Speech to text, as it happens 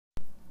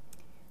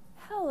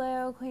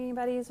Hello, cleaning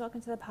buddies. Welcome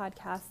to the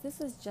podcast.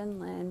 This is Jen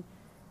Lynn,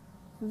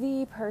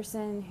 the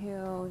person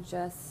who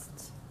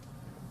just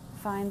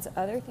finds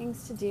other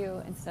things to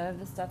do instead of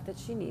the stuff that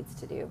she needs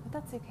to do. But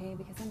that's okay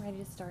because I'm ready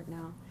to start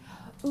now.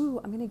 Ooh,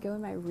 I'm going to go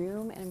in my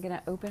room and I'm going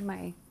to open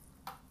my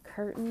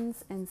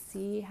curtains and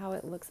see how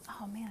it looks.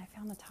 Oh man, I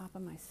found the top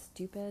of my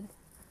stupid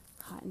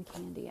cotton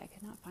candy. I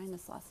could not find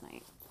this last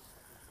night.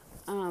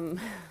 All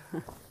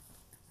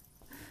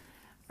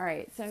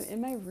right, so I'm in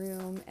my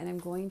room and I'm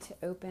going to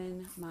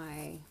open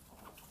my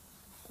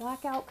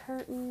blackout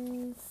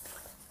curtains.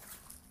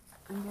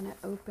 I'm going to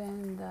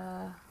open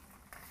the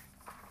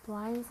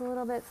blinds a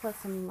little bit to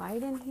let some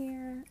light in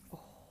here.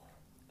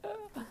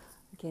 I'm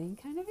getting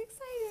kind of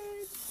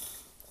excited.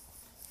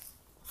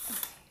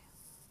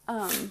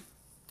 Okay.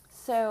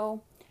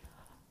 So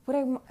what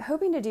I'm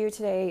hoping to do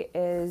today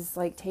is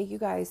like take you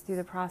guys through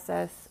the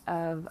process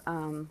of, let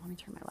me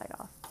turn my light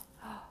off.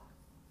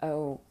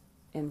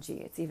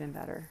 OMG, it's even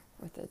better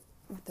with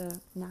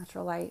the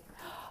natural light.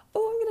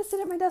 Oh, I'm going to sit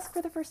at my desk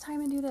for the first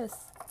time and do this.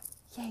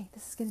 Yay,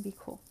 this is going to be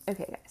cool.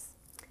 Okay, guys.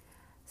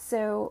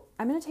 So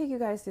I'm going to take you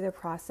guys through the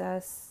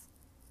process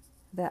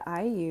that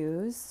I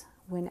use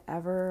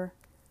whenever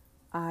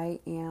I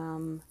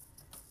am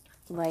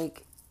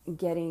like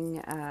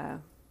getting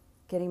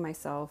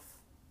myself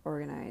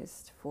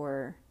organized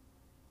for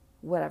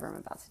whatever I'm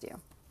about to do.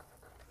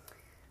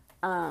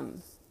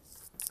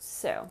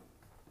 So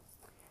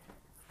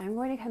I'm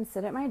going to come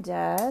sit at my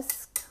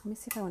desk. Let me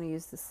see if I want to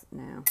use this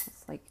now.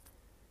 It's like,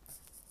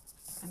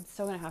 I'm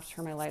still going to have to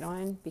turn my light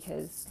on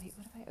because, wait,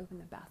 what if I open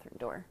the bathroom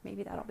door?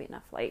 Maybe that'll be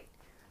enough light.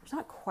 There's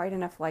not quite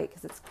enough light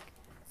because it's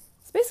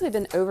basically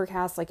been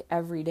overcast like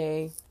every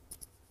day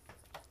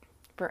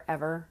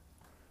forever.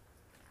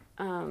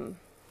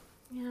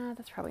 Yeah,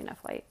 that's probably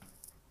enough light.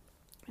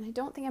 And I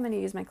don't think I'm going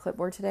to use my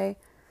clipboard today.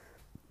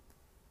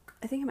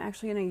 I think I'm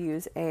actually going to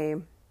use a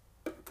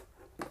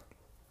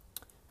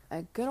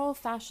good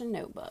old-fashioned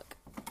notebook.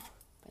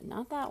 But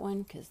not that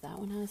one, because that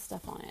one has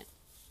stuff on it.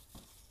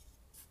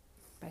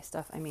 By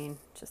stuff, I mean,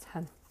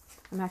 I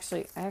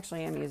actually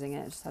am using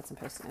it. I just had some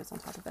Post-it notes on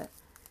top of it.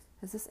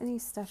 Is this any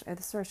stuff? Oh,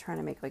 this is where I was trying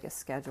to make like a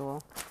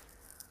schedule.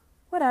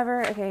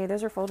 Whatever. Okay,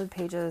 those are folded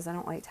pages. I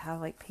don't like to have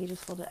like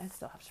pages folded. I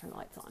still have to turn the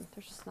lights on.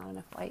 There's just not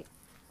enough light.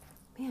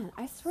 Man,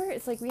 I swear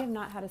it's like we have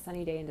not had a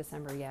sunny day in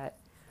December yet.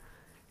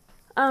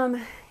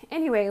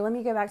 Anyway, let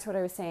me go back to what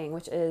I was saying,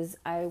 which is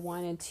I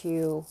wanted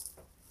to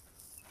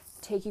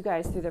take you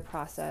guys through the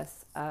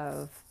process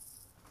of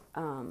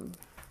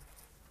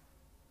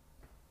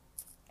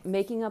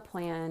making a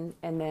plan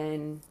and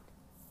then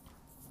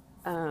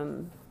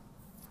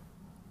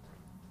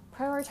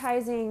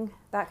prioritizing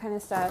that kind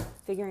of stuff,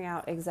 figuring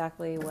out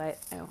exactly what,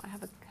 oh, I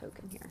have a Coke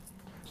in here.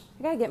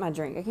 I gotta get my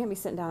drink. I can't be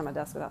sitting down at my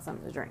desk without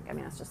something to drink. I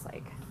mean, that's just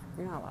like,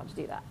 you're not allowed to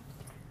do that.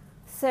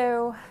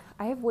 So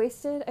I have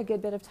wasted a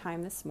good bit of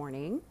time this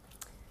morning.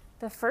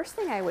 The first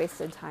thing I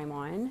wasted time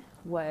on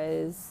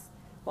was,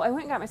 well, I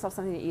went and got myself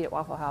something to eat at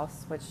Waffle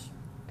House, which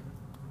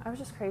I was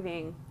just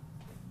craving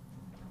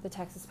the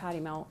Texas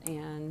patty melt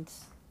and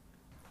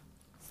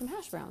some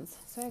hash browns.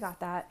 So I got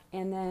that.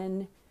 And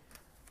then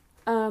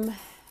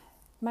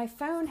my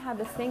phone had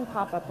this thing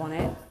pop up on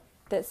it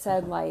that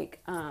said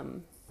like,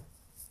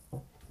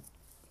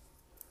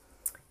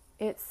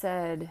 it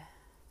said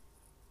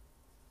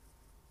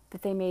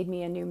that they made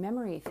me a new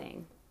memory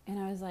thing. And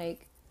I was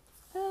like,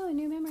 oh, a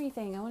new memory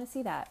thing. I want to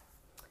see that.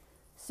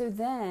 So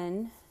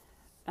then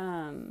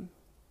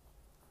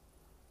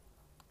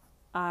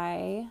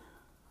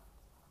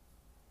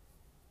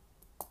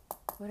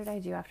what did I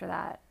do after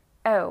that?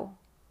 Oh,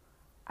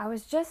 I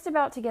was just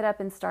about to get up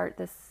and start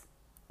this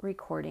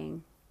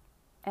recording.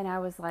 And I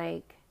was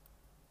like,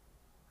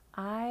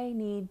 I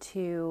need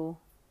to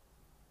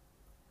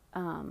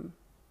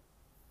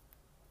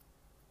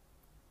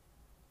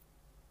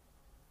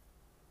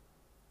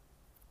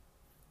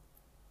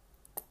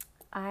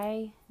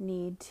I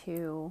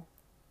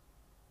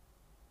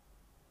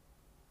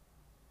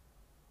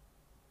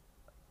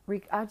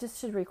just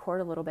should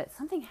record a little bit.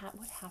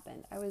 What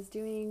happened? I was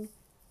doing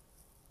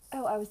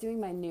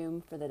my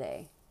Noom for the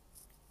day.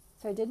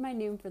 So I did my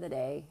Noom for the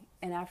day.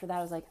 And after that,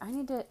 I was like,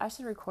 I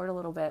should record a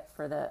little bit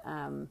for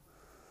the,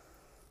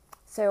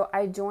 so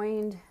I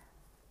joined,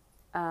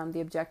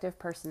 the Objective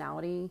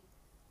Personality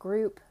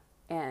group.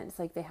 And it's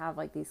like, they have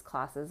like these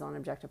classes on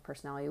objective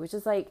personality, which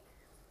is like,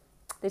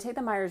 they take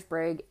the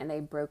Myers-Briggs and they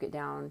broke it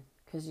down.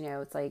 Cause you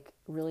know, it's like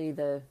really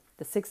the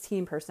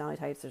 16 personality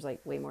types. There's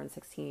like way more than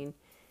 16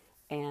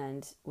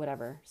 and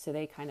whatever. So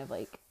they kind of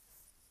like,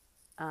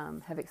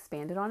 have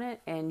expanded on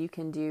it. And you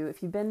can do,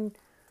 if you've been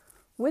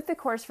with the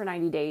course for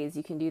 90 days,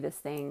 you can do this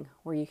thing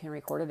where you can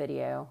record a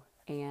video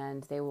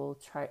and they will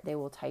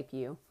type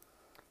you.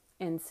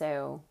 And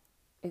so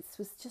it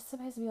was just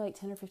supposed to be like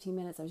 10 or 15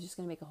 minutes. I was just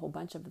going to make a whole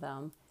bunch of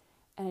them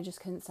and I just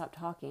couldn't stop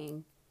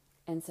talking.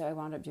 And so I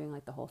wound up doing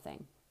like the whole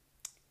thing.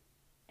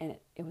 And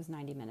it was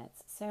 90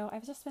 minutes. So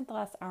I've just spent the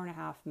last hour and a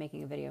half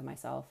making a video of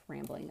myself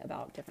rambling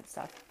about different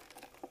stuff.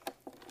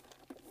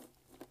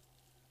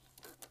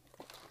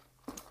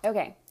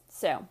 Okay,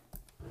 so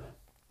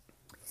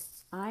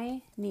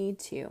I need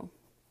to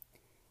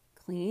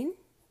clean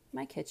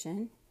my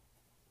kitchen.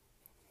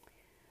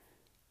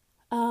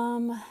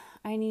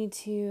 I need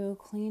to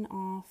clean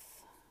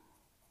off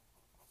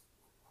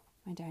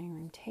my dining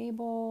room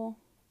table.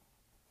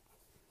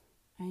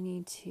 I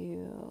need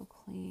to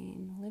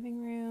clean the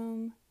living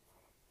room,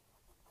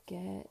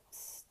 get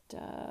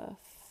stuff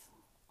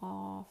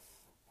off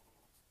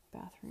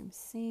bathroom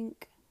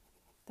sink.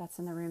 That's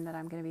in the room that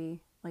I'm going to be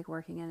like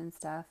working in and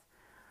stuff.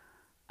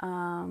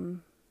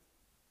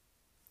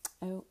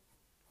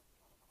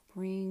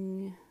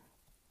 Bring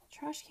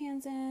trash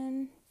cans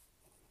in.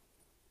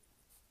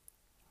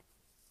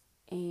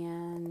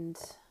 And,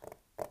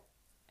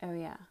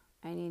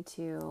 I need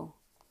to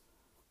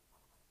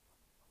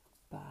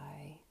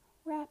buy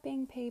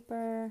wrapping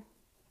paper,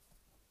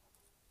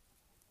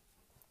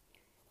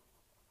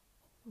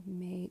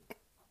 make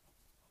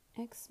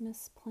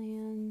Xmas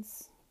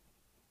plans,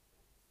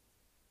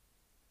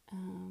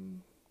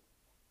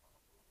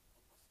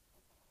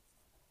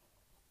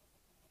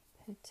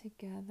 put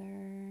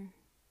together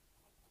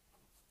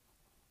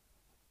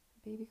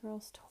baby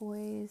girl's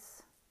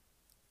toys.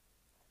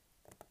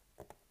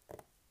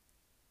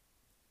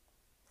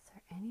 Is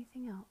there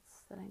anything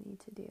else that I need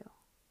to do?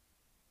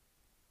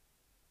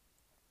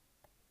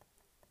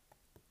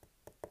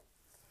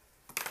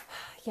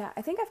 Yeah,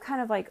 I think I've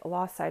kind of like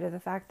lost sight of the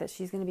fact that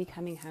she's going to be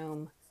coming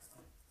home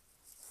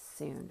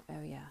soon.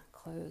 Oh yeah,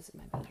 clothes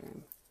in my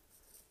bedroom.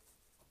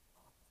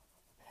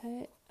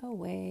 Put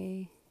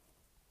away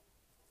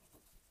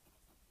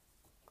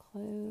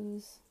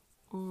clothes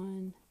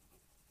on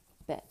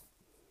bed.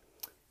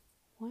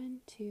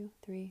 1, 2,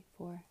 3,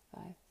 4,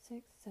 5,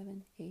 6,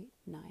 7, 8,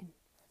 9.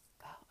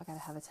 Oh, I gotta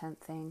have a 10th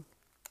thing.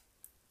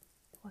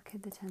 What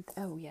could the 10th?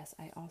 Oh yes,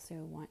 I also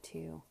want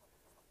to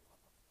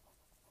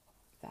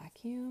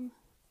vacuum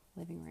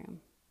living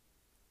room.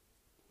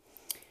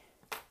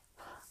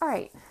 All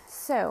right,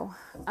 so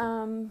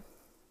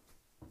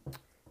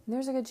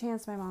there's a good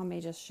chance my mom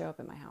may just show up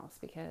at my house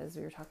because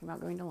we were talking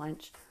about going to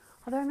lunch.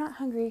 Although I'm not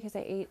hungry because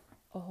I ate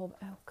a whole,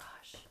 oh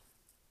gosh,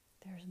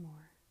 there's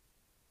more.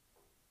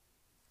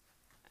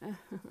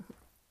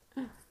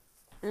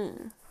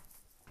 Let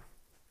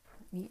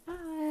me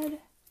add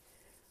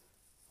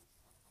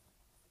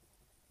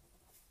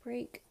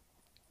break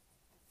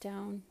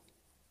down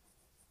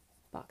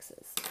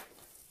boxes.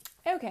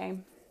 Okay.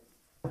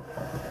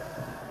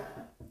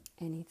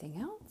 Anything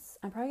else?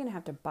 I'm probably gonna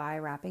have to buy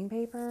wrapping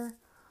paper.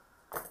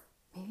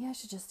 Maybe I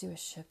should just do a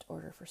shipped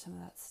order for some of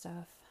that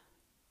stuff.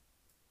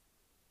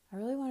 I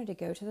really wanted to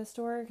go to the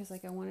store because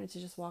like I wanted to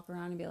just walk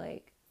around and be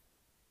like,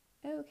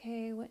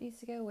 okay, what needs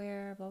to go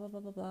where, blah, blah, blah,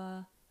 blah,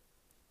 blah.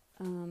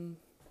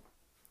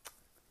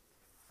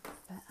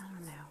 But I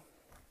don't know.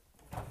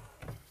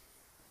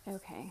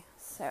 Okay,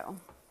 so,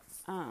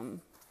 I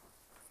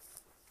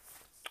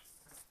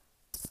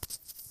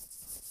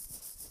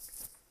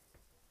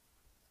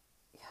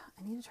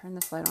need to turn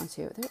this light on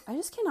too. I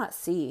just cannot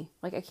see.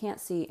 Like I can't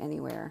see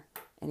anywhere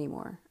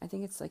anymore. I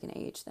think it's like an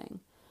age thing.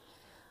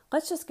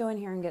 Let's just go in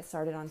here and get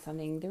started on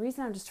something. The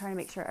reason I'm just trying to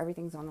make sure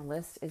everything's on the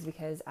list is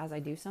because as I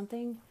do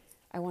something,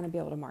 I want to be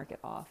able to mark it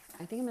off.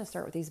 I think I'm going to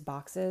start with these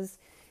boxes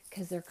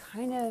because they're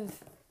kind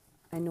of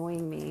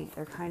annoying me.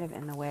 They're kind of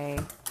in the way.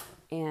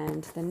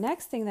 And the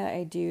next thing that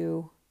I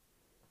do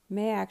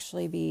may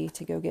actually be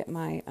to go get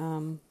my,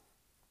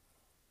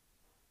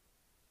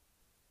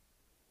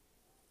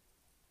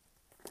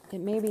 it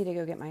may be to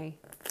go get my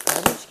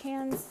garbage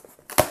cans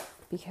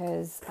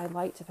because I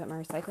like to put my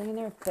recycling in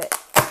there. But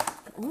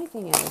the only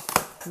thing is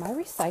my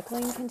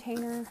recycling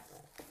container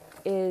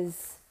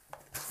is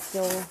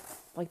still,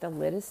 like the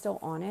lid is still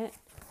on it.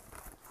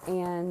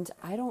 And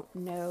I don't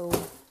know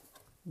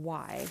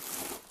why.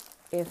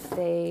 If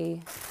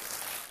they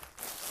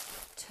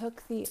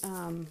took the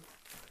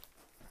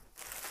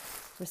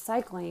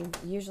recycling,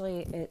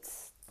 usually it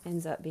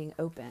ends up being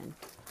open.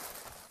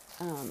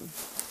 And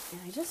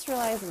I just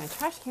realized that my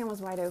trash can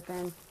was wide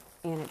open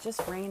and it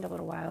just rained a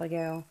little while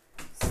ago.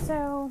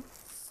 So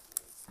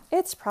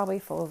it's probably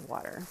full of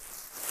water.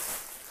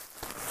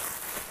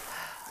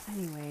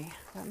 Anyway,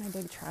 got my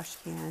big trash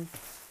can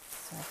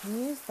so I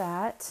can use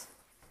that.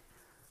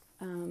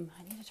 I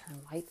need to turn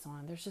lights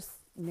on. There's just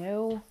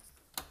no,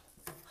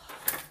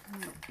 I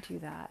don't do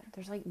that.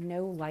 There's like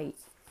no light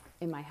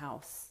in my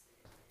house.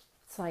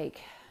 It's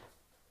like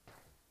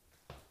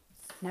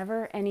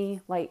never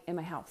any light in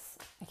my house.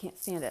 I can't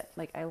stand it.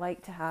 Like I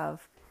like to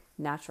have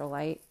natural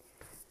light.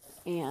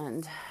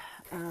 And,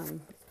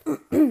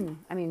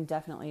 I mean,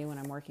 definitely when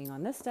I'm working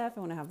on this stuff,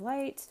 I want to have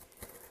light.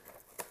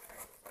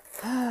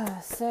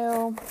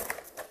 So,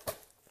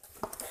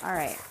 all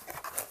right.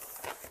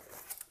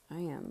 I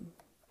am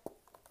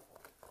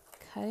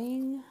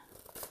cutting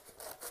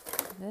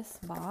this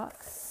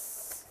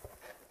box.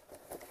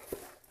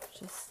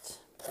 Just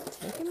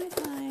taking my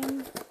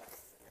time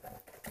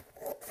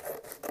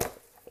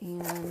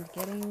and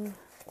getting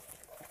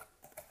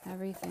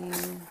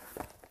everything,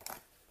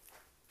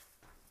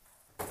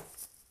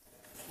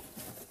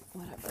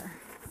 whatever,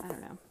 I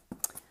don't know.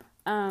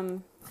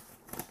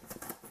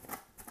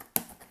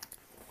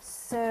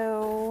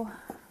 So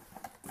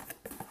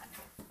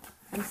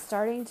I'm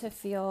starting to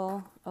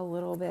feel a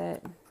little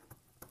bit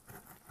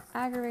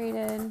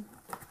aggravated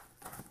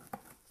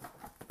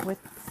with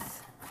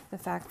the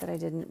fact that I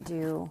didn't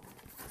do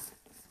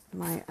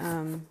my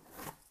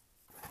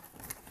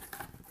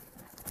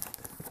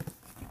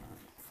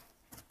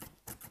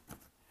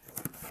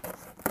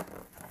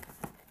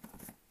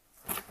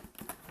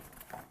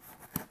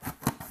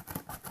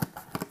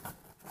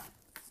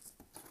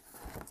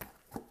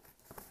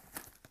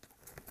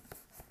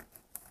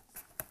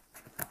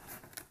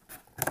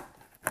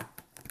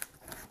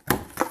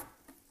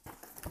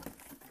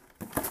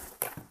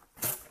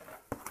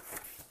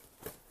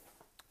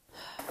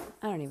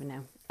I don't even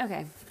know.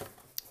 Okay.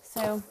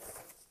 So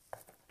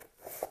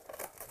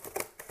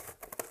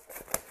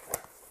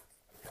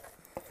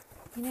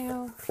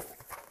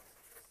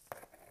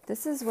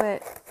this is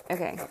what,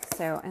 okay,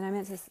 so, and I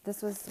meant to,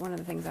 this was one of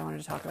the things I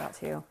wanted to talk about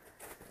too.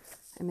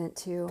 I meant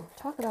to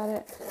talk about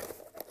it.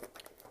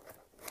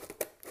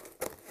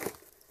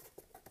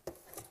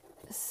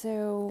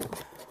 So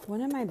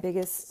one of my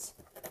biggest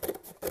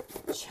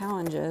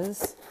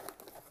challenges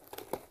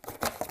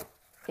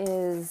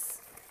is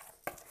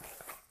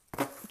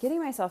getting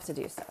myself to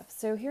do stuff.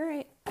 So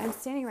here I'm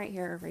standing right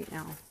here right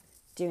now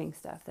doing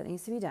stuff that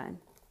needs to be done.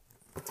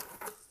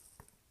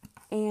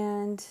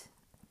 And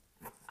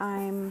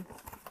I'm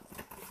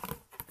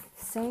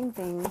saying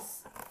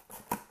things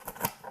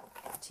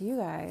to you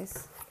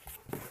guys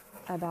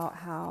about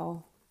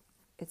how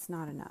it's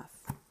not enough.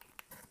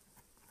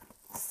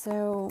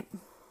 So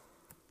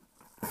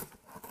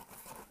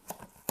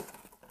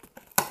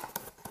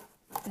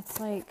it's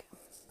like,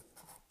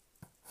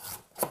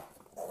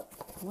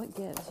 what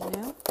gives,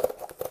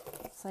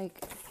 It's like,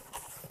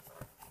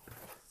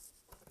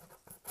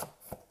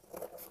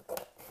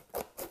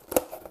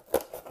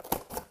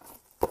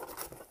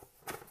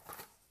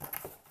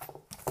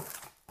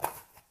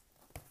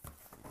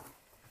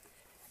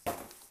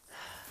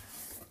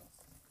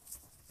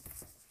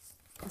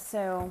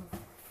 so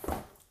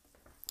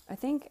I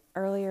think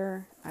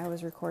earlier I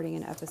was recording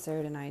an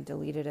episode and I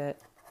deleted it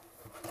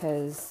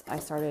because I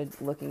started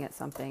looking at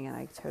something and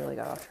I totally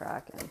got off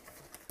track.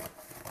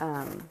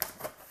 And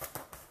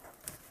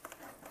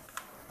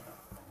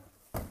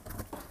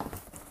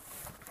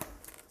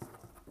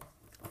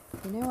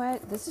you know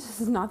what? This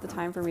is not the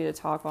time for me to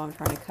talk while I'm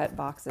trying to cut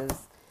boxes.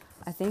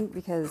 I think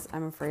because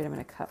I'm afraid I'm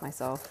going to cut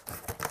myself.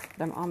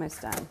 But I'm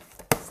almost done.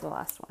 This is the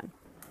last one.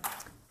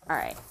 All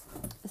right.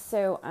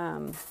 So,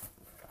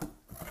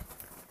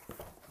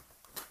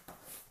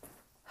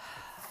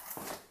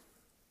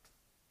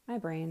 my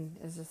brain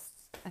is just,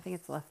 I think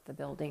it's left the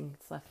building.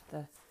 It's left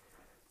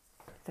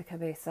the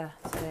cabeza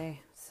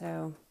today.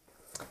 So,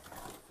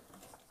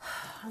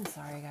 I'm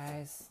sorry,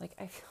 guys. Like,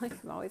 I feel like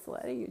I'm always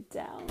letting you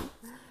down.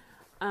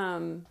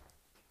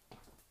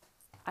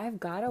 I've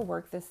got to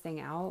work this thing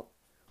out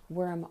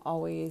where I'm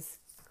always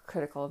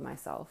critical of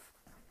myself.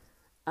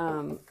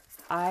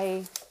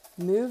 I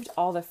moved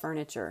all the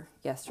furniture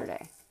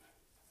yesterday.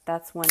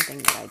 That's one thing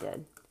that I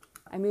did.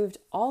 I moved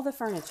all the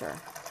furniture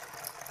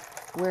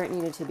where it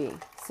needed to be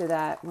so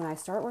that when I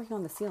start working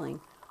on the ceiling,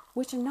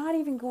 which I'm not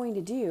even going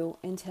to do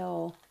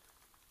until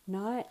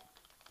not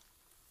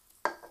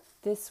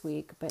this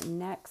week, but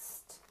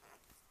next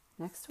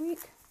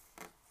week?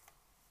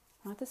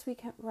 Not this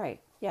weekend,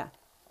 right? Yeah.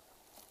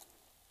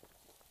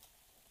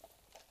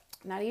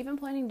 Not even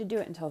planning to do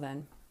it until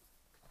then.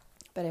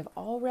 But I've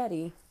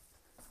already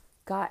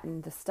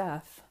gotten the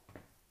stuff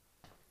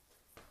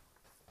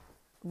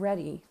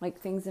ready, like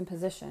things in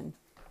position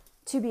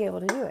to be able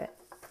to do it.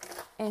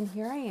 And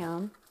here I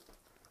am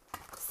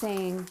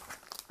saying,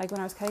 like when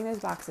I was cutting those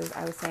boxes,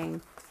 I was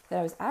saying that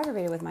I was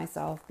aggravated with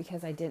myself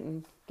because I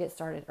didn't get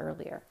started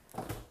earlier.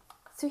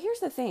 So here's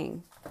the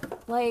thing.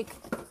 Like,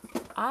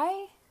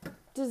 I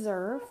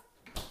deserve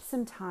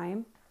some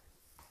time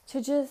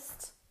to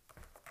just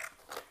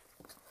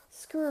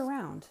screw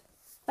around.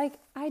 Like,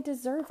 I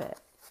deserve it.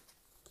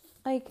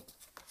 Like,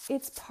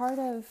 it's part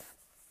of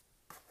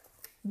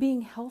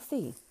being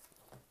healthy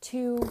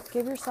to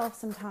give yourself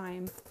some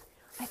time.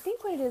 I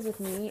think what it is with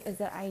me is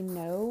that I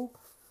know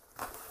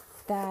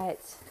that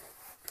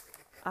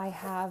I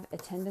have a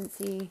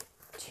tendency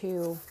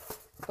to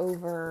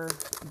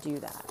overdo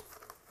that.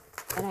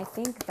 And I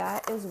think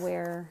that is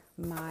where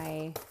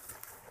my,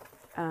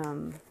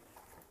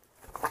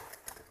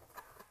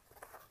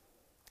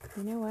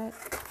 you know what?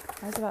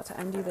 I was about to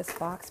undo this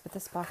box, but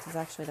this box is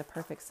actually the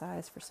perfect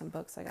size for some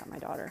books I got my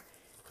daughter.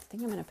 I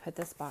think I'm going to put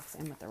this box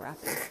in with the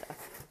wrapping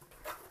stuff.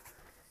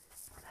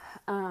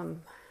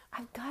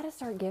 I've got to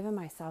start giving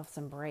myself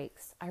some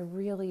breaks. I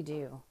really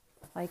do.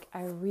 Like,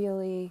 I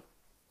really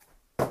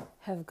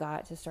have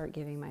got to start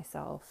giving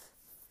myself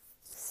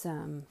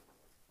some,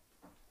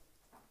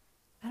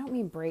 I don't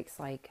mean breaks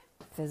like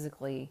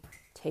physically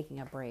taking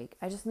a break.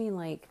 I just mean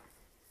like,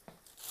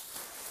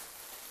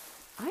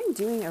 I'm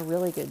doing a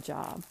really good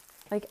job.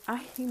 Like,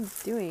 I've been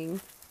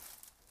doing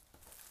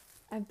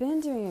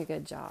a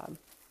good job.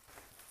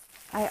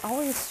 I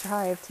always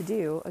strive to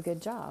do a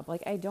good job.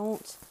 Like, I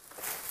don't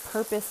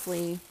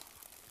purposely,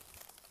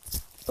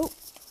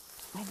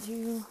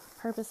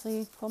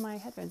 purposely pull my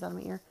headphones out of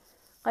my ear.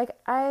 Like,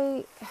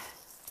 I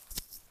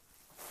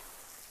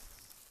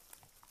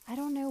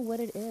don't know what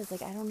it is.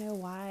 Like, I don't know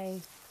why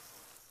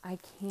I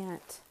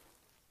can't,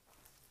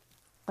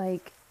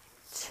 like,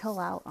 chill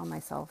out on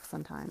myself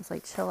sometimes.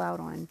 Like, chill out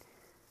on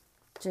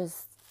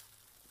just,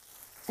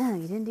 oh,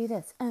 you didn't do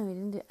this. Oh, you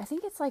didn't do... I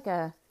think it's like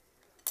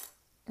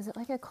is it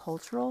like a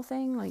cultural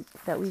thing? Like,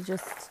 that we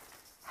just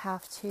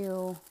have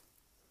to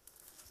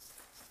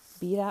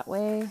be that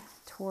way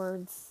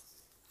towards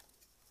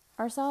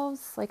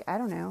ourselves? Like, I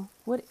don't know.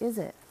 What is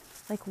it?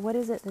 Like, what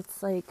is it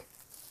that's like,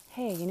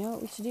 hey, you know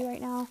what we should do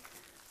right now?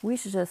 We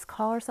should just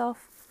call ourselves,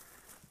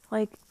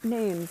 like,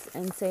 names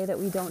and say that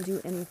we don't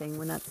do anything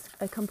when that's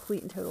a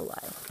complete and total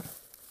lie.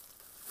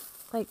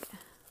 Like,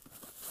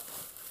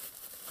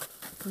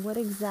 what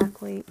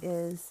exactly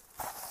is,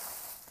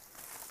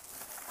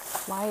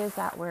 why is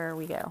that where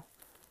we go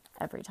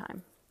every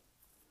time?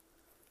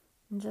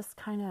 I'm just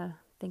kind of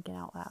thinking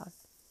out loud.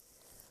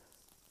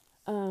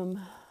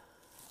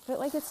 But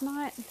like, it's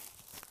not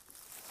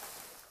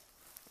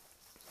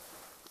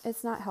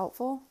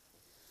helpful.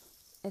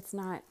 It's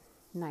not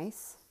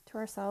nice to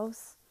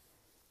ourselves.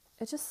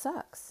 It just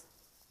sucks.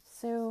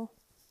 So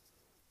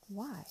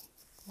why?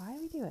 Why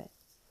do we do it?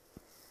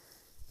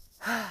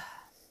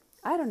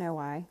 I don't know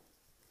why.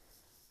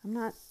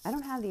 I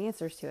don't have the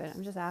answers to it.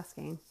 I'm just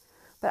asking.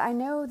 But I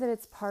know that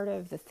it's part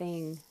of the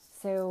thing.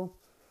 So,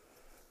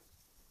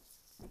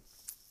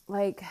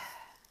 like,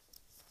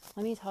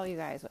 let me tell you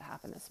guys what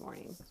happened this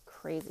morning.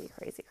 Crazy,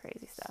 crazy,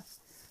 crazy stuff.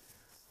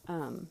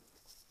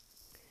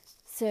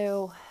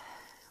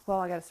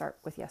 I got to start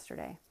with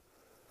yesterday.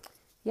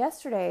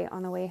 Yesterday,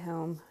 on the way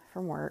home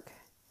from work,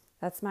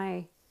 that's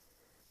my,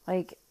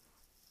 like,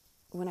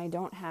 when my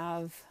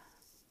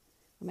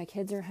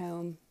kids are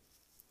home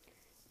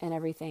and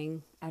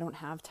everything, I don't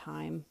have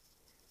time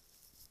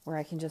where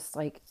I can just,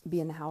 like, be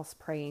in the house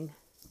praying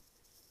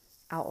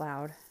out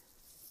loud.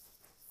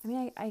 I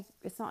mean,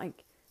 it's not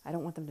like I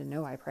don't want them to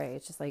know I pray.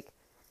 It's just like,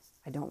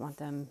 I don't want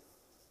them,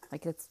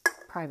 like, it's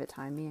private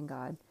time, me and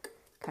God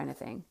kind of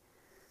thing.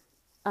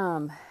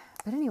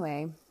 But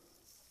anyway,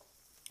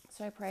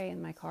 so I pray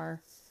in my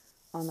car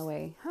on the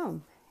way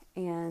home.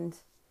 And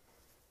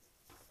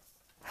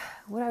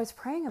what I was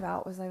praying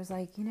about was, I was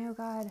like, you know,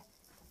 God,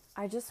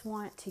 I just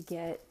want to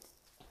get,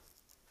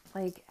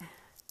 like,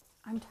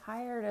 I'm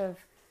tired of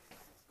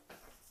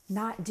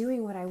not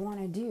doing what I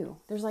want to do.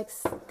 There's, like,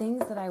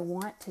 things that I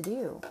want to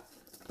do.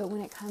 But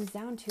when it comes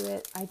down to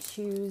it, I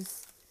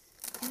choose,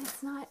 and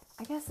it's not,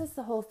 I guess that's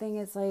the whole thing,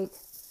 is like,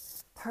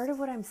 part of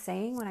what I'm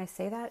saying when I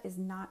say that is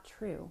not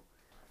true.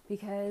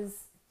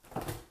 Because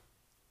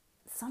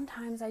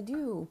sometimes I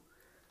do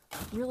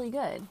really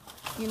good,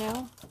 you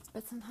know?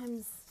 But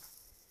sometimes,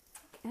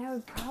 and I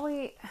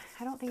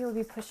don't think it would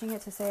be pushing it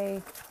to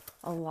say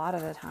a lot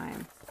of the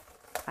time,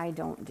 I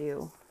don't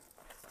do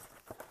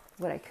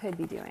what I could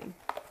be doing.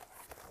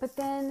 But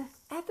then,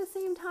 at the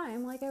same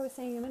time, like I was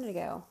saying a minute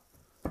ago,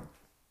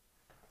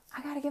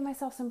 I gotta give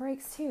myself some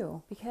breaks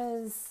too,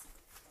 because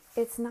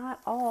it's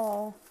not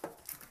all,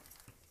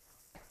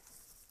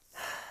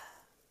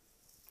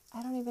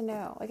 I don't even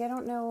know. Like, I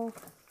don't know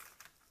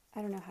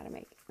how to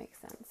make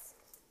sense.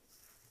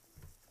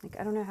 Like,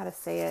 I don't know how to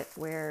say it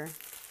where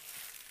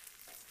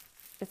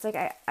it's like,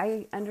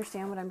 I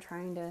understand what I'm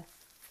trying to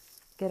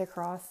get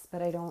across,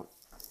 but I don't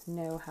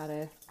know how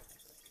to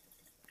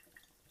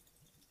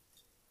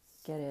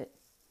get it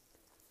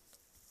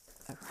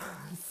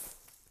across.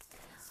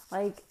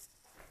 Like,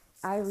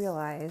 I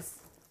realize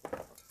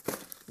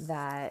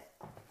that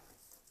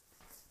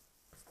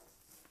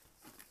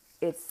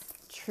it's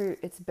true.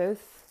 It's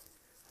both.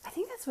 I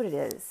think that's what it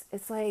is.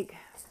 It's like,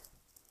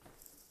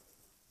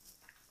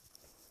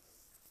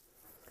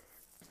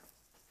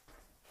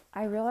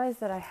 I realize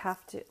that I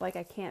have to, like,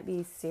 I can't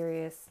be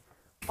serious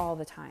all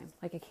the time.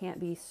 Like, I can't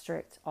be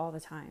strict all the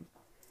time.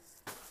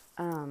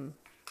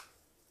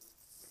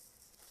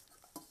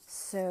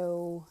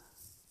 So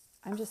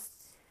I'm just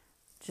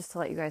to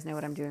let you guys know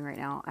what I'm doing right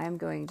now. I am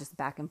going just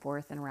back and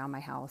forth and around my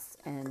house,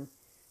 and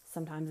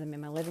sometimes I'm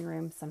in my living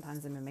room,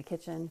 sometimes I'm in my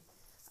kitchen.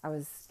 I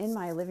was in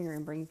my living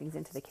room bringing things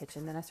into the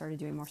kitchen, then I started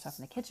doing more stuff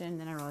in the kitchen,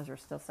 then I realized there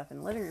was still stuff in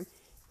the living room.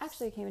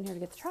 Actually, I came in here to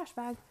get the trash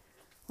bag,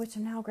 which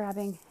I'm now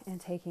grabbing and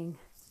taking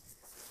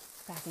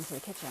back into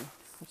the kitchen,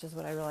 which is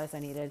what I realized I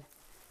needed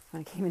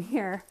when I came in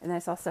here, and then I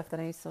saw stuff that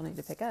I still need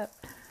to pick up.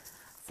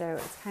 So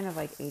it's kind of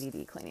like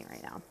ADD cleaning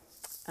right now.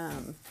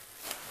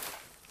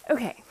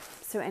 Okay,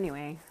 so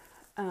anyway,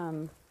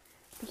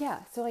 but yeah,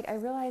 so like I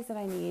realized that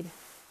I need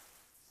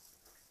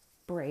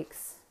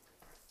breaks.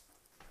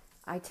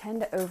 I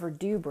tend to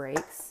overdo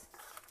breaks.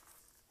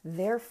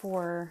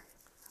 Therefore,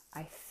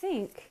 I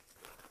think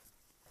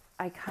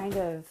I kind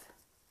of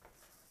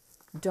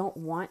don't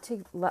want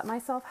to let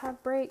myself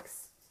have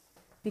breaks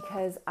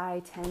because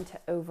I tend to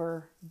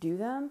overdo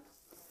them.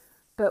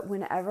 But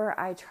whenever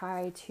I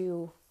try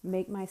to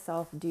make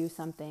myself do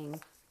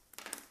something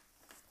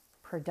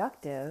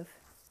productive,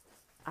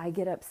 I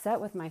get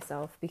upset with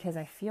myself because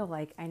I feel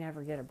like I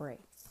never get a break.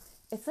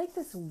 It's like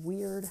this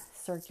weird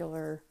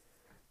circular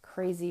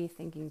crazy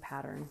thinking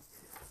pattern.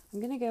 I'm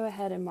going to go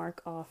ahead and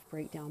mark off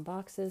breakdown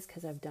boxes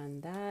because I've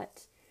done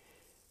that.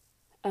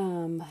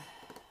 I'm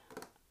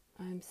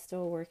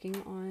still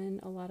working on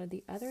a lot of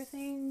the other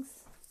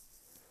things.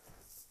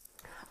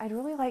 I'd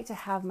really like to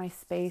have my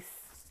space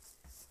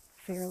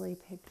fairly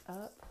picked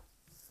up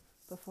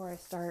before I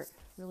start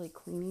really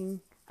cleaning.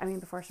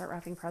 Before I start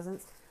wrapping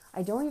presents.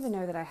 I don't even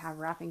know that I have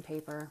wrapping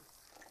paper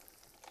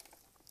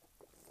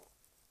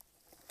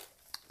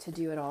to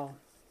do it all.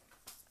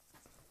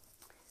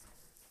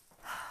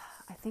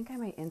 I think I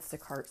might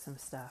Instacart some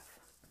stuff.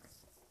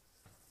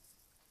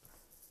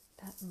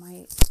 That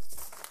might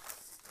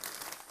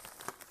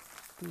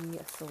be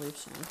a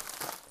solution.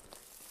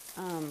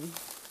 I'm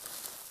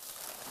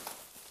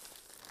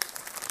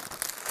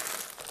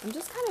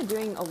just kind of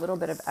doing a little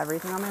bit of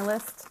everything on my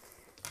list.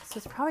 So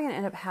it's probably going to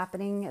end up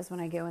happening is when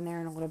I go in there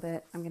in a little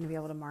bit, I'm going to be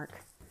able to mark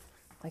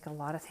like a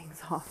lot of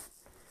things off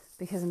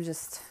because I'm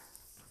just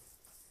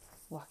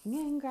walking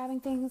in,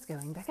 grabbing things,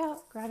 going back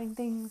out, grabbing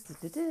things,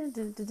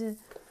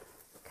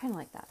 kind of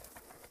like that.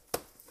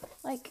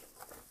 Like,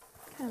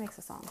 kind of makes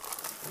a song.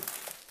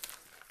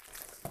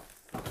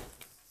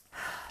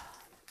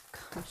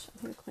 Gosh, I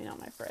need to clean out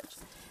my fridge.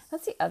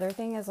 That's the other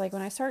thing is like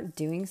when I start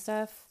doing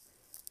stuff,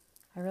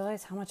 I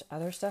realize how much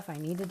other stuff I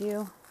need to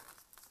do.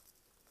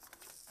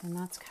 And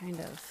that's kind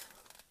of,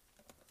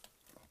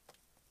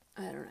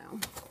 I don't know,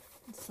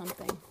 it's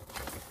something.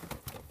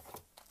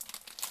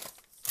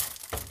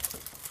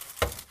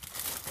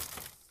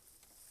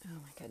 Oh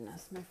my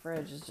goodness, my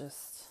fridge is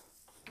just,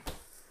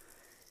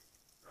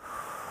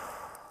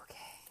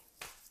 okay.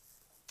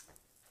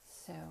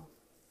 So,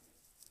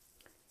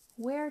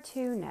 where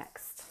to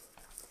next?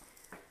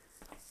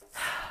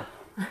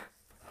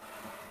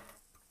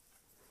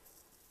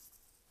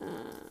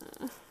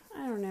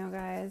 I don't know,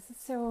 guys.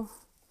 So,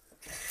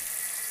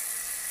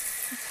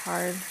 it's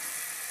hard.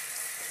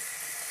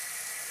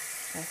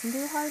 I can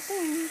do hard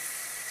things.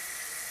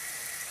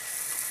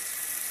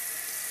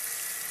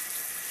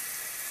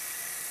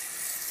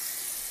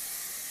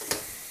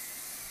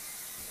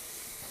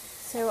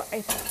 So,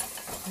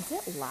 was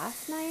it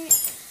last night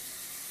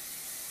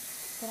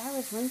that I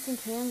was rinsing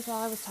cans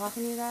while I was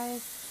talking to you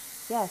guys?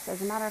 Yes,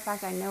 as a matter of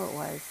fact, I know it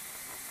was.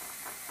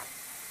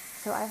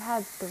 So, I've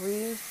had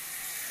 3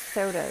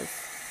 sodas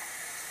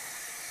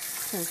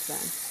since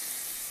then.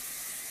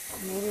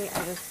 Maybe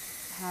I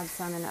just had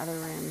some in other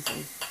rooms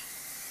and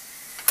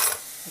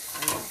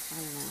I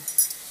don't know.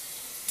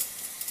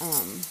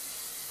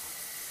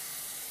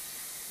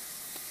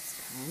 It's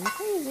kind of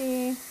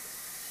crazy.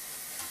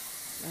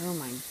 Oh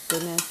my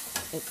goodness,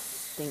 it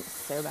stinks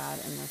so bad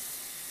in this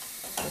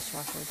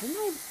dishwasher.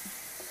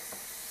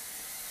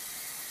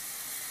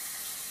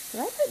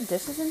 Did I put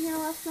dishes in here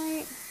last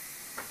night?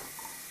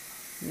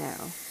 No,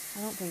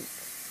 I don't think.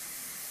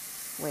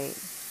 Wait,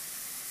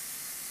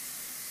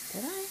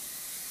 did I?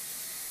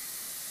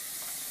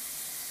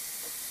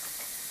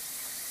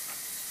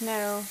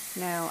 No,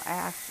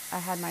 I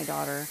had my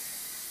daughter.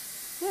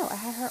 No, I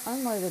had her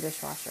unload the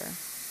dishwasher.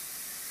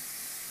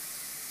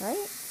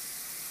 Right?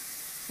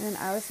 And then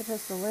I was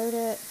supposed to load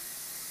it.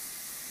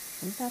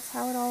 I think that's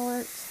how it all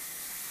worked.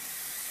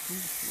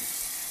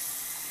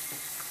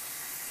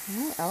 You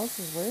know what else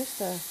is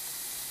worse? Oh,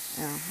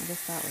 I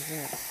guess that was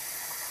it.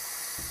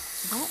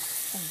 Did that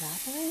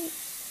evaporate?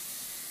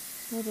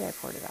 Maybe I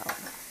poured it out.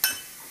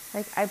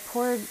 Like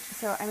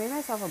so I made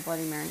myself a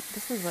Bloody Mary.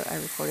 This is what I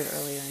recorded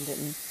earlier and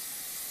didn't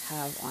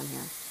have on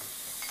here.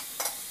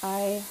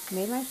 I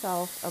made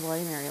myself a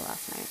Bloody Mary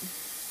last night.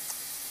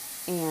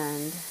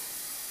 And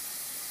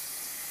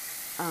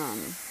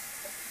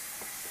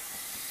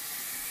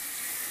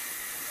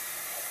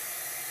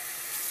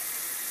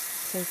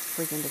so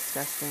freaking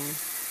disgusting.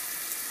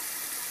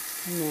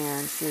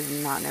 Man, she does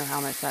not know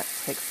how much that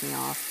ticks me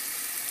off.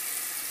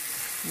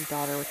 My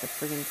daughter with the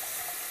freaking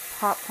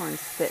popcorn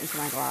spit into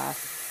my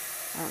glass.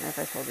 I don't know if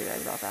I told you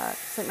guys about that.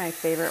 It's like my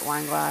favorite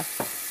wine glass.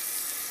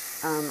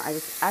 I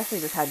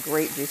just had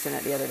grape juice in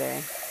it the other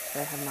day.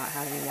 But I have not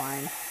had any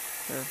wine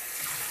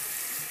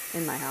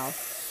in my house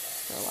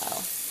for a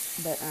while.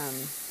 But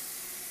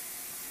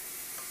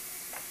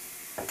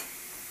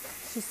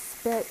she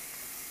spit,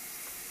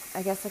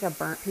 I guess like a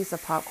burnt piece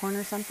of popcorn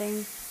or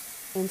something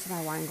into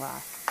my wine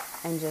glass.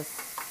 And just,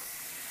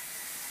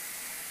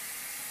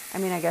 I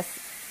guess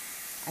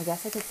I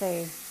could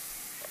say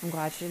I'm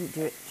glad she didn't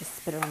do it, just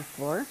spit it on the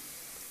floor.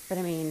 But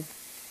I mean,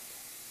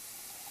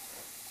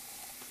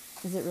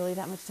 is it really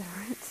that much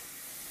different?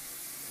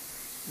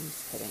 I'm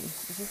just kidding.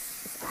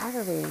 It's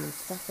aggravating the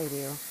stuff they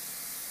do.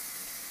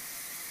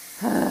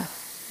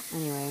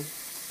 Anyway,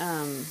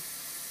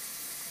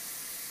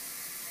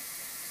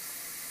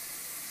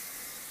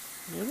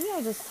 maybe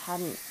I just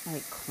hadn't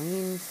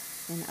cleaned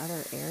in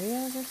other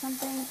areas or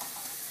something.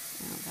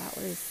 No, that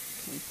was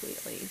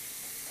completely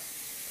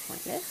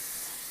pointless.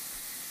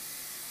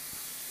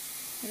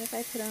 What if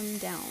I put them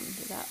down?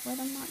 Did that let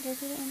them not go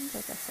through the ends?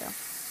 I guess so.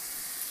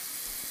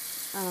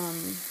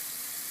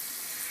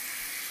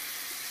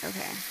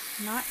 Okay,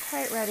 not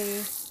quite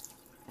ready.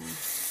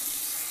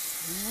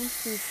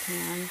 Rinse these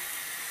cans.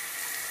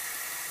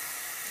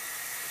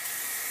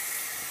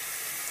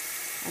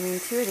 I mean,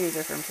 2 of these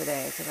are from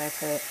today because I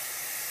put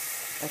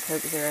a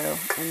Coke Zero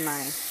in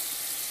my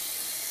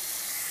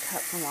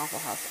cup from Waffle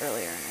House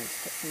earlier, and I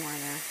just put some more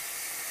in there.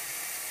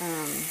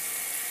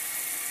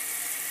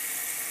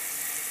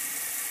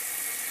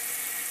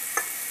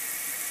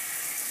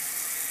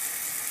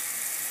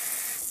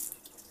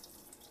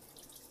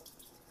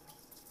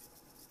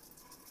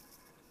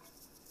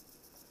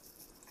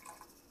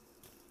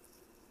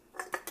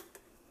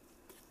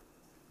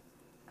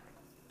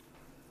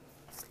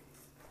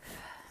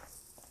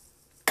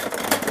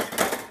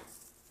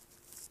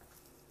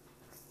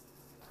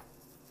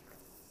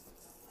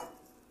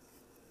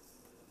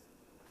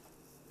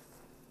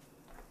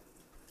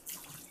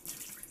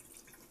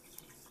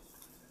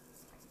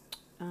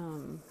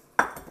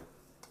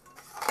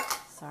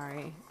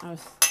 Sorry, I'm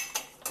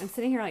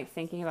sitting here like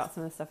thinking about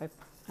some of the stuff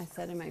I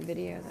said in my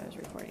video that I was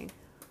recording.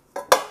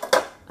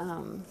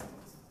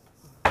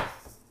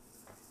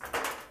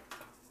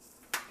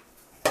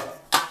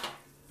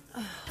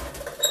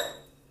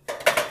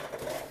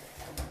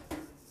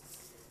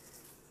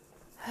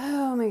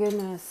 Oh my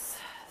goodness.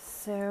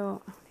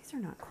 So, these are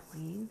not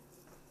clean.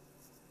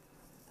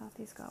 I thought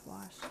these got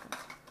washed, but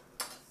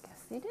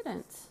guess they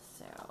didn't.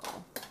 So,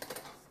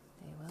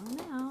 they will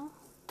now.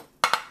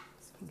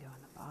 This can go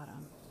in the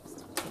bottom.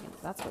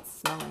 That's what's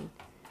smelling.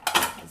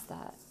 Is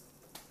that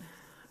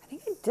I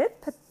think I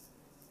did put.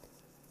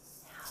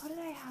 How did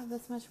I have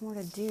this much more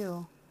to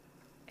do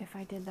if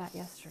I did that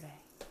yesterday?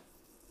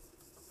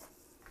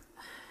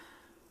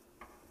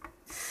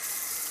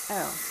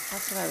 Oh,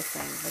 that's what I was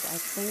saying. Like, I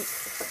think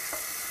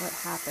what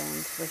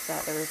happened was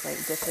that there was like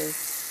dishes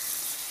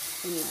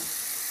in the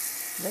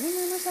living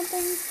room or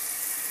something.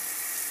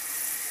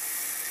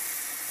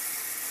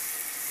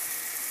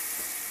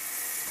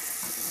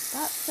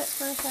 Let that sit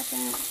for a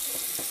second.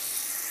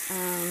 I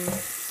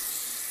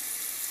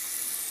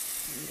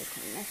need to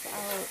clean this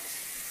out.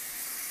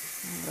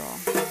 My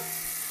little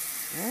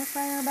air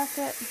fryer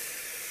bucket.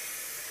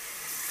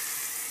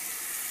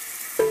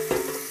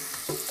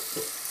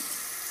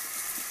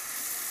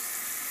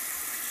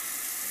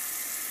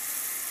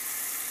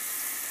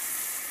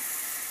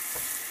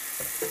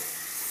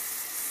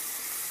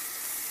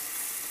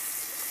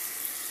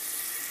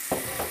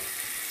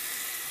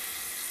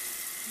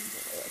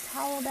 Lay a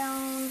towel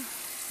down.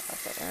 Let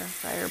the air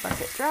fryer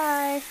bucket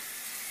dry.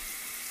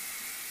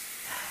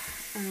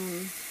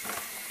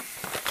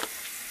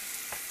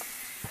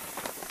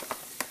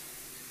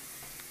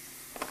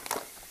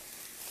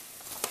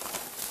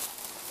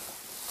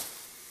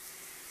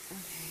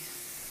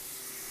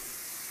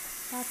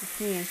 Lots of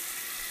sneeze.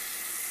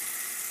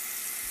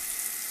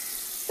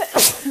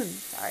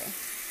 Sorry.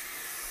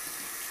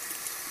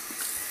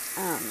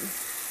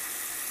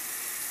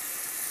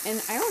 And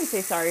I always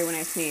say sorry when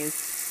I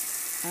sneeze.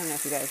 I don't know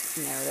if you guys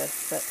know this,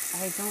 but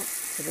I don't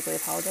typically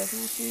apologize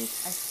when I sneeze.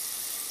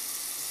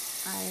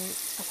 I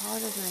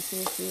apologize when I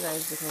sneeze to you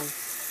guys because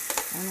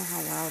I don't know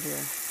how loud your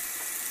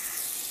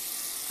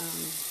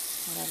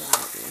whatever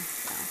might be.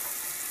 So,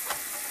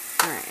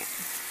 all right.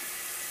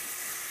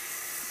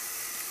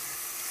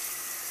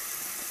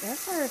 The air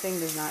fryer thing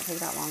does not take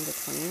that long to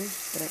clean,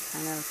 but it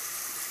kind of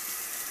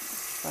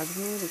bugs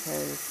me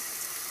because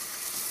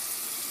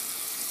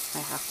I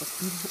have to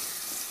clean it.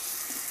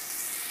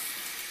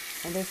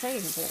 And they say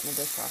you can put it in the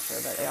dishwasher,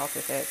 but they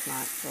also say it's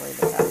not really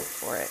the best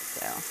for it.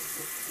 So,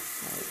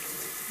 like,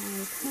 well,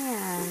 you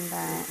can, but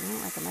I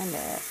don't recommend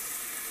it.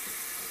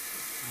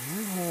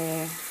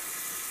 Okay.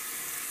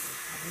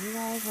 What do you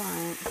guys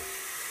want?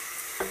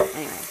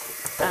 Anyway,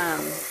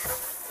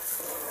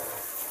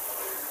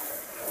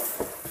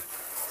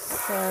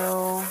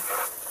 so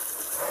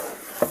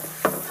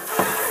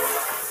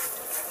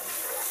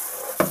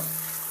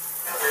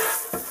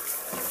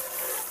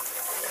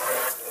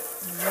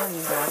I really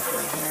need to wash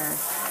my hair.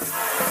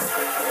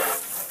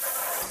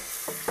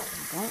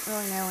 I don't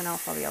really know when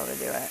else I'll be able to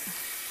do it.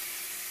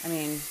 I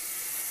mean,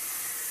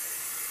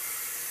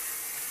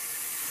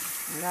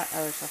 I got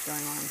other stuff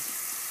going on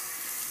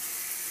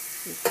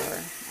before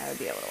I would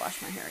be able to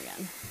wash my hair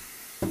again.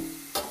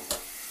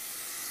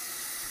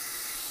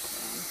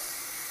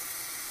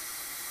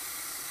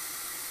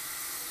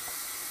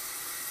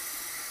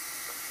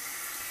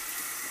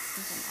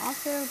 I'm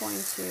also going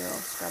to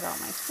scrub out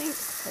my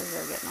sinks because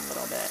they're getting a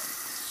little bit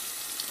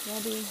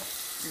grubby.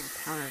 My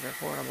counters are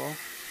horrible.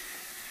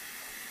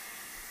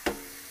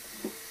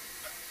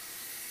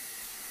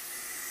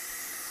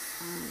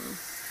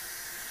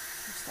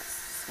 That's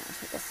just going to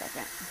take a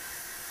second.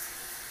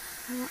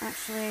 Well,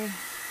 actually,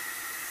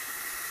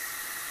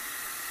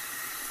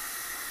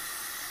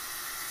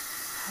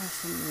 I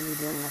shouldn't even be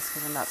doing this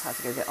because I'm about to have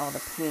to go get all the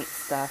paint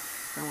stuff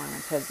from when my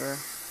kids were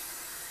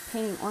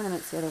painting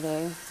ornaments the other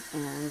day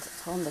and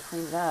told them to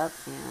clean it up,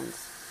 and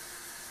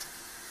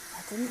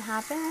that didn't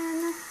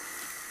happen.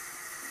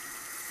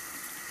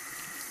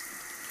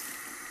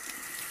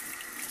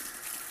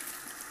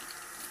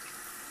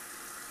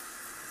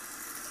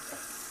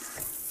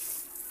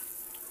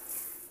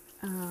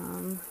 I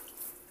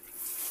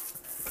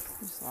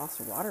just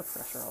lost water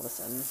pressure all of a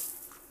sudden.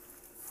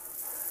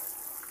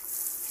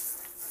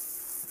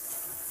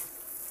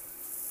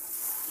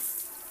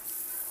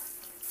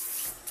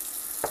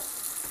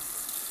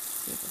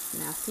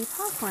 nasty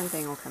popcorn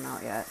thing will come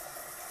out yet.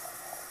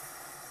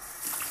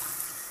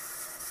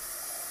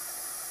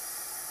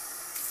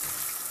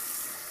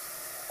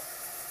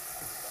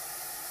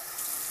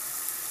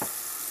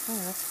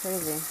 Oh, that's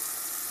crazy.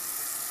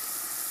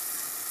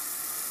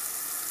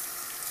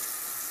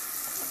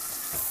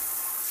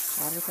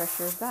 Water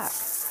pressure is back.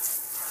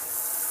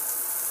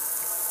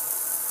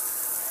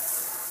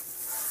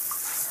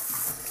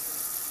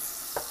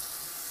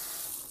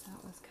 That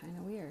was kind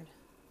of weird.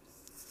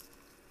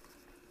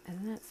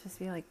 Isn't it supposed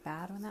to be like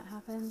bad when that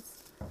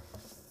happens? Like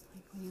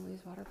when you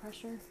lose water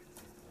pressure?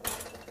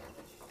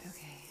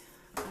 Okay.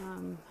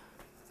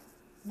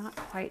 Not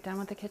quite done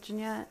with the kitchen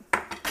yet.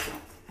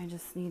 I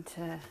just need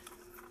to, I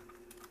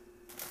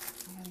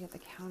gotta get the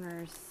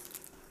counters.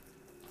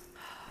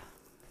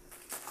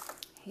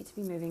 I hate to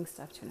be moving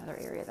stuff to another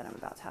area that I'm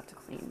about to have to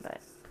clean, but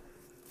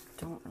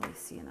don't really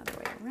see another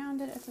way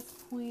around it at this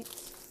point.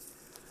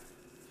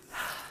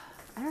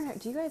 I don't know,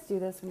 do you guys do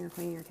this when you're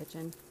cleaning your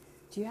kitchen?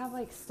 Do you have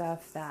like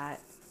stuff that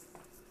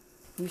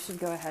you should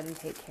go ahead and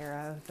take care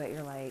of, but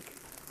you're like,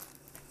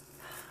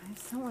 I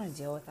just don't want to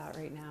deal with that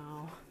right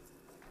now?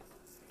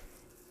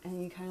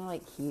 And you kind of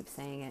like keep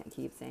saying it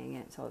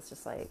until it's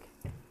just like,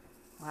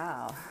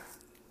 wow,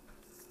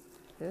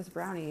 those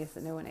brownies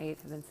that no one ate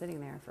have been sitting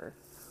there for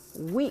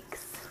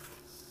weeks.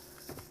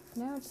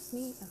 No, just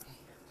me? Okay.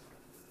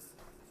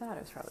 I thought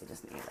it was probably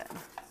just me then.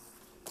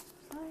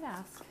 I'd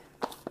ask.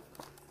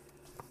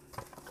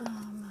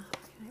 Can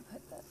I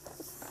put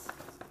this?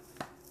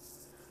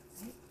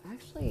 I'm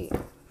actually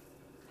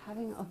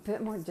having a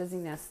bit more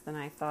dizziness than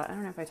I thought. I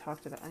don't know if I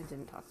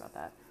didn't talk about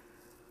that.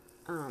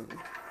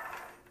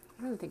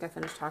 I don't think I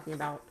finished talking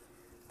about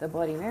the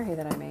Bloody Mary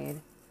that I made.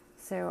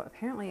 So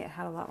apparently it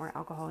had a lot more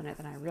alcohol in it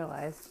than I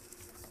realized.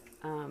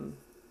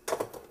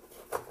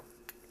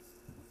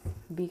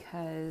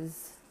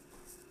 Because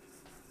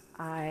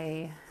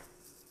I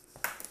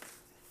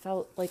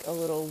felt like a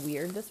little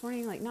weird this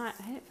morning. Like I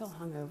didn't feel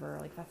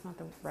hungover. Like that's not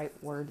the right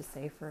word to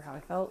say for how I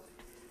felt.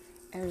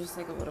 I was just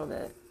like a little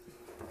bit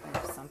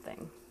of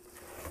something.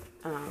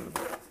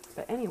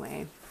 But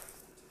anyway,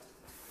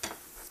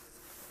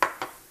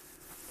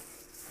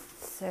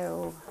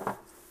 so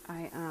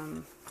I,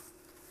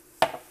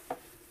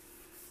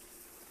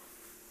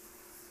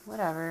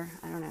 whatever,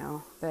 I don't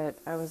know, but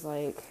I was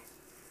like,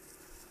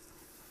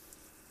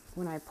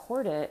 when I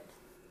poured it,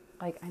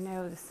 like, I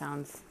know this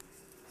sounds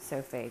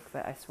so fake,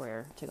 but I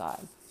swear to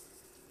God,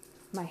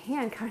 my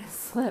hand kind of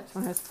slipped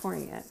when I was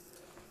pouring it,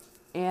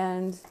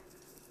 and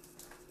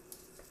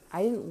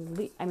I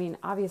didn't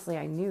obviously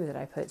I knew that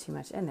I put too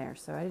much in there,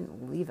 so I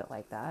didn't leave it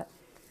like that.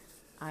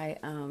 I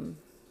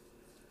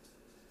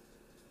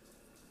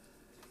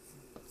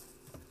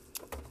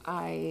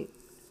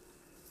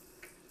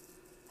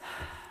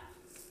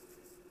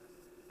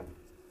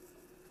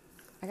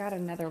got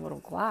another little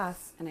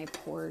glass and I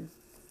poured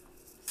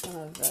some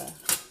of the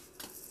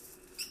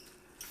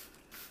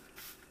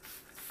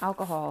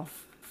alcohol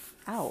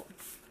out.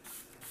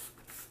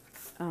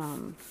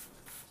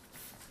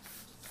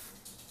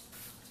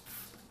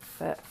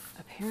 But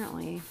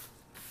apparently,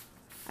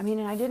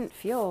 and I didn't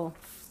feel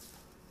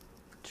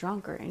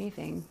drunk or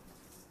anything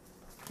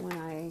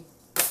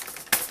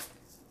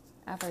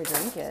after I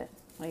drank it.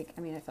 I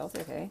felt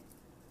okay.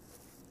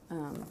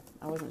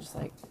 I wasn't just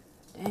like,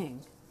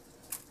 dang,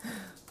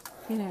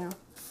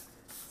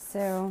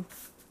 so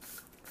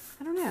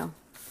I don't know.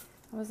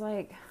 I was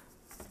like,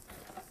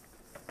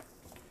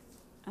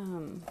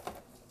 I'm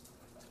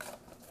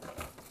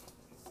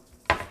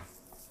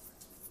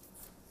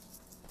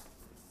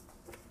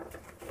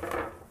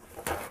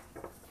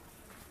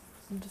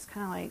just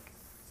kind of like,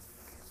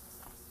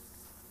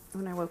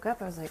 when I woke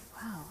up, I was like,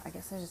 wow, I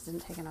guess I just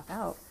didn't take enough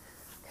out,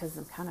 because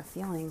I'm kind of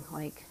feeling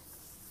like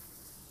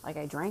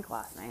I drank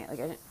last night.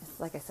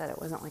 Like I said, it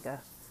wasn't like a,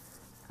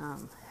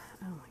 oh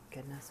my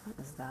goodness, what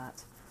is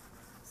that?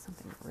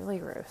 Something really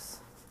gross.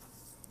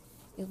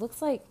 It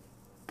looks like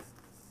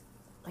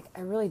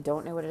I really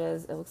don't know what it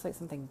is. It looks like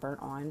something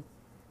burnt on,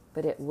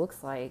 but it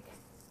looks like,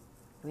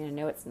 I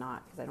know it's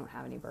not because I don't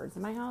have any birds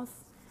in my house,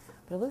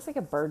 but it looks like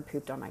a bird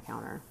pooped on my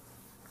counter.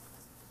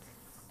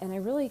 And I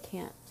really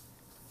can't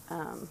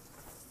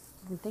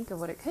even think of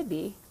what it could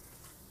be,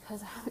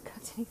 because I haven't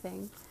cooked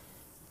anything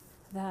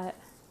that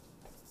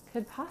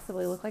could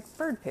possibly look like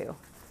bird poo.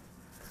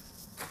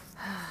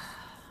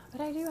 But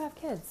I do have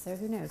kids, so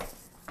who knows?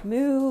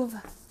 Move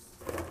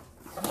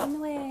on the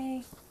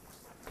way.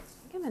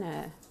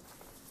 I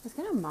was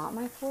gonna mop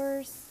my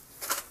floors,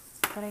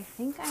 but I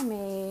think I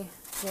may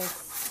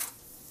just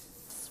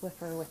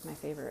Swiffer with my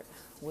favorite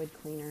wood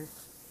cleaner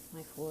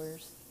my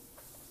floors.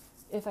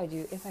 If I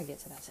get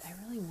to that. I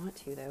really want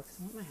to, though, because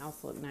I want my house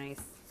to look nice.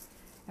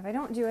 If I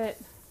don't do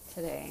it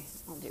today,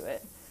 I'll do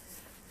it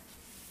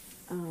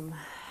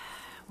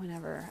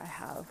whenever I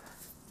have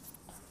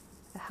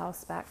the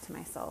house back to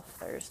myself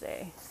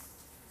Thursday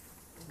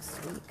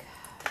next week.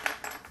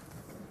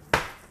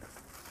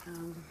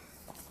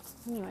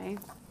 Anyway,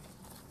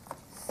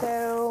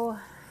 so,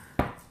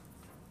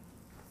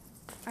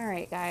 all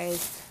right,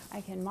 guys,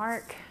 I can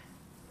mark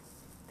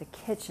the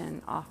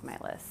kitchen off my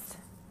list.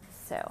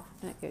 So I'm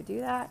going to go do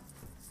that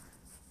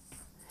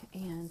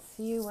and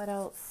see what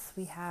else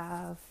we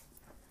have.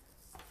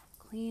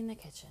 Clean the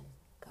kitchen.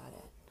 Got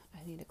it. I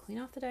need to clean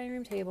off the dining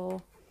room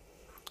table,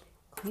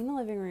 clean the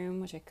living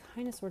room, which I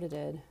kind of sort of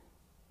did.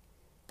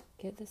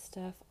 Get this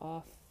stuff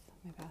off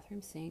my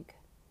bathroom sink.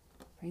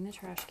 Bring the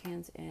trash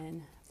cans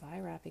in. Buy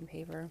wrapping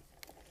paper.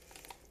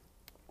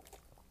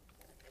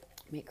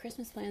 Make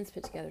Christmas plans.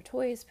 Put together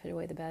toys. Put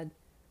away the bed.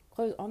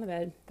 Clothes on the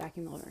bed.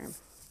 Vacuum the living room.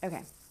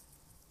 Okay.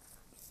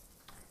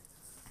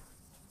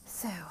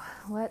 So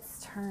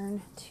let's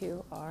turn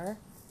to our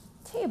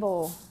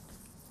table.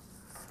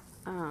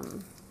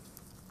 Finding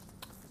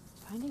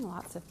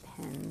lots of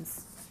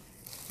pins.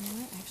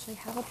 I actually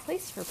have a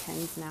place for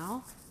pins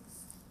now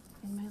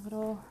in my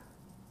little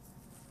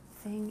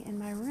thing in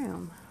my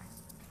room.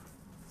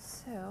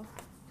 So I'm going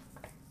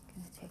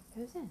to take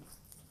those in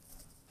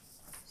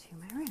to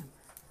my room.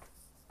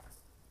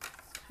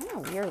 Kind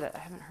of weird that I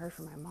haven't heard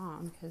from my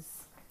mom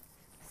because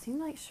it seemed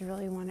like she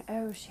really wanted,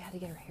 oh, she had to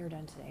get her hair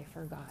done today.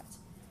 Forgot.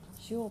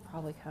 She will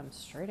probably come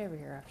straight over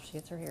here after she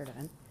gets her hair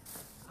done.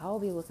 I'll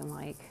be looking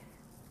like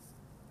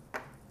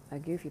a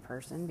goofy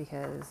person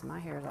because my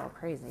hair is all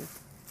crazy.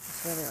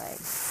 She'll be like,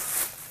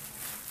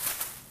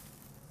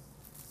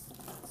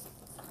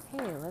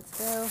 hey, let's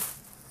go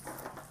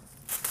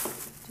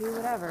do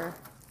whatever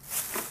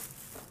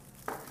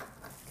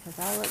because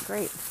I look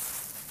great.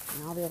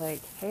 And I'll be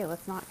like, hey,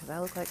 let's not because I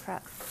look like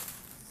crap.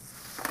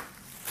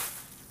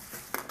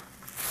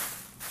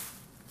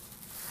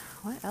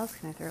 What else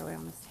can I throw away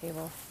on this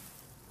table?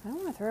 I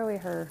don't want to throw away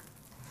her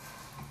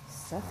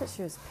stuff that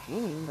she was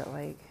painting, but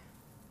like,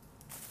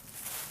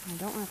 I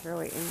don't want to throw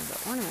away any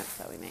of the ornaments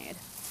that we made.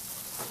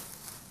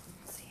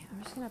 Let's see,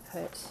 I'm just going to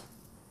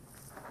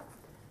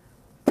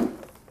I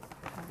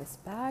have this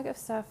bag of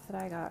stuff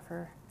that I got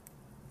for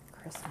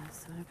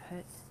Christmas. I'm going to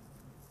put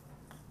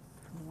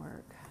from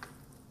work.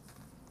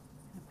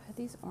 I'm going to put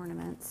these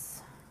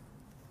ornaments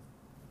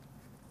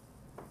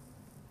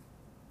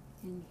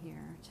in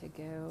here to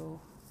go.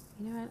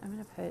 You know what? I'm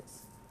going to put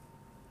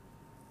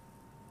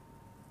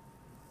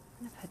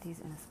these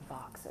in this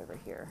box over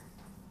here.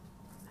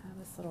 I have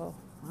this little,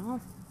 well,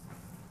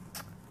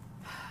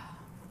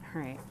 all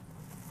right.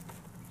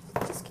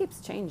 It just keeps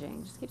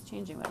changing. Just keeps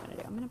changing what I'm going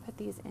to do. I'm going to put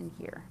these in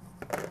here.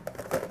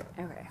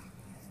 Okay.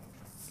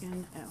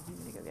 And, oh, I'm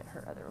going to go get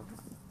her other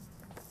one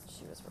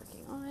she was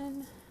working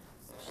on.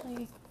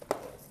 Actually,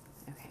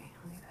 okay,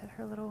 let me put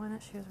her little one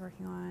that she was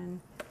working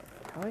on.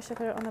 Probably should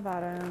put it on the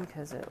bottom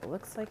because it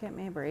looks like it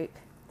may break.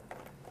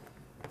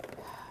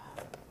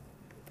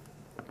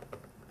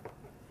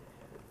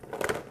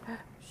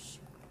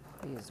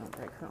 Please don't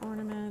break her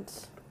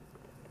ornament.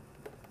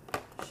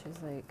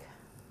 She's like,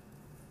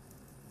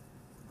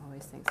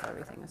 always thinks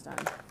everything is done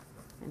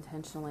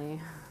intentionally.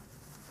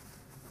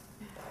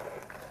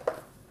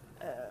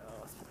 Oh,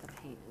 let's put the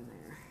paint in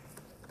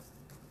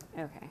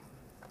there. Okay.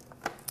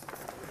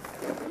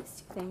 These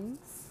two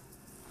things.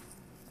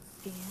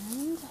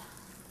 And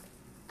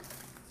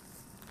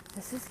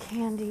this is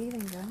candy. They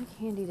can go in the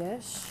candy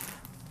dish.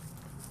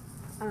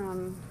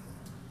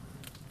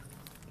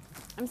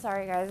 I'm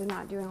sorry, guys. I'm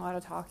not doing a lot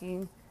of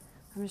talking.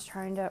 I'm just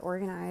trying to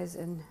organize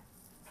and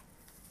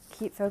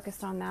keep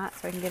focused on that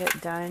so I can get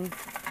it done.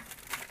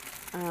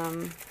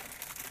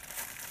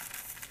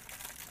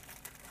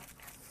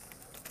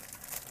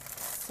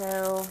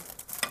 So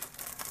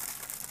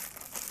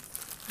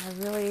I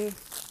really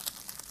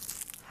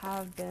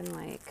have been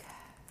like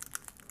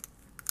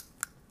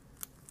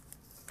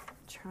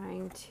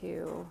trying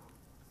to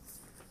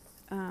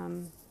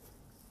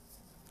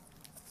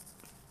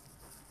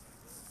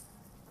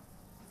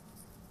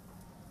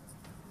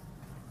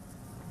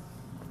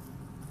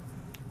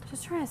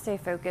just trying to stay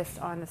focused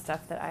on the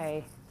stuff that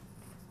I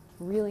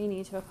really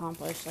need to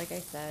accomplish, like I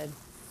said.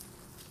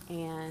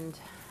 And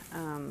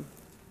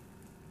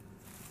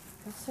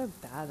it's so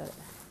bad that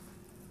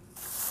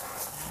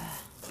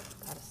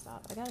I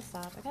gotta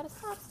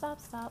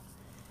stop.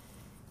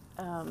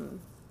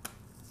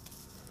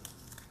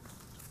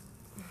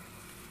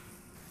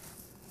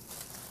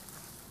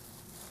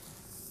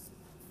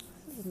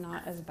 This is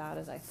not as bad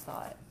as I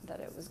thought that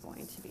it was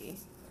going to be.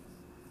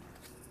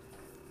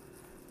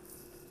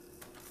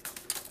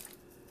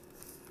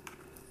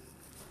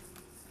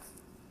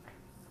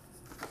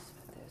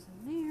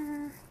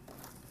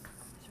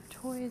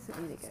 Toys that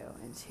need to go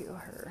into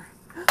her.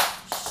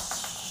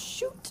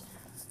 Shoot!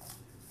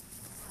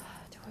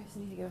 Toys that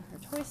need to go in her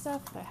toy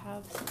stuff. I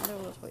have some other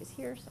little toys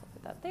here, so I'll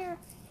put that there.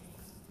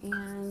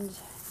 And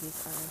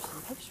these are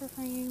some picture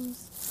frames.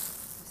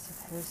 I'm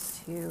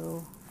supposed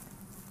to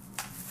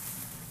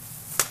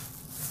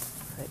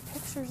put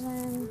pictures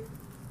in.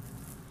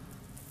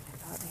 I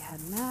thought they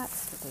had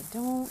mats, but they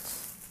don't.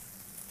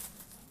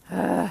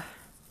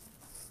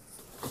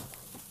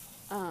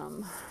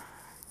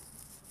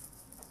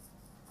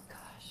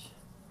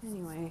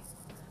 Anyway,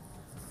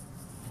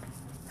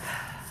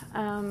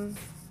 kind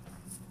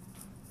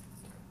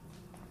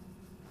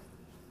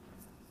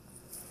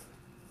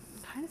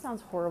of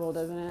sounds horrible,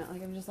 doesn't it?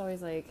 Like I'm just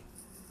always like,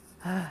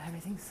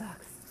 Everything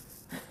sucks.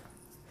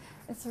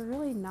 It's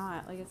really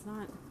not. Like, it's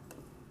not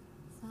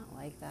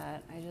like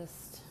that. I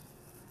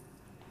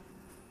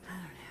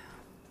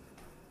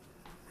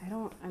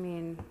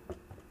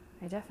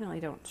definitely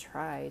don't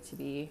try to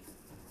be,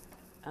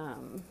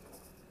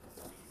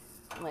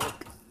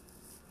 like,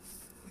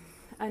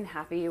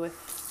 unhappy with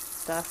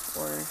stuff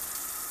or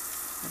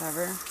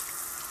whatever.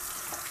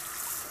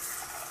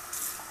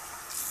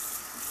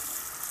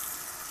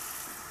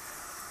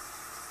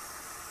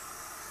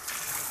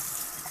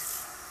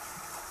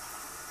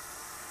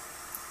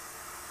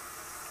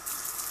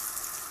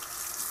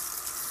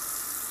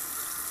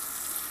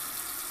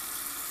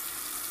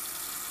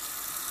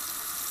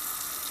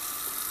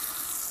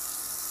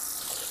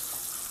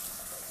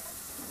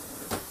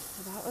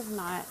 So that was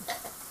not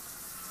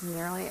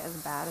nearly as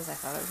bad as I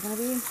thought it was going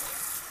to be.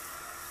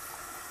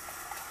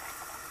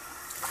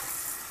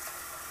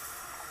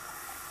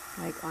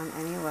 Like, on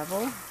any level.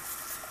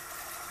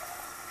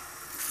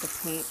 The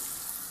paint,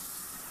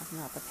 talking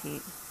about the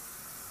paint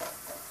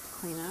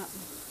cleanup.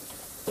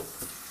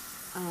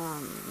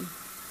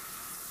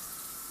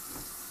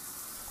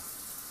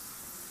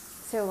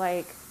 So,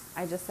 like,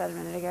 I just said a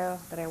minute ago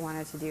that I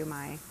wanted to do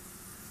my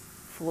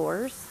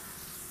floors.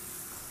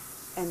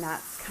 And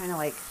that's kind of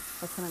like,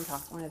 that's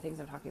what one of the things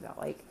I'm talking about.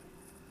 Like,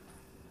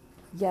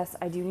 yes,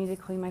 I do need to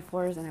clean my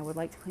floors, and I would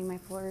like to clean my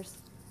floors,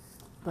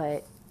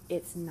 but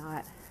it's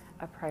not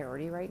a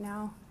priority right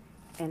now,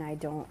 and I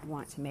don't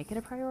want to make it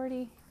a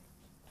priority,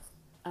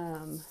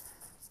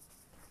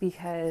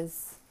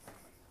 because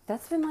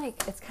that's been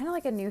like, it's kind of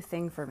like a new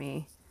thing for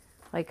me,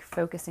 like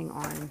focusing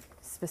on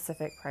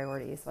specific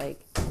priorities. Like,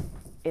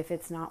 if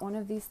it's not one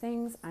of these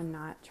things, I'm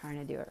not trying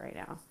to do it right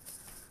now.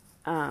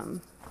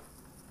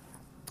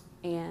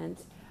 And,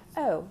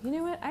 oh, you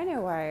know what? I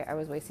know why I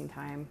was wasting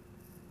time,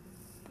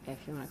 if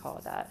you want to call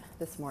it that,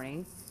 this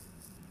morning.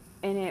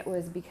 And it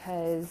was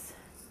because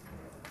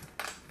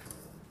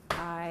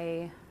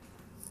I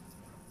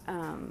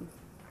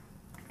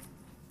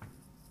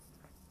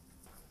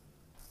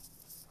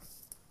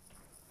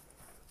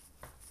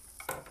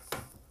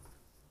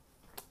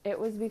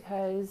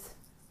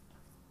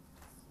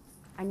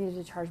needed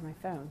to charge my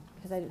phone,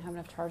 because I didn't have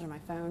enough charge on my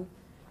phone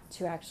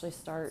to actually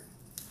start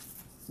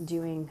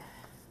doing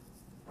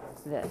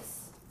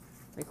this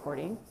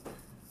recording.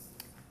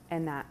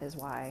 And that is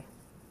why,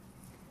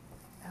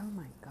 oh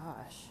my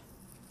gosh,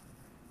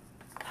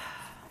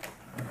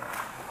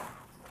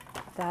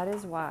 that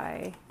is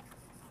why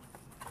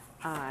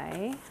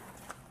I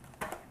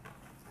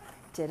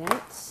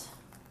didn't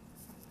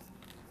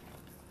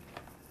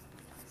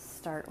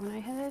start when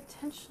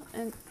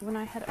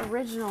I had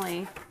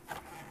originally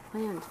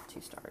planned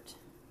to start.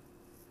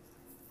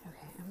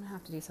 Okay, I'm gonna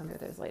have to do something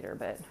with those later,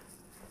 but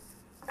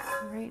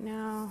right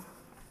now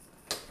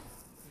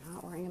I'm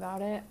not worrying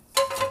about it.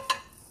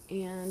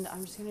 And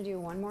I'm just gonna do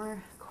one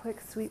more quick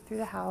sweep through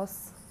the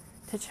house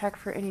to check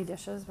for any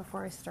dishes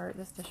before I start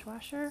this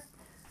dishwasher.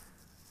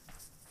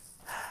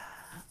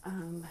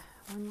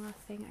 One last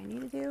thing I need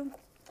to do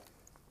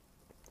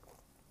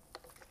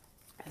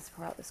is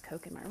pour out this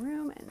Coke in my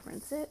room and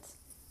rinse it.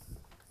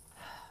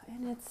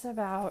 And it's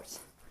about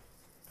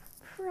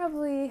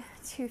probably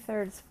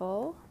 2/3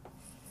 full.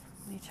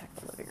 Let me check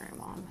the living room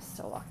while I'm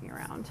still walking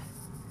around.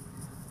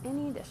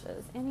 Any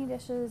dishes, any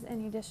dishes,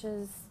 any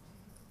dishes,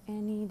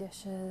 any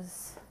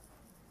dishes.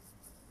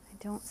 I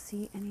don't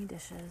see any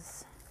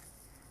dishes.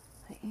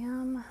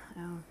 Oh,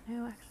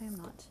 no, actually I'm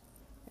not.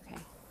 Okay.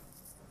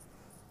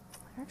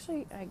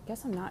 Actually, I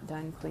guess I'm not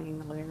done cleaning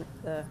the living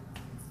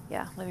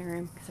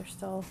room, because there's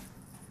still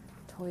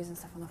toys and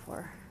stuff on the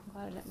floor. I'm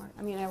glad I didn't mark.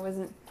 I mean, I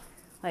wasn't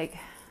like,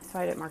 so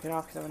I didn't mark it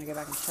off because I want to go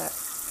back and check.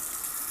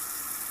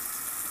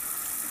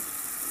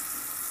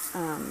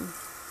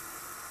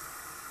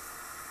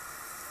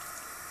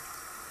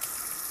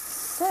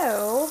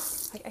 So,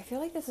 like, I feel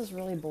like this is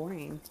really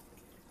boring.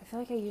 I feel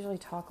like I usually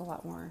talk a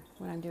lot more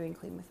when I'm doing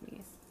Clean With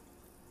Me's.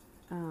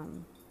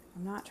 I'm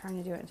not trying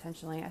to do it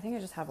intentionally. I think I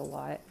just have a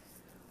lot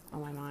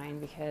on my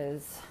mind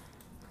because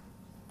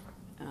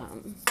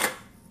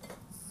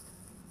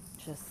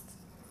just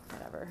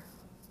whatever.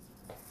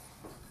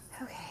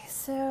 Okay,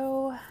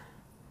 so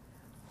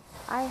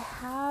I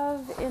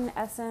have, in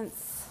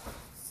essence,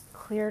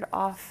 cleared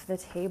off the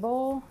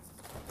table,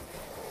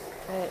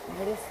 but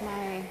notice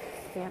my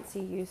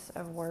fancy use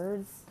of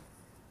words,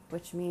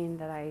 which mean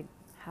that I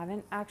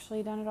haven't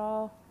actually done it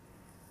all.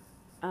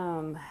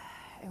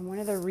 And one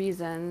of the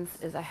reasons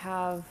is I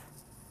have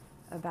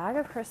a bag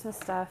of Christmas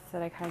stuff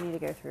that I kind of need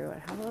to go through. I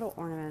have little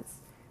ornaments,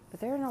 but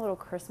they're in a little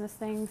Christmas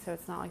thing, so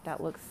it's not like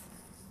that looks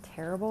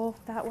terrible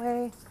that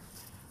way.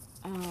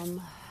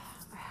 I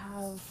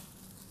have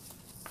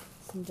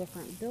some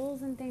different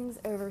bills and things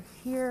over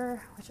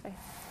here, which I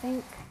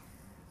think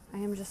I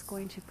am just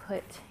going to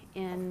put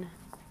in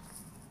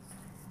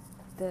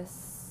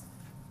this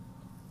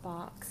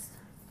box.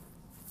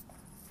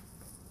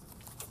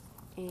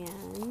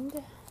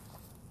 And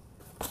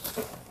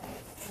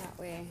that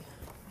way,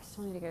 I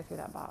still need to go through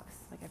that box.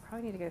 Like, I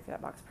probably need to go through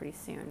that box pretty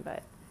soon,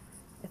 but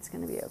it's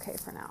going to be okay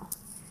for now.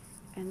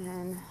 And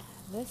then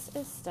this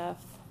is stuff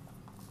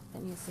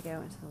that needs to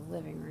go into the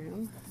living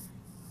room.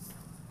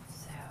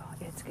 So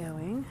it's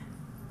going.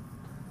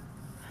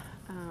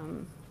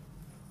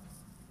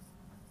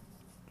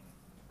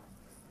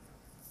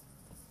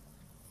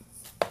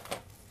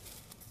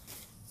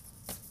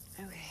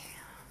 Okay.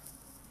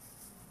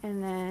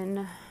 And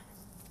then,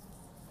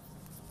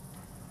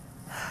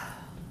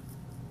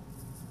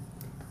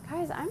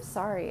 guys, I'm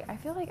sorry. I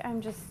feel like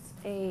I'm just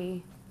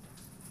a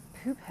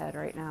poop head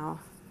right now.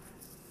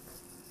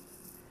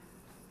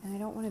 And I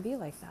don't want to be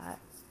like that.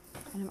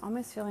 And I'm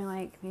almost feeling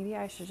like maybe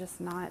I should just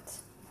not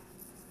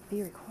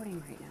be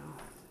recording right now.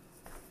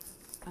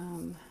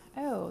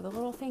 Oh, the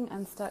little thing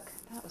unstuck.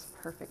 That was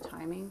perfect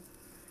timing.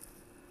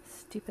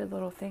 Stupid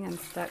little thing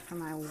unstuck from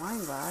my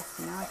wine glass.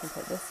 So now I can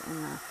put this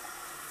in the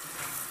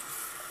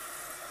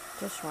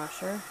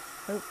dishwasher,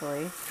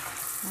 hopefully.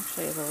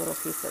 Actually, there's a little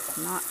piece that's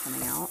not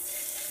coming out.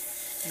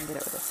 And get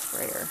it with a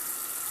sprayer.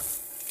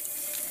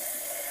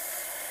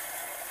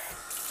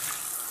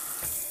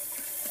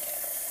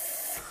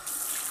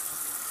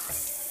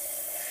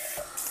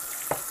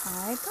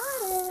 I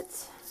got it.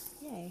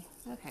 Yay.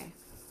 Okay.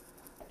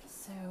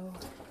 So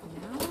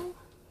now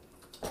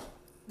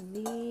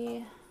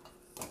the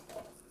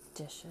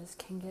dishes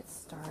can get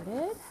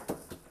started.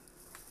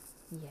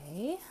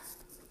 Yay.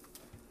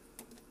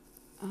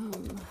 That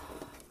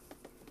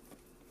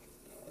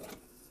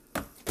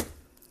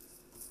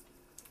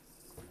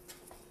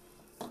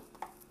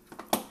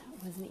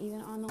wasn't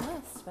even on the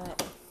list,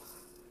 but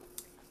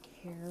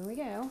here we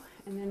go.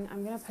 And then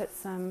I'm going to put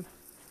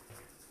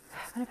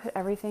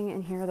everything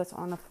in here that's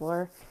on the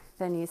floor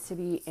that needs to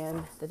be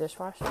in the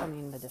dishwasher.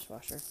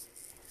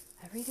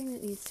 Everything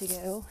that needs to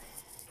go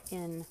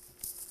in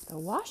the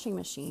washing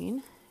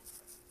machine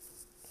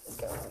is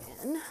going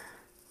in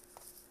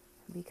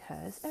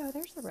because, oh,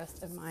 there's the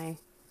rest of I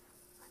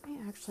may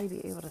actually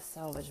be able to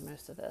salvage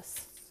most of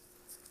this.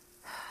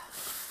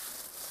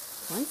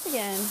 Once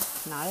again,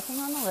 not a thing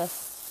on the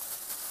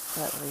list,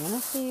 but we're going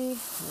to see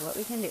what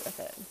we can do with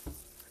it.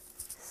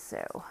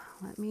 So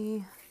let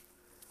me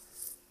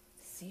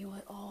see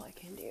what all I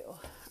can do.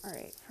 All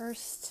right,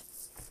 first,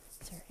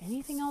 is there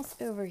anything else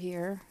over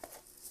here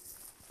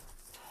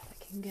that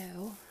can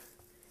go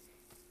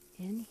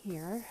in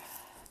here?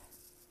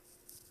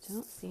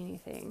 Don't see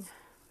anything.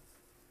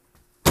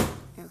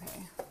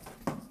 Okay.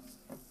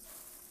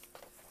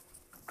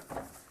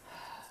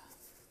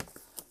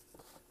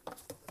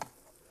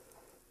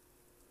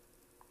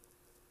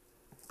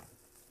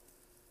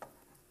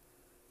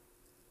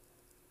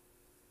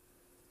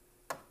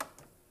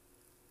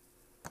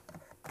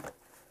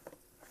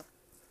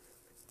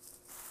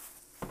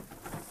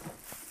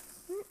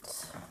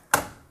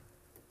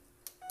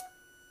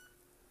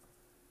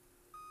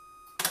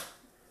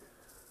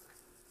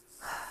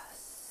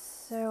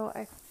 So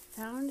I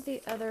found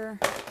the other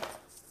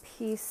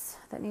piece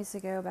that needs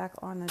to go back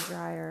on the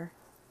dryer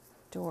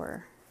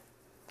door.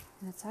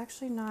 And it's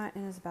actually not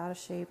in as bad a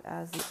shape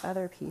as the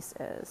other piece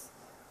is.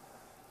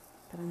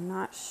 But I'm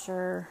not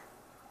sure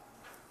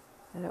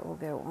that it will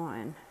go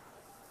on.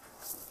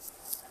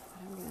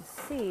 But I'm going to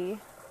see.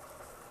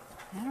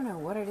 I don't know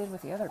what I did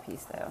with the other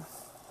piece though.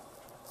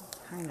 It's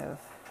kind of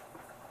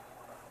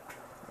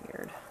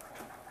weird.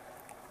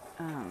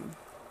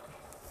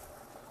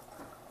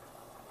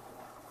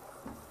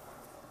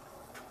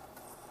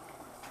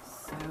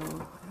 So I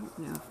don't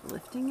know if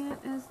lifting it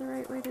is the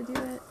right way to do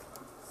it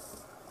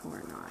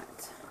or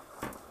not.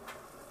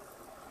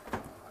 I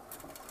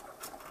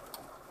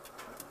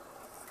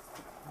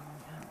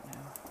don't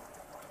know.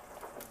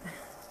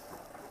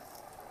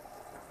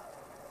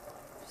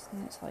 Just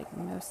need it to like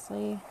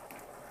mostly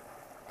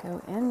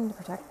go in to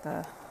protect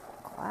the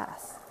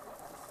glass.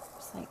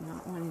 Just like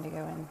not wanting to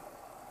go in.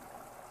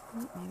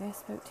 Oh, maybe I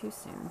spoke too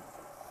soon.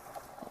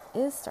 It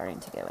is starting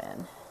to go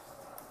in.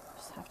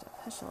 Just have to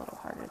push a little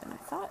harder than I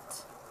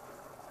thought.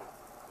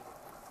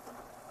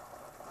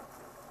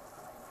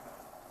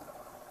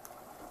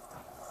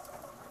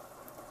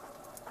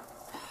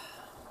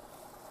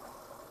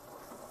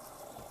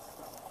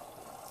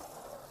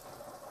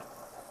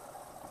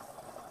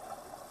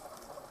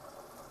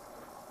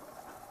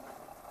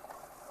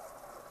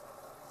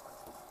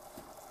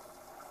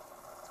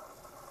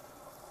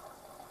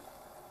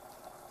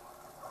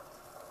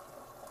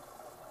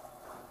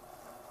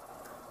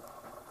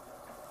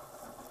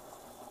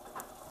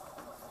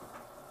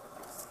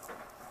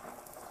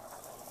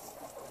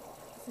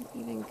 Isn't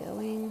even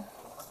going.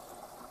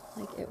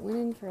 Like it went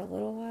in for a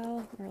little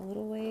while or a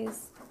little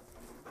ways,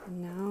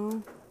 and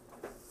now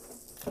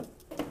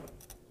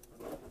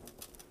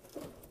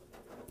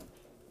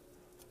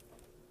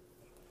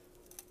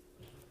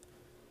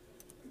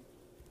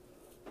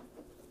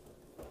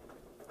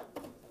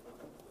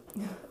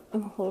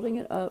I'm holding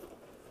it up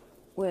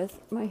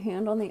with my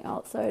hand on the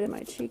outside and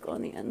my cheek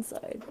on the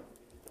inside.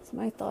 So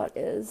my thought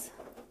is,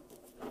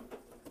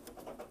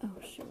 oh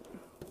shoot.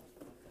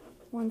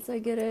 Once I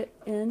get it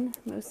in,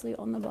 mostly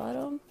on the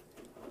bottom,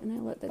 and I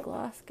let the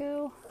glass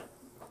go,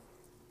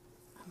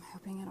 I'm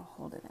hoping it'll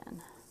hold it in.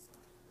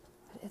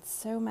 But it's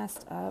so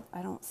messed up,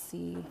 I don't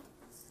see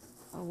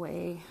a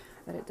way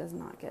that it does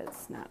not get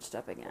snatched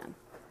up again.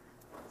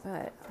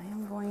 But I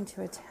am going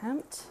to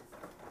attempt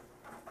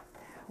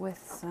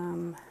with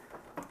some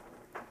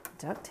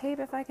duct tape,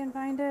 if I can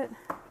find it,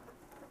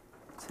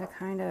 to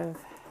kind of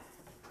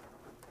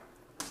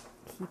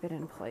keep it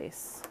in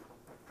place.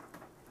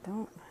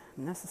 Don't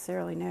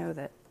necessarily know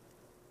that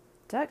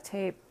duct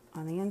tape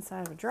on the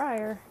inside of a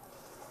dryer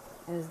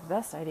is the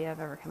best idea I've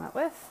ever come up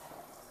with.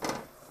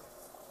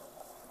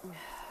 But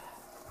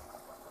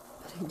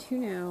I do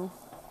know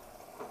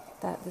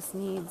that this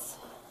needs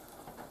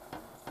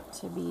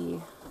to be,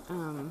 I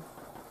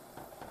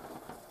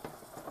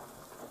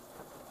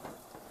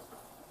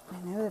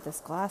know that this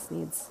glass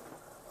needs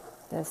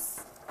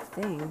this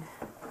thing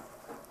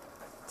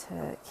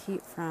to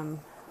keep from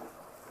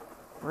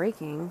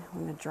breaking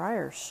when the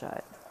dryer's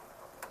shut.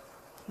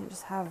 You can't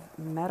just have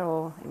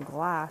metal and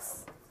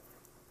glass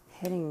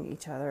hitting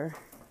each other.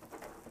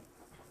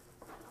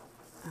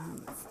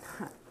 It's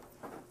not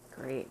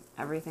great.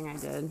 Everything I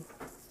did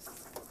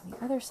on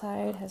the other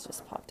side has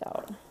just popped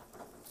out.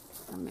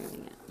 I'm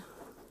moving it.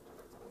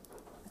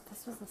 But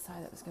this was the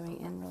side that was going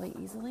in really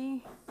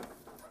easily.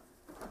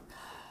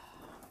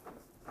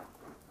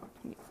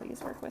 Can you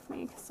please work with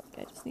me? Because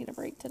I just need a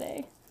break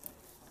today.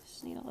 I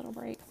just need a little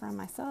break from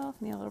myself.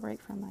 I need a little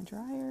break from my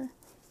dryer.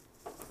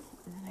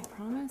 And then I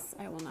promise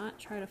I will not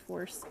try to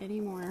force any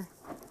more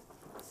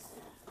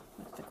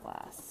with the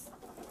glass.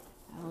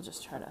 I will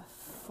just try to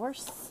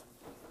force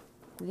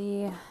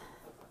the,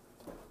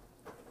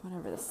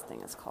 whatever this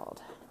thing is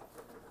called.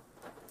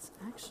 It's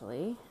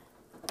actually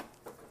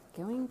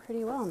going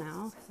pretty well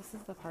now, because this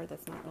is the part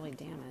that's not really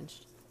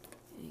damaged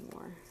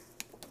anymore.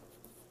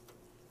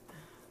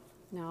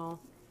 Now,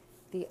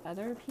 the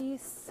other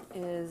piece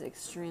is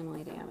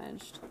extremely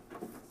damaged.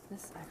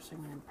 This actually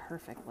went in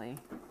perfectly.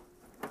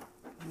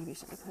 Maybe I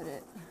should have put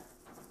it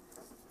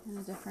in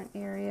a different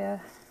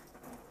area.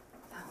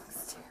 That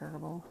looks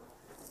terrible.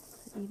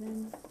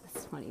 Even,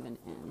 it's not even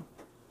in.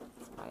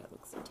 That's why it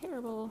looks so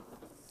terrible.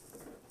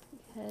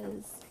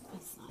 Because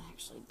it's not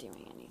actually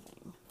doing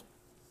anything.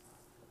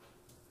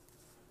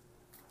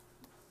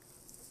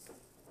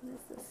 What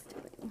is this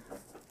doing?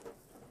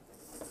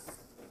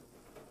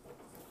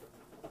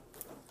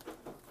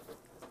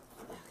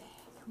 Okay,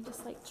 can we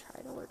just like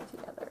try to work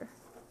together?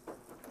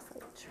 Just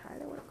like try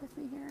to work with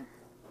me here.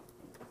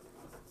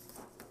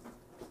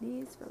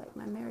 Please, for like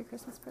my Merry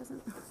Christmas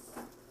present.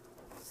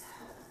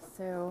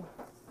 So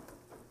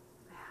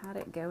I had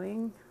it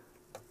going,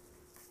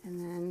 and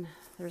then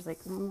there's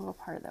like one little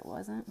part that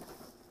wasn't.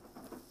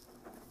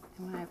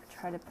 And when I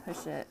tried to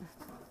push it,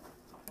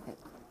 it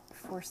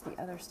forced the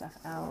other stuff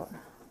out.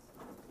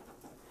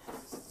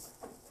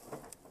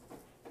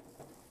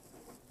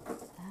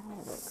 That all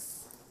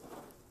looks,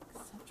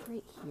 except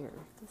right here.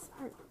 This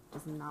part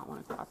does not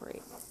want to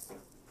cooperate.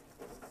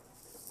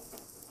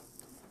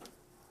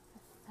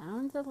 I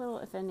found the little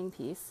offending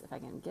piece, if I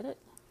can get it.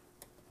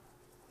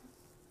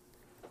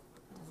 It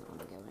doesn't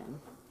want to go in.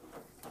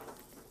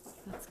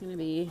 That's going to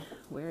be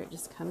where it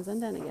just comes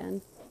undone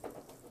again.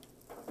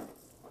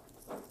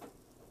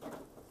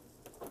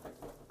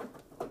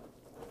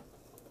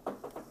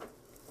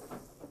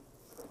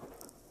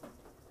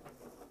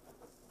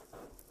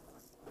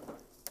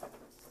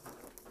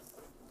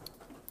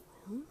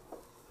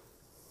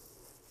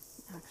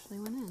 Actually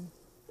went in.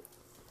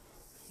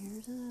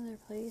 Here's another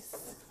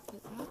place,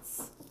 but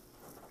that's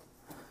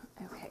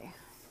okay.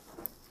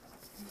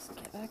 Just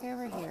get back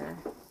over here.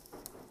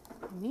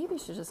 Maybe I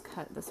should just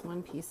cut this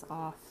one piece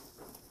off.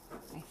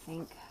 I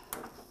think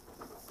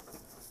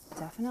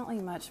definitely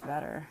much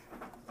better.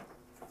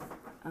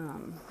 What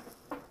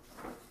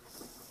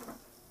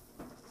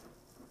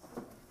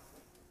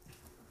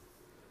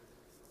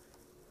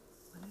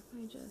if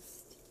I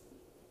just...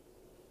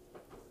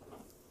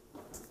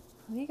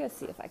 Let me go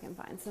see if I can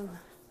find some.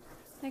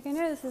 Like, I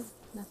know this is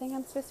nothing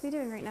I'm supposed to be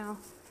doing right now.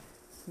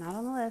 It's not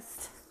on the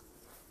list.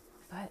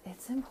 But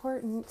it's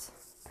important.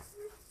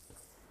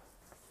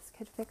 This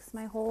could fix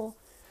my whole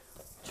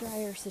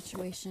dryer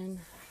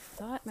situation. I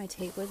thought my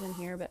tape was in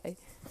here, but I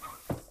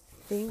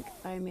think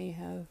I may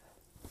have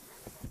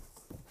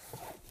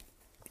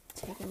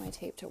taken my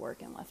tape to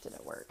work and left it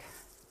at work.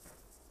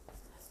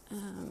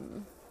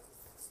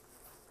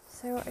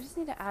 So I just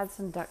need to add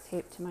some duct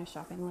tape to my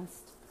shopping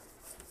list.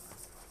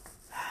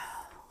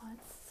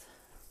 Let's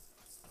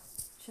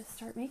just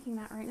start making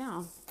that right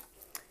now.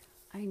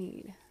 I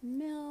need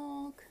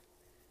milk,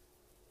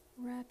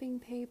 wrapping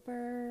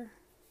paper,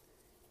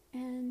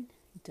 and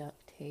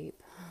duct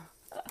tape.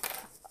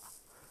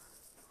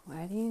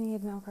 Why do you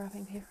need milk,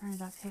 wrapping paper, and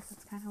duct tape?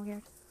 That's kind of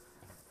weird.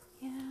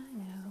 Yeah, I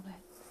know, but...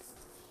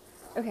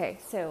 Okay,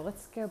 so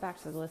let's go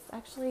back to the list,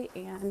 actually,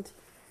 and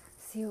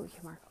see what we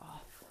can mark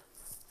off.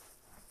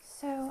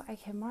 So I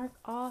can mark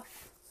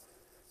off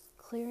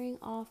clearing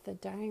off the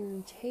dining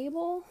room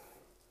table.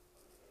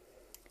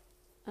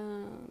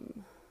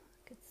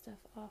 Good stuff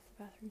off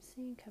the bathroom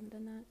sink. Haven't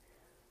done that.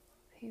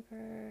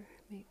 Paper,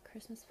 make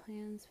Christmas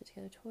plans, put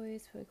together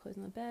toys, put clothes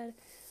on the bed,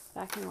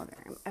 back in the living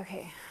room.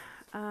 Okay.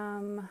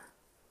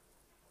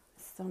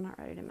 Still not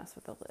ready to mess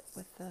with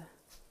the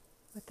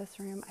with this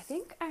room. I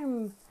think I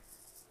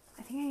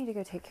need to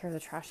go take care of the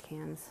trash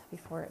cans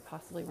before it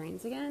possibly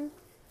rains again.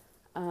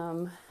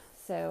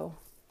 So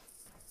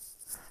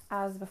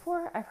as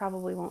before, I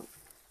probably won't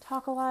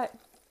talk a lot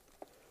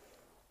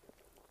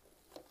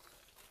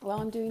while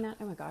I'm doing that.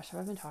 Oh my gosh, have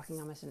I been talking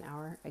almost an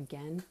hour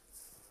again?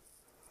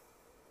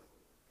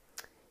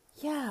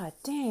 Yeah,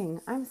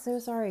 dang. I'm so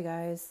sorry,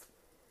 guys.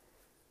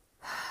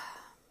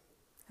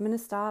 I'm going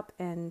to stop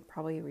and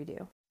probably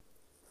redo.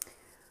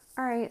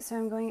 All right, so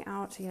I'm going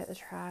out to get the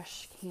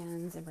trash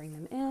cans and bring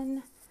them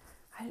in.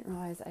 I didn't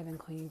realize I've been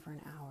cleaning for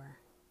an hour.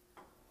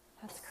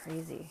 That's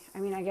crazy. I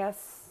mean, I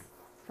guess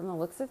from the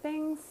looks of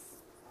things,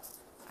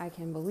 I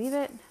can believe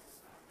it,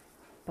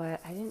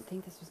 but I didn't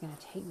think this was going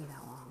to take me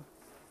that long.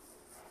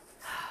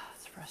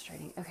 It's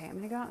frustrating. Okay, I'm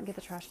going to go out and get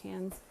the trash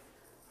cans.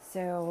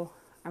 So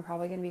I'm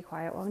probably going to be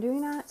quiet while I'm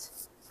doing that.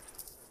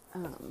 I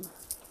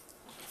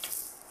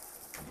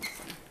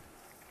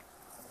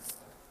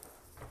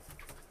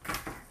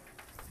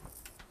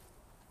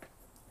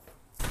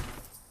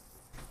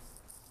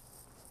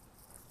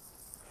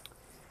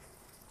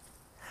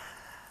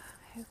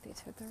hope they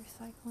took the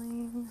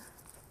recycling.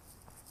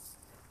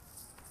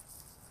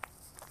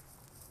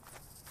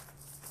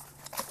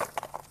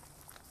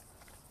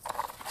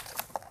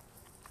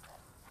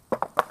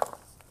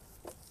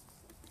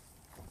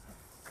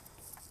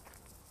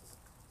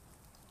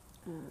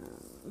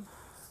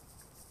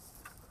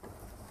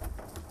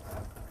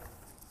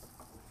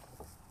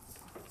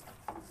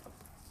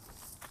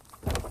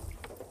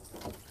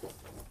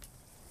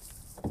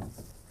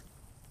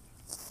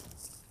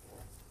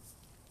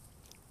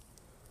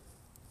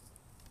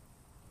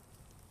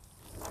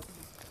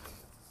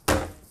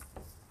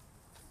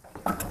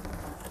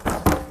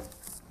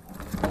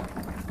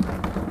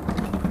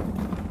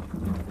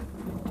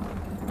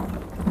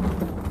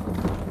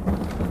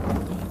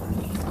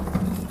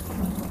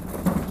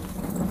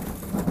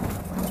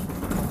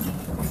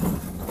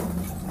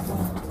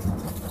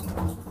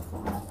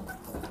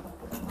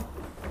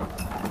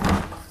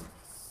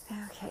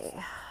 Okay,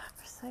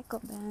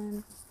 recycle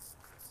bin.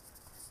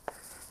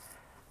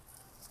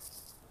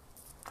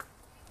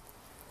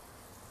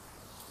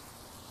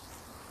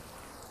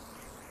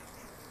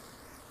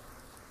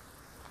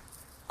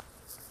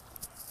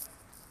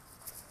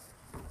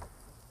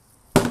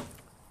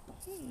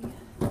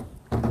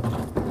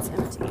 It's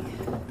empty.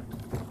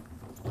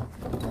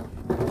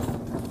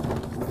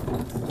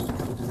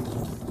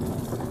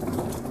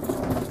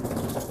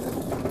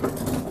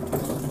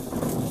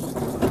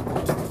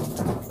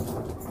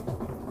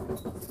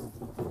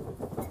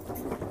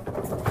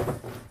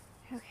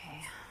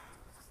 Okay.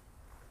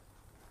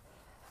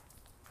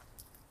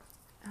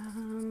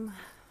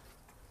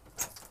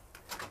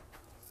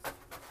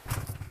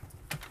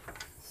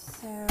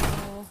 So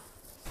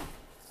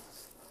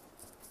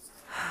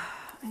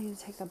I need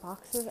to take the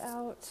boxes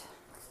out.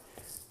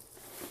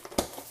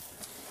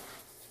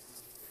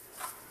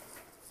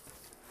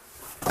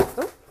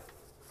 Oh,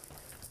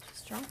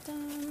 just dropped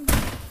them.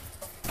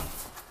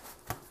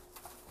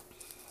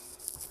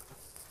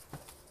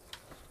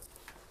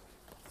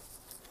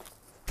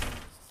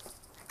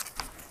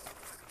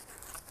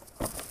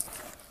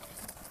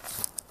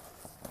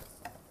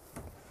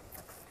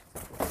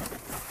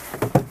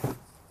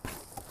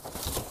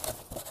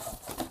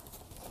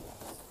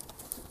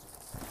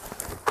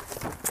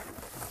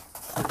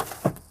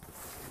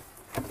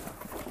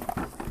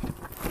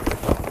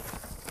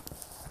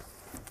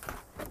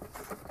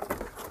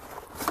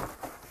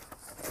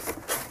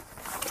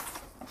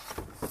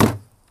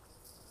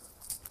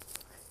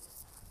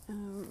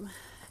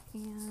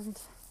 And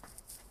the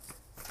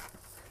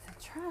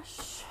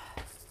trash.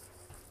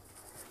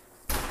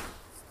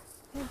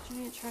 Big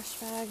giant trash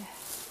bag.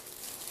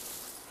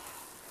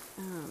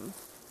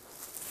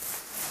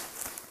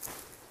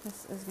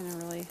 This is going to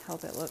really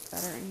help it look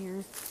better in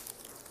here.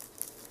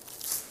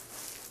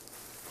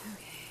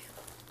 Okay.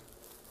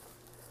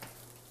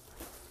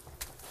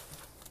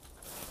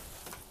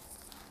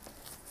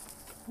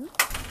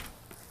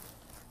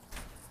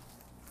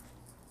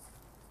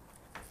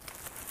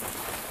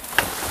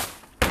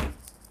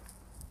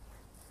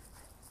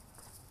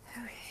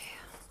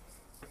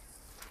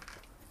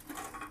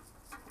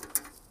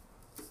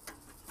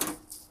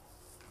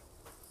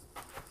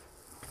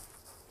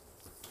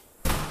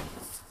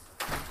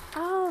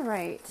 All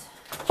right.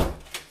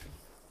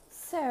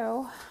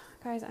 So,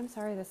 guys, I'm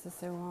sorry this is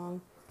so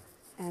long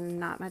and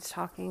not much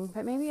talking,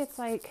 but maybe it's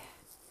like,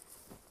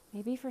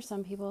 maybe for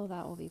some people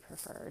that will be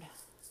preferred.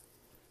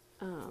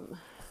 All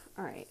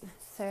right.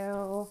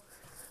 So,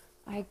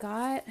 I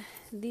got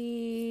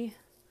the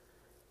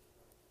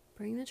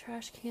bring the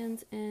trash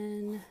cans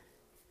in.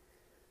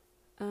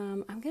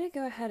 I'm going to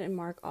go ahead and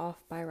mark off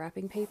by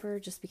wrapping paper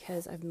just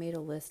because I've made a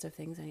list of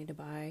things I need to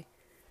buy.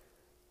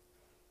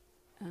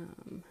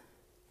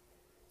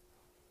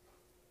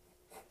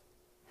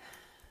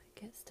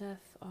 Get stuff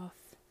off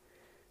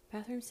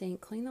bathroom sink,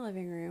 clean the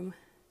living room,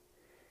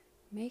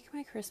 make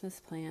my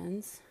Christmas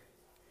plans.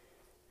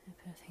 I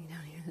put a thing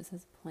down here that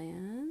says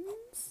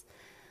plans.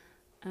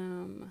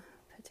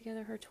 Put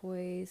together her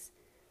toys,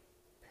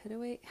 Put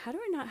away. How do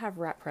I not have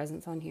wrap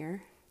presents on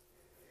here?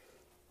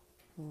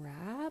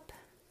 Wrap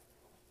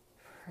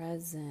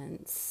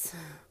presents.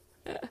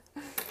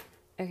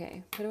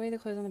 Okay, put away the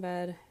clothes on the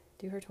bed,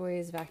 do her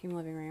toys, vacuum the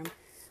living room.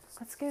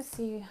 Let's go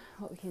see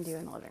what we can do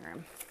in the living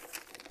room.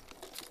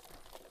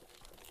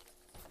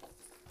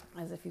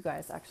 As if you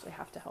guys actually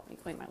have to help me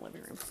clean my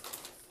living room.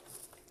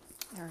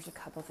 There's a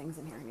couple things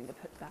in here I need to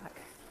put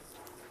back.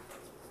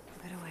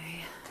 Put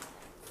away.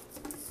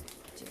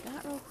 Do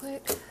that real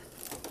quick so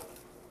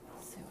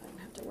I don't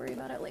have to worry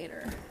about it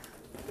later.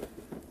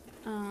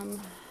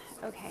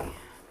 Okay.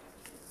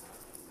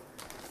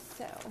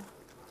 So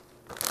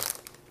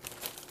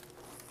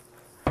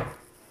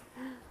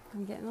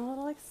I'm getting a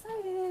little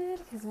excited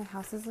because my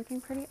house is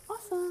looking pretty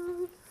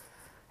awesome.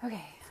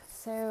 Okay,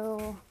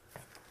 so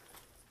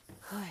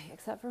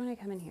except for when I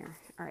come in here.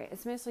 All right,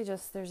 it's mostly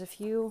just there's a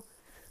few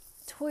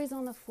toys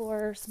on the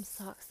floor, some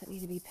socks that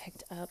need to be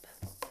picked up.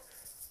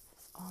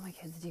 All my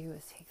kids do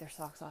is take their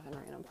socks off in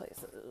random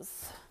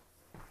places.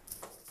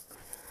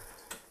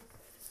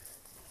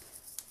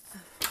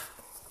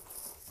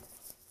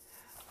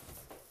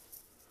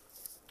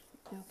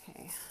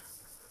 Okay.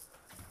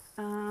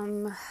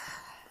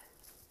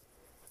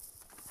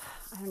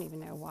 I don't even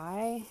know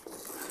why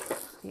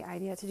the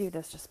idea to do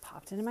this just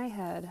popped into my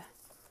head,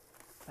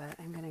 but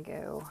I'm gonna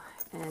go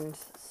and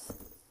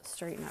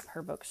straighten up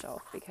her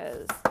bookshelf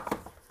because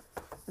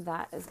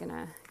that is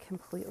gonna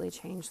completely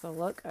change the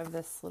look of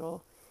this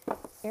little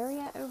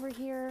area over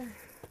here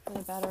for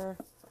the better,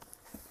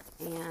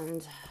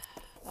 and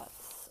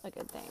that's a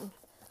good thing.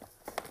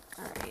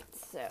 All right,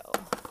 so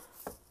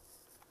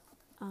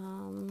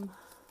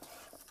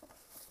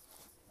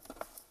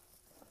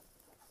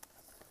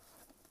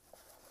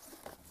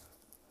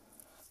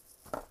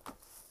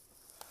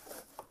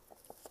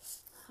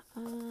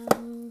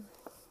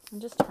I'm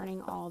just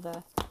turning all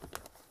the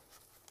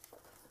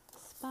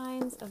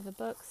spines of the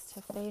books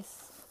to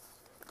face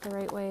the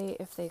right way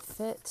if they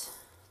fit.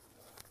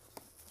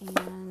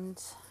 And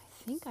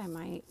I think I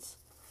may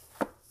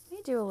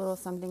do a little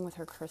something with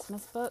her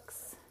Christmas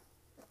books,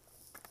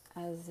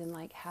 as in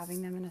like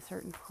having them in a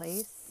certain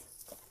place.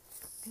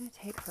 I'm going to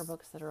take her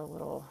books that are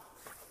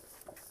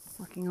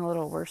looking a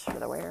little worse for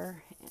the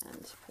wear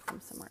and put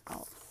them somewhere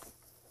else.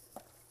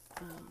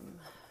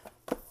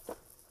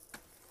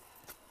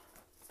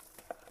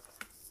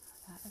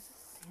 That is a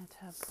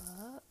Santa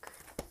book.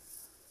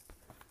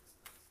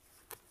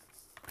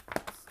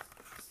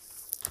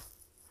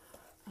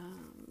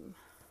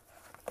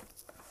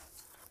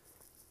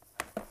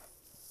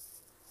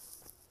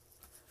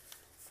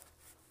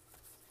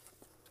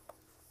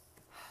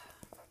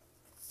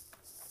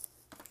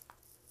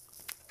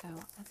 Oh,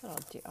 that's what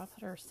I'll do. I'll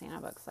put her Santa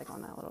books like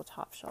on that little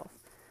top shelf.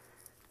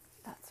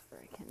 That's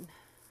where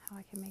how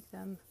I can make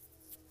them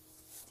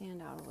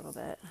stand out a little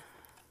bit.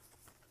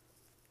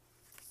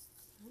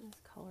 That is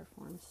color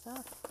form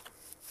stuff.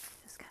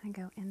 Just kind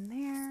of go in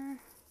there.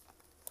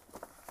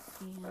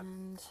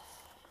 And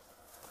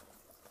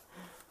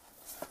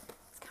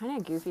it's kind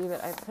of goofy,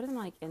 but I put them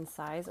like in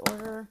size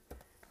order,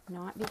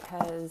 not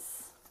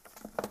because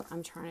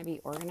I'm trying to be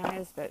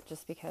organized, but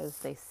just because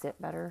they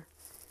sit better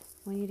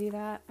when you do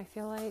that, I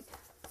feel like.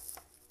 Put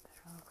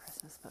our little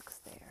Christmas books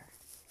there.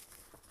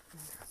 And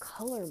then our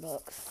color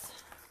books.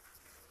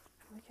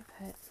 We could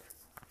put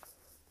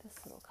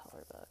this little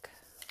color book.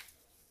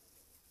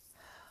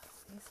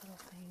 These little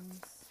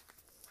things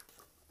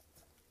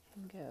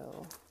can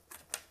go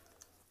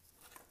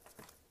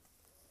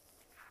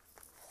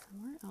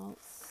somewhere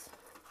else.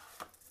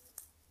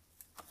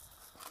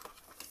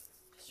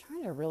 Just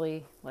trying to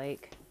really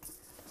like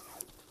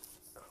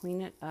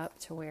clean it up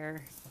to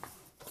where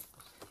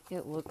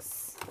it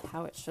looks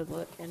how it should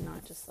look and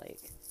not just like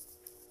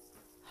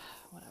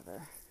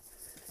whatever.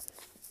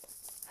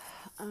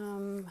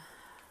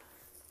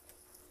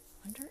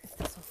 Wonder if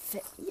this will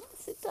fit.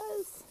 Yes, it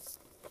does.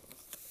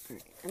 All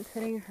right, I'm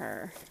putting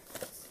her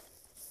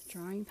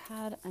drawing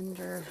pad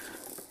under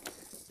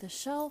the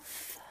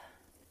shelf.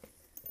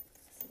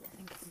 This little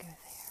thing can go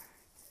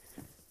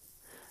there.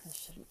 This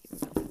shouldn't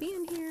even really be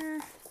in here.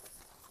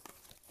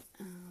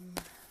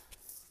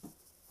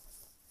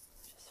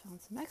 Just found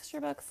some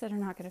extra books that are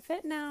not going to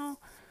fit now.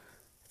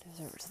 Put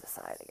those over to the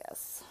side, I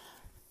guess.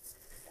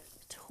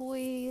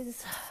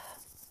 Toys.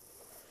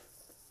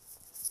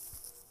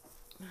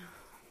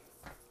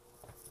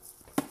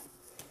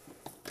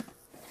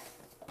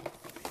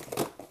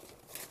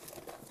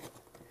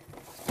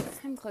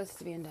 I'm close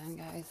to being done,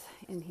 guys,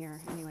 in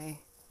here anyway.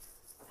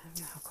 I don't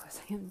know how close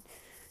I am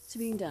to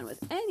being done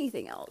with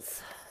anything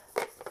else.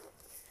 But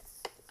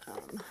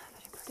I'm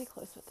pretty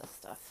close with this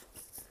stuff.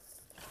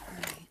 All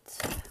right.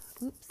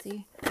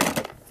 Oopsie.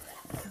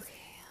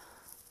 Okay.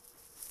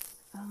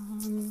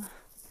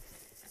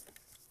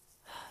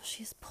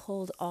 She's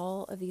pulled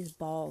all of these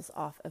balls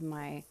off of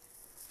my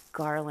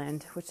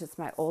garland, which is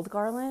my old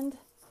garland.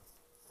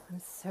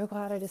 I'm so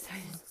glad I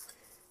decided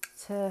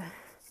to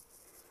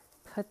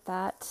put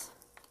that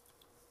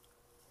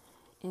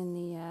in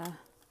the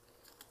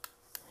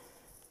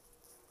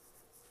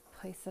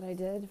place that I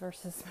did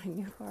versus my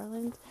new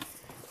garland.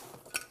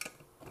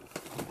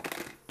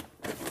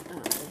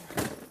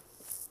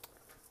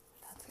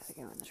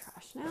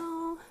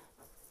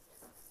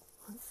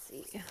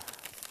 My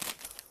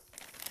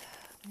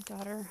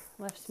daughter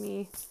left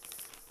me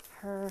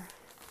her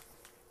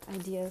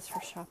ideas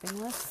for shopping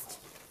list.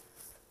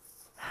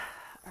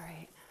 All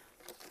right.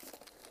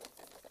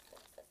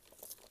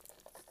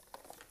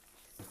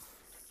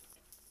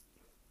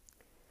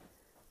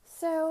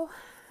 So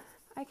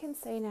I can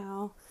say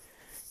now,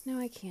 no,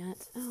 I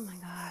can't. Oh my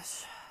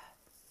gosh.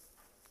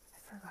 I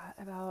forgot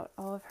about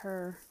all of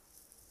her.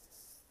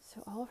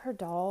 So all of her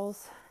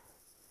dolls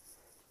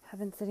have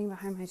been sitting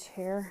behind my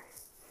chair.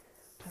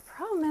 The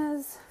problem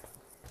is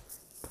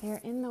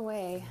they're in the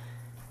way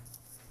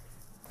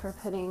for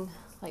putting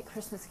like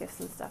Christmas gifts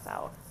and stuff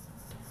out.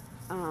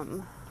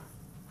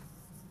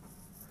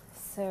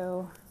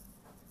 So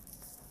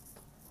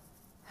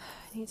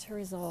I need to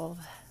resolve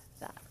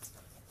that.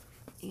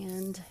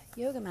 And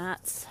yoga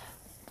mats.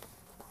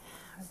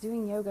 I was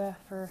doing yoga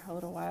for a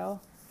little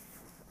while,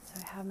 so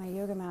I have my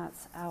yoga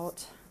mats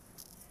out,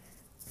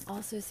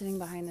 also sitting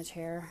behind the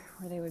chair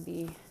where they would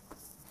be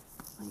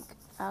like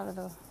out of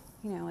the,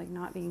 like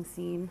not being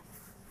seen.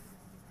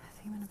 I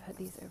think I'm going to put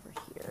these over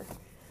here,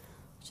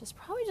 which is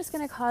probably just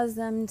going to cause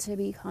them to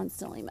be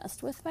constantly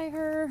messed with by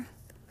her.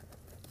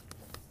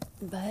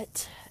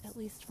 But at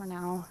least for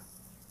now,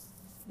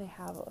 they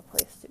have a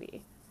place to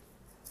be.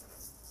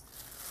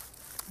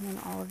 And then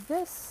all of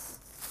this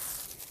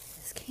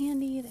is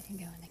candy that can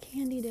go in the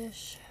candy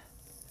dish.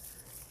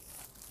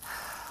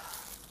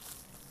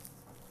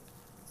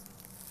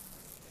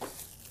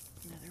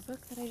 Another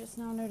book that I just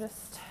now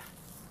noticed.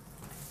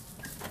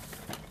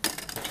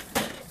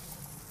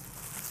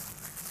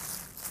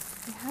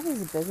 We have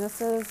these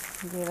businesses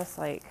who gave us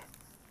like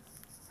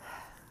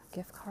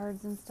gift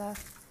cards and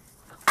stuff.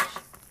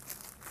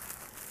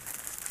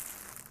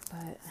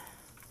 But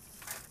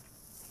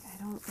I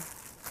don't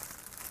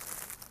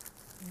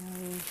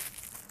really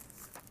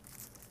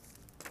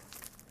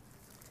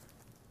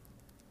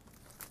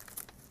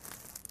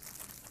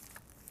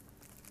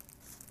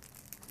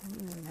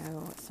even know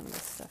what some of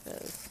this stuff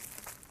is.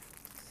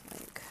 It's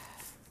like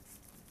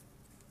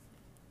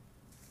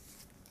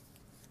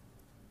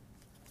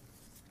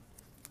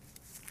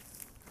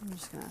I'm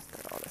just gonna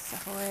throw all this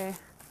stuff away.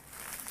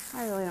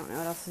 I really don't know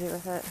what else to do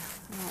with it.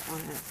 I don't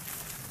want it.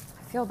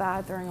 I feel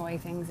bad throwing away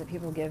things that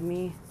people give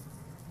me,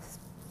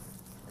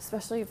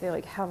 especially if they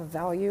like have a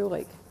value,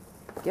 like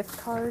gift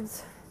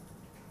cards.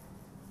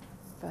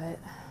 But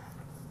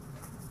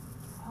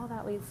all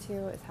that leads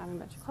to is having a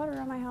bunch of clutter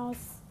around my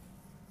house,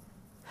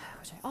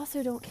 which I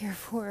also don't care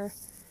for.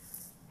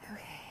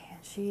 Okay, and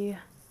she...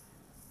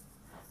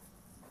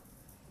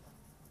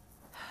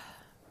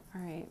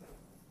 All right.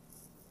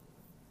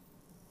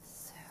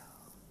 So,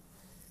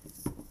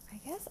 I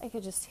guess I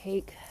could just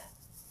take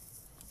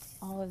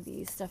all of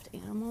these stuffed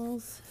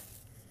animals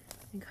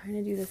and kind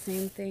of do the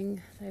same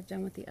thing that I've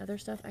done with the other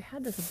stuff. I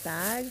had this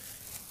bag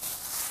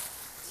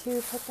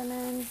to put them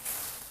in.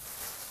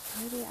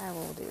 Maybe I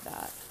will do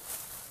that.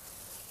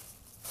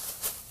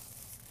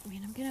 I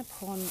mean, I'm gonna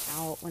pull them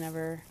out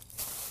whenever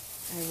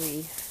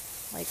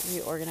I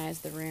reorganize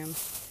the room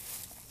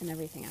and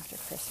everything after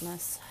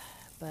Christmas,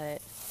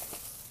 but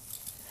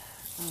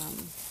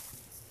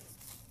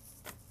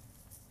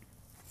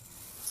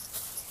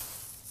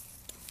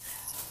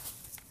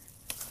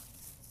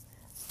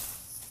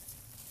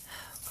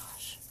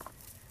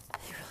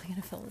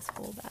gonna fill this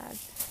whole bag. I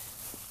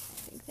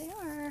think they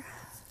are.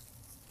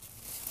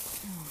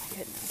 Oh my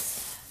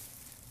goodness.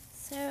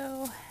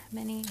 So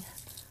many,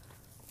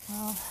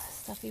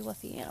 stuffy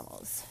wuffy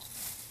animals.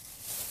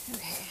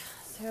 Okay,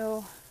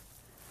 so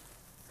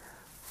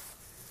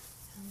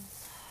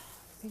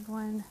big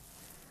one.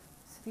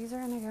 So these are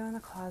gonna go in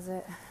the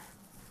closet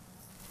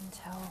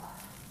until,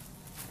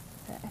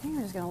 I think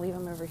I'm just gonna leave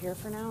them over here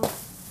for now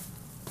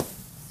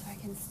so I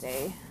can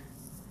stay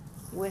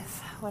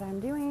with what I'm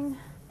doing.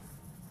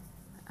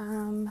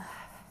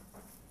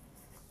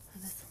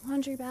 This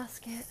laundry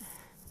basket.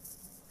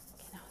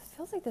 Okay, now it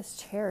feels like this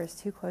chair is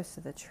too close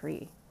to the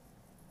tree.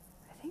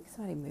 I think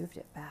somebody moved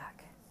it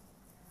back.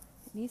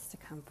 It needs to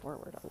come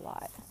forward a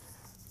lot.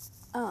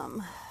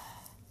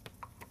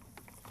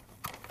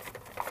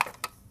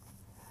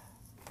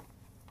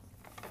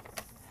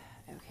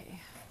 Okay.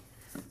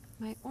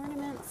 My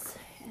ornaments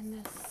in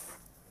this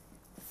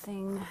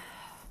thing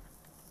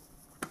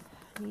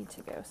need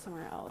to go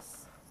somewhere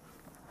else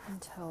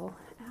until,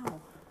 ow.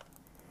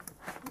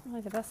 Not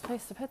really the best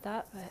place to put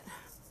that, but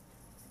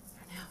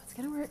for now it's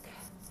gonna work.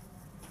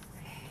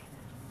 Okay.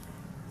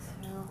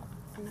 So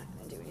I'm not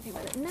gonna do anything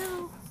with it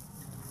now.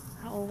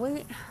 I'll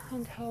wait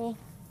until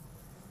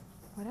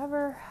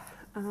whatever.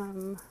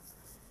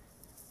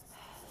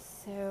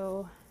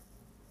 So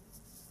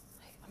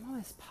I'm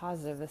almost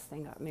positive this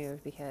thing got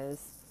moved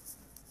because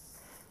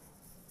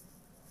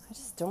I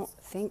just don't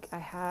think I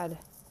had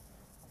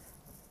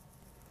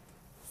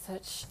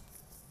such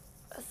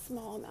a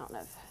small amount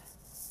of...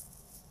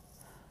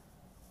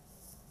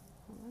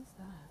 What was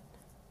that?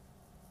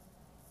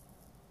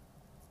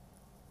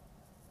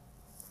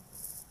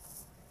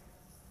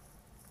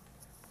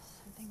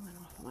 Something went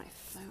off on my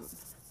phone.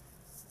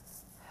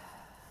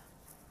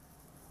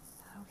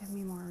 That'll give me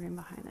Any more room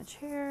behind the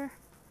chair?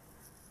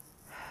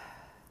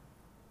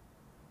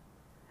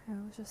 Oh,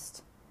 it was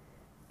just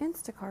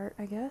Instacart,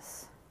 I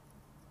guess.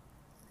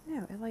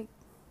 No, it made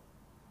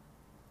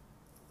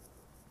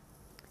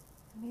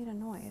a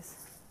noise.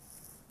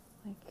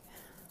 Like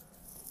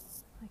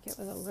it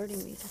was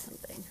alerting me to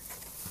something.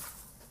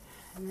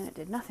 And then it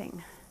did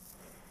nothing.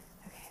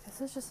 Okay,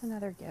 this is just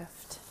another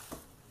gift.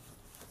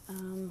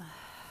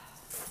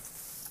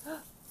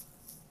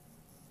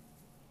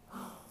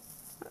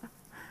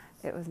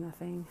 It was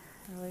nothing.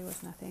 It really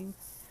was nothing.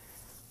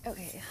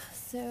 Okay,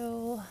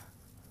 so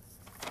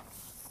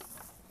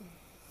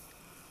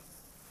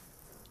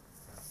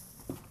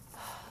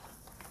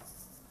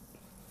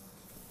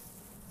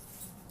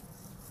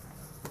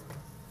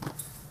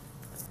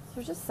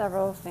there's just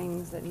several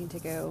things that need to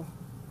go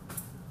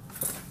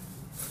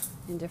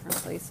in different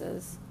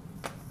places.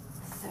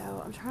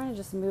 So I'm trying to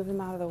just move them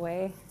out of the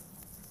way.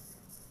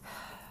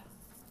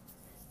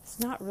 It's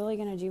not really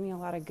going to do me a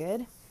lot of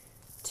good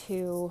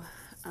to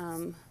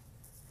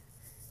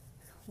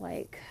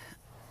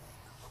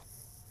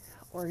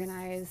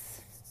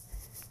organize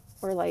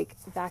or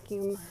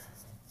vacuum.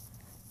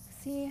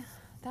 See,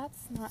 that's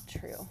not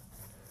true.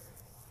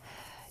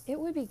 It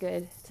would be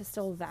good to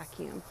still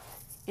vacuum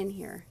in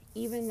here,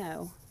 even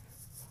though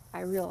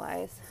I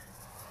realize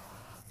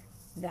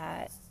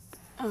that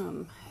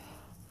I'm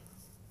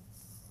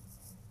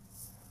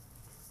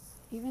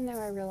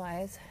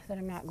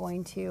not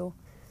going to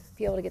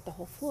be able to get the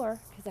whole floor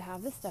because I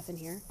have this stuff in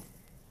here.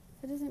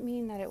 That doesn't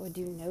mean that it would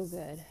do no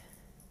good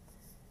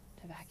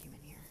to vacuum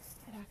in here.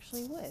 It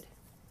actually would.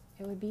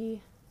 It would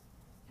be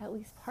at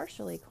least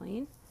partially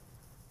clean.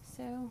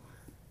 So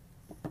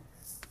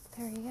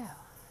there you go.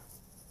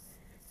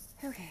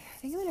 Okay, I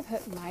think I'm going to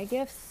put my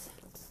gifts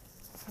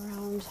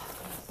around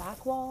the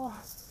back wall.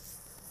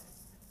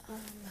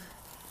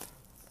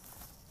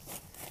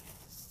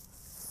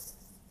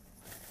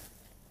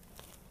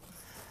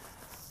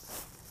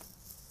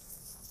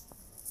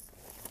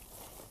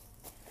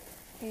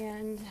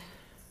 And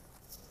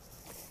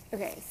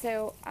okay,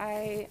 so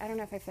I don't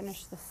know if I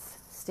finished this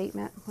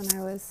statement when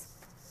I was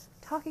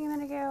talking a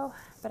minute ago,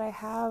 but I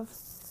have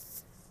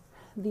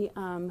the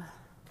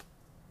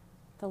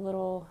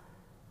little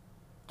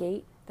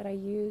gate that I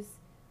use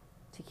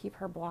to keep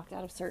her blocked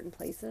out of certain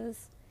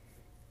places.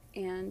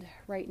 And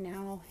right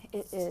now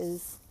it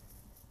is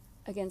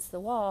against the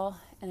wall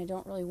and I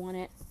don't really want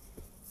it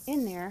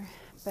in there,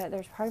 but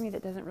there's part of me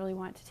that doesn't really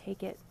want to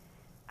take it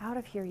out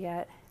of here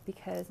yet,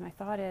 because my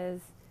thought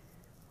is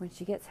when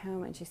she gets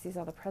home and she sees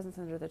all the presents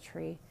under the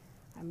tree,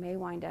 I may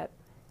wind up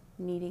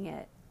needing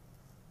it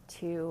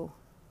to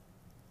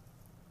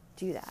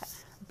do that.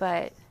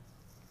 But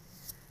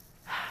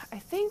I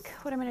think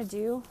what I'm going to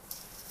do,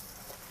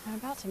 I'm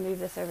about to move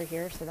this over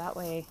here so that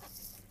way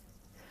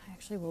I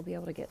actually will be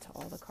able to get to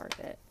all the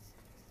carpet.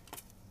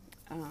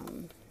 I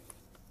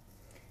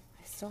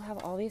still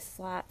have all these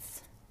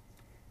slats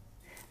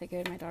that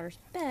go to my daughter's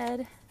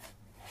bed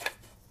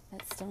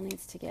that still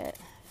needs to get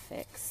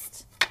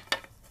fixed.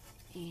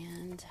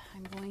 And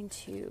I'm going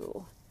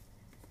to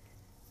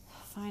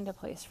find a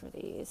place for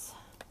these.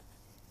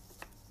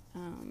 I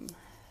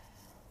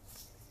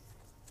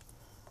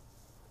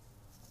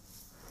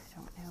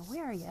don't know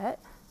where yet.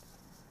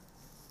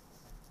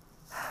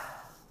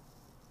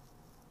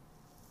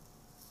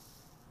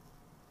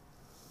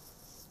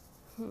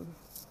 I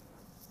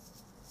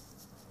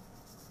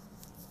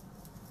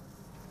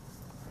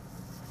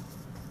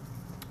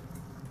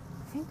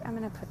think I'm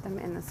going to put them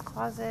in this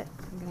closet.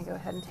 I'm going to go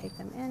ahead and take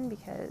them in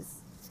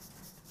because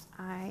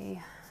I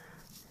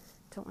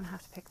don't want to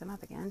have to pick them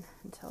up again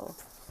until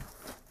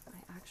I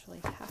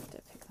actually have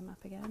to pick them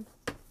up again.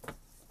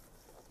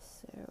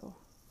 So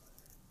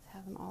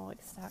have them all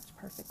stacked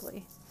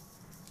perfectly.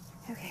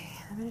 Okay,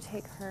 I'm going to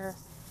take her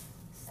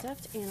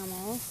stuffed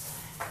animals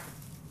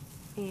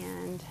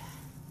and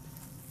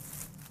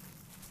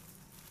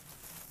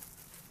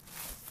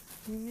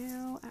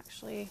no,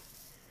 actually,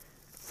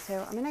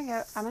 so I'm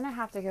going to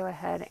have to go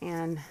ahead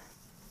and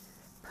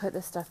put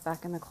the stuff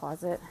back in the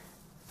closet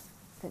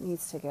that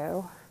needs to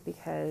go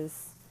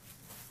because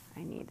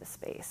I need the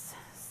space.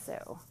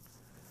 So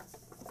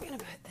I'm going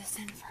to put this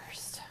in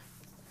first.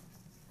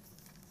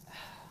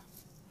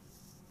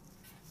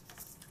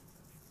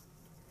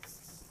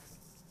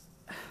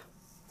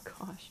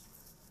 Gosh.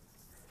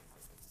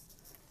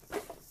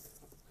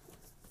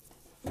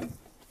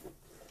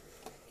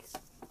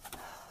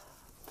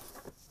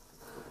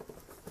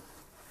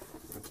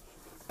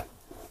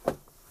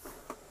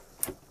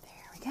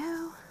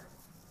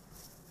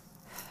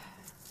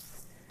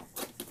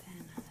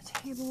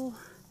 Table.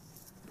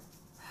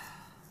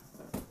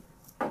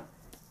 That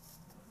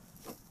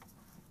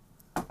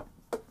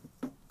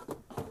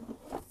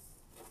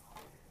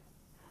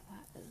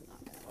is not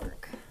going to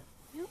work.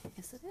 Nope,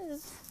 yes it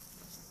is.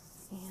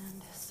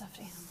 And stuffed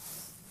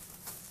animals.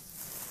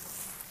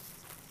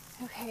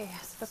 Okay,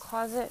 so the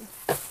closet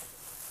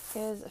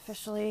is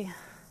officially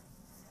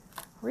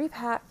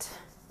repacked.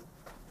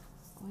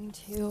 I'm going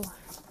to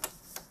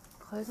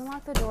close and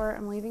lock the door.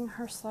 I'm leaving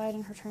her slide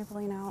and her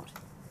trampoline out.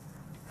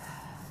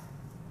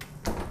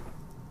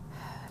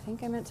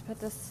 think I meant to put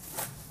this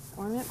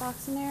ornament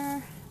box in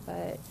there,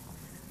 but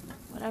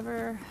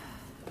whatever.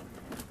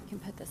 I can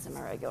put this in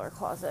my regular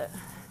closet.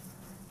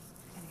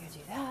 I'm gonna go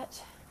do that.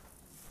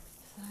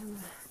 So I'm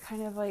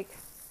kind of like,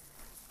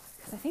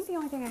 because I think the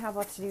only thing I have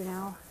left to do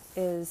now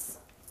is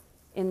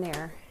in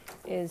there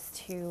is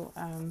to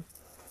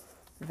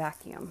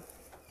vacuum,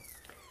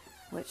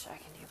 which I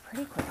can do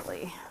pretty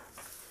quickly.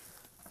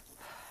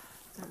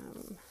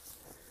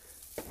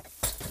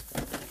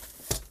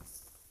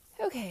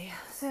 Okay,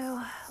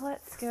 so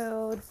let's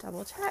go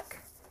double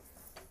check.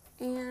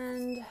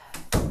 And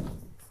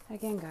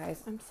again,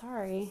 guys, I'm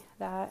sorry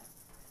that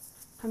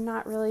I'm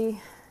not really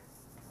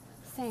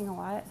saying a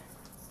lot.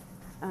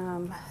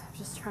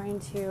 Just trying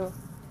to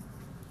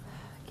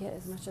get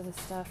as much of this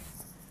stuff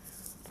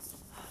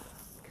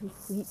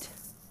complete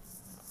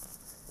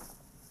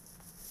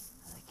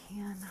as I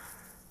can.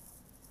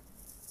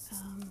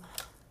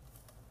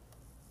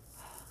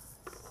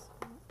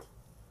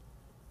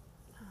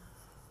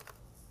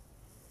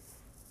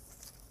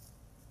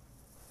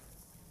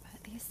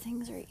 But these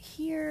things right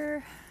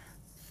here,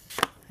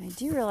 I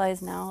do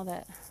realize now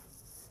that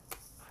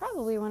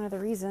probably one of the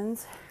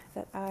reasons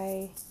that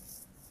I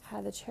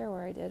had the chair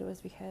where I did was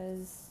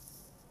because,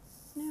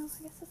 no,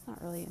 I guess it's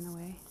not really in the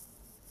way.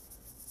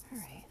 All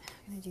right,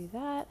 I'm gonna do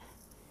that.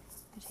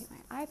 I'm gonna take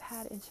my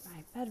iPad into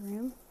my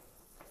bedroom,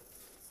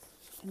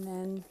 and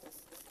then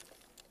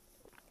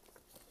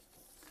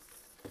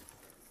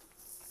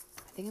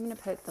I think I'm gonna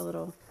put the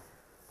little,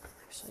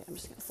 actually I'm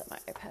just gonna set my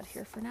iPad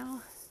here for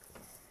now.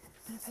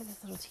 I'm gonna put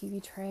this little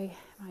TV tray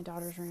in my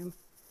daughter's room,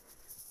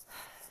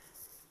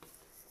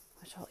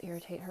 which will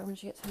irritate her when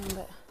she gets home,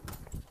 but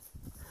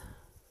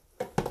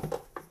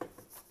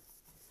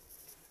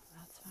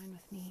that's fine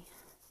with me.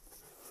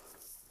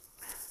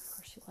 Of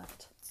course, she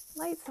left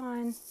lights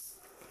on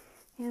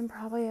and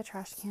probably a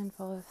trash can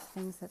full of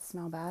things that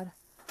smell bad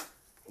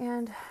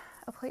and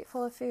a plate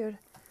full of food.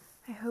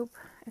 I hope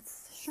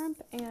it's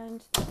shrimp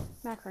and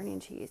macaroni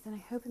and cheese, and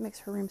I hope it makes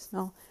her room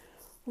smell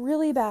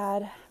really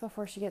bad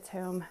before she gets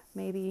home.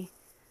 Maybe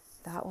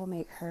that will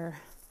make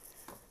her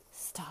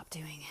stop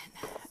doing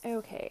it.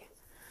 Okay.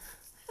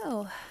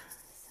 Oh,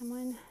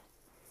 someone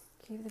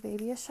gave the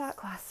baby a shot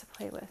glass to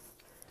play with.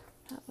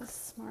 That was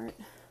smart.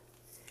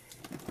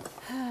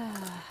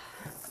 I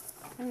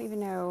don't even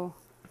know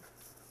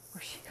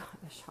where she got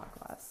the shot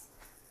glass.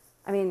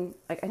 I mean,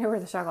 like, I know where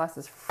the shot glass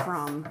is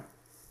from,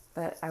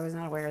 but I was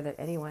not aware that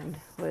anyone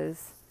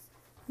was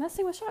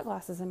messing with shot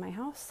glasses in my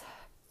house.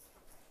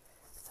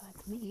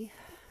 Besides me.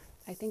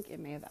 I think it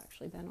may have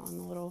actually been on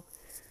the little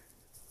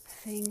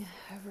thing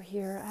over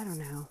here. I don't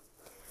know.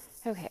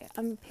 Okay,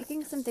 I'm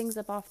picking some things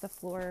up off the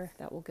floor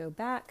that will go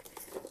back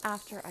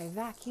after I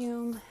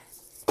vacuum.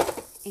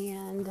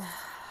 And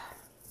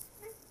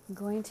I'm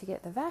going to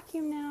get the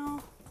vacuum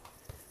now.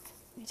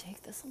 Let me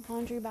take this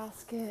laundry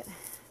basket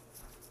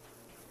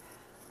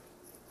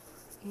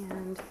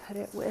and put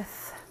it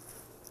with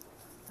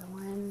the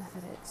one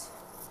that it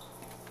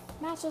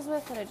matches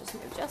with that I just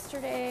moved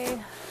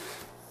yesterday.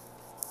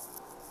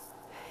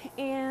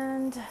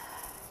 And,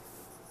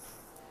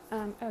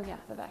 oh yeah,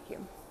 the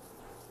vacuum.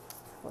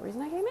 That's the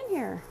reason I came in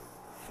here.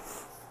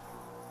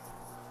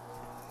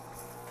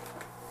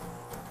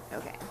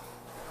 Okay.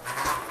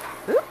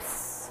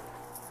 Oops.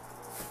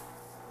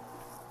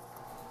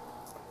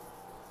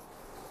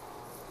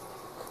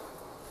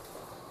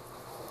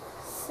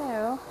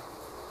 So,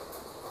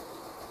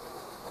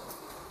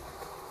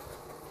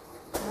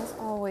 as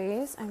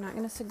always, I'm not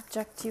going to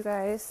subject you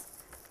guys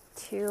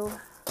to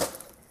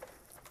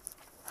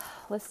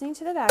listening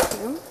to the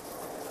vacuum.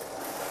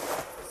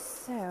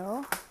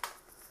 So,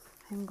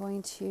 I'm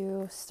going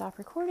to stop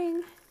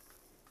recording.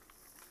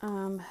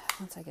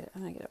 Once I get it,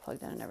 I'm going to get it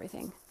plugged in and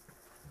everything.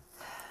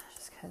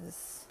 Just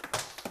because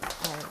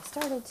I already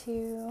started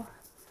to.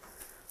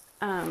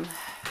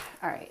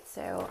 Alright,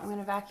 so I'm going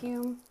to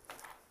vacuum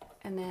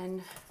and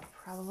then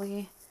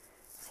probably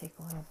take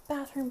a little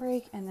bathroom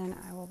break, and then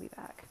I will be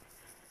back.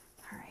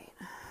 Alright.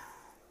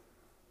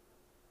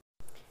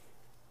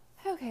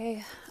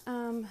 Okay,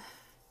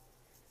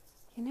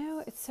 you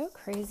know, it's so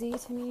crazy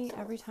to me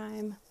every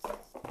time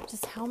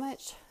just how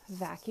much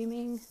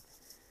vacuuming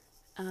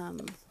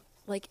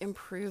like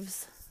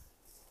improves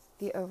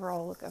the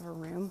overall look of a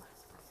room.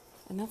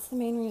 And that's the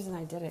main reason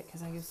I did it,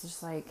 because I was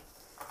just like,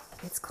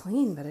 it's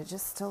clean, but it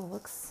just still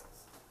looks,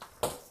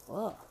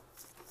 ugh.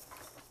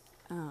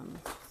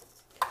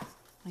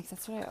 Like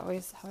that's what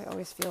how I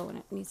always feel when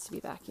it needs to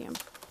be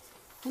vacuumed.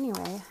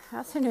 Anyway, I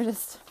also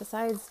noticed,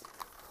 besides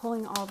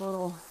pulling all the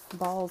little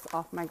balls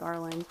off my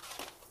garland,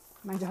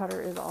 my daughter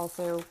is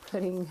also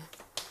putting,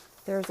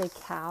 there's a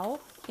cow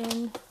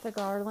in the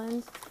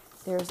garland,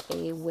 there's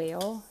a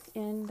whale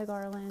in the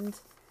garland,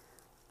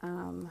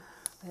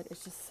 but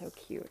it's just so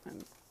cute.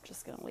 I'm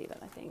just gonna leave it,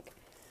 I think.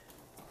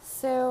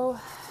 So,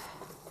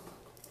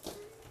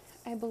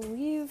 I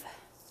believe,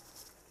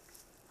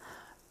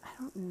 I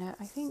don't know,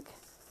 I think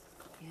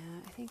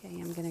I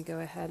am gonna go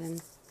ahead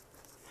and,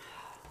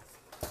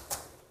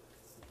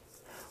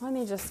 let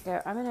me just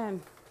go, I'm gonna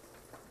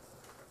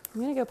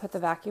I'm going to go put the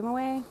vacuum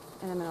away,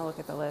 and I'm going to look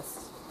at the list,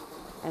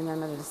 and then I'm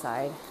going to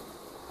decide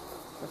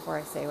before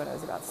I say what I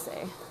was about to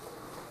say.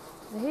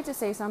 I hate to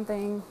say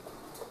something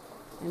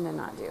and then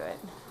not do it.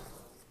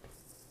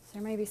 So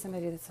there might be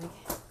somebody that's like,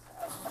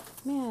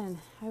 man,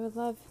 I would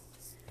love,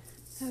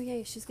 oh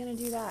yay, she's going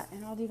to do that,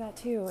 and I'll do that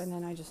too, and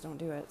then I just don't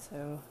do it,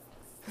 so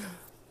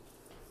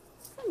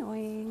it's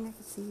annoying. I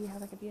can see how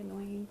that could be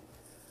annoying.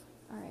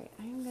 All right,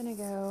 I'm going to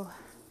go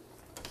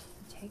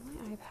take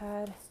my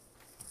iPad.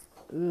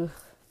 Ugh.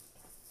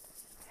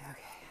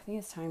 Okay, I think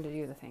it's time to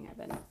do the thing I've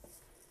been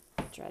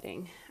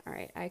dreading. All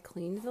right, I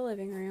cleaned the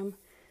living room.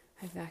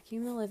 I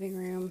vacuumed the living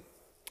room.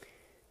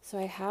 So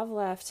I have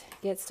left,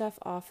 get stuff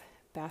off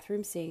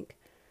bathroom sink,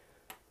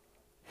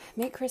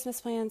 make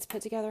Christmas plans,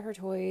 put together her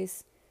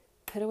toys,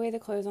 put away the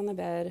clothes on the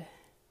bed,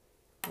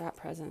 wrap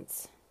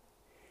presents.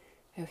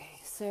 Okay,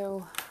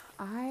 so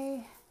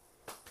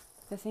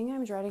the thing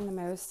I'm dreading the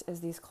most is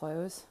these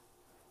clothes.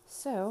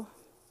 So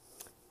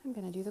I'm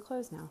going to do the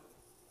clothes now.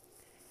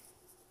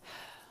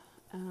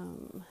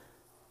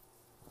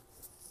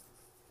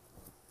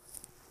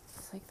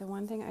 It's like the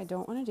one thing I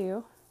don't want to do.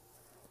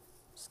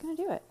 I'm just going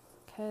to do it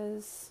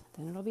because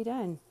then it'll be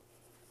done.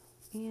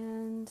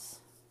 And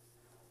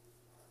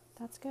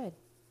that's good.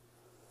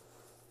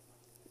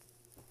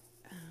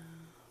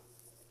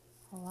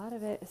 A lot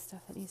of it is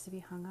stuff that needs to be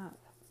hung up,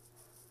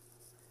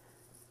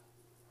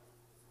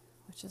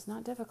 which is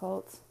not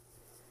difficult,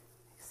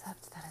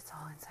 except that it's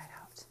all inside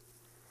out.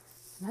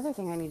 Another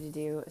thing I need to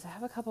do is I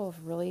have a couple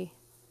of really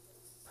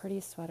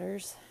pretty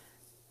sweaters.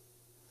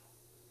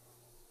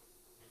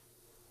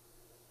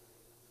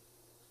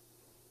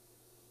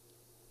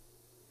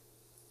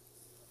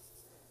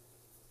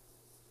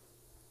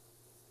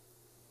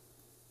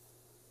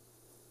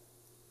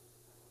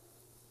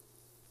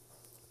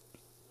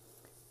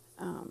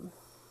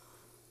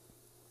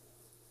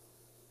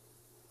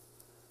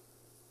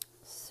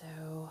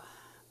 So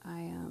I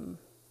am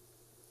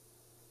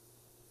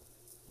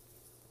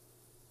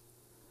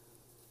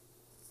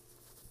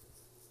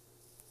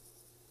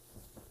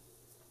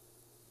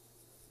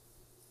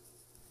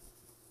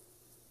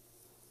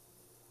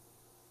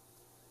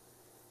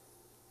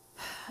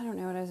I don't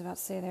know what I was about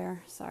to say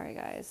there. Sorry,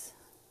 guys.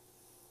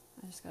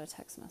 I just got a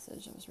text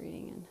message I was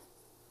reading and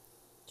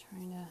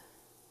trying to...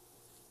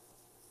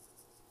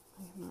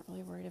 I'm not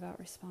really worried about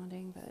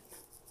responding, but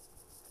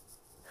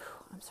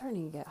I'm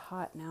starting to get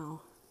hot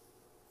now.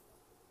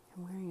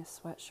 I'm wearing a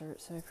sweatshirt,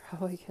 so I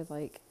probably could,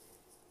 like,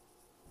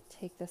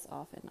 take this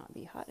off and not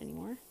be hot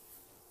anymore.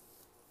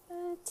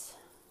 But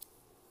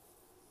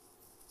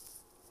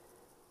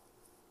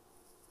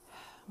I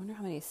wonder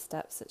how many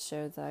steps it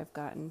showed that I've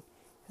gotten,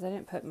 because I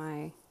didn't put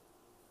my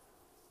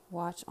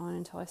watch on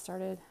until I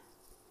started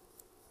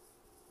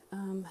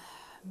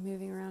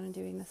moving around and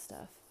doing this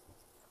stuff.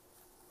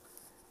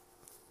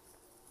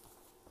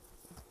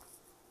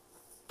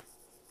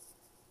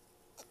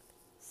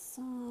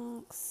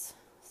 Socks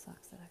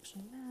that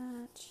actually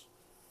match,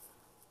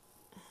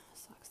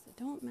 socks that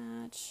don't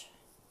match.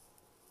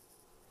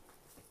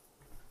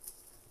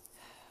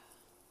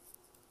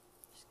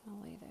 Just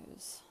gonna lay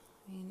those.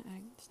 I mean,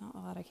 there's not a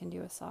lot I can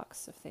do with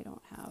socks if they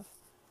don't have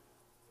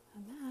a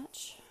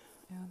match.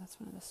 Oh, that's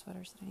one of the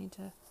sweaters that I need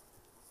to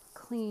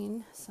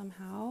clean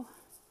somehow.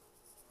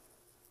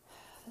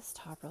 This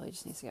top really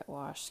just needs to get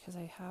washed because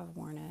I have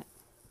worn it.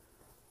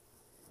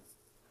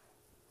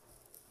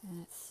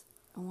 And it's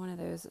one of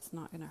those that's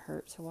not going to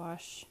hurt to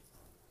wash.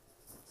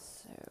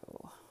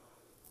 So,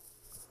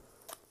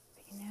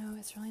 but you know,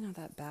 it's really not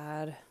that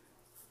bad. It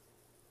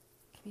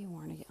can be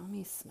worn again. Let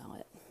me smell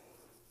it.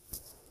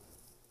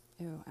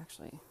 Ew,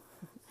 actually,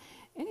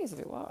 it needs to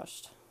be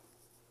washed.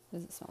 It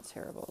doesn't smell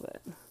terrible,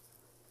 but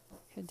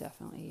could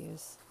definitely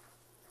use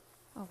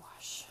a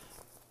wash.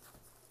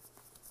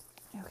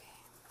 Okay.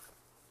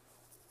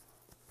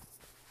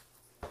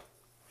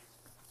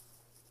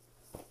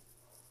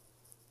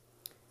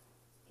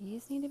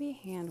 These need to be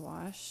hand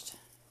washed.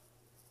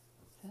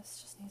 This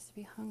just needs to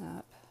be hung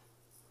up.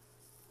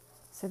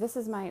 So this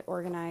is my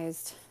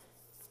organized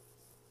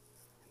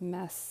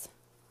mess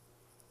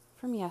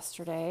from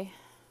yesterday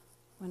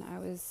when I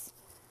was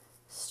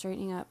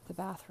straightening up the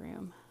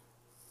bathroom.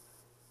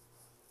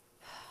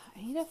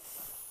 I need to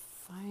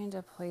find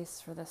a place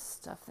for this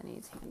stuff that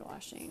needs hand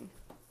washing.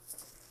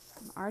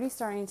 I'm already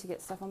starting to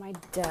get stuff on my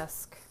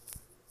desk,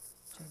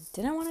 which I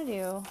didn't want to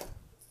do.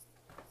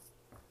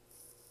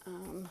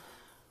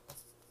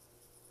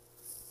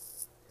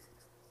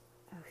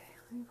 Okay,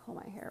 let me pull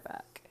my hair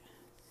back.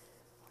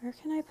 Where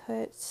can I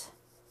put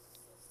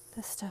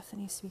the stuff that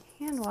needs to be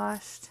hand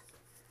washed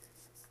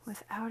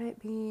without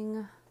it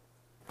being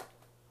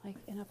like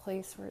in a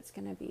place where it's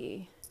going to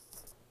be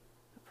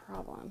a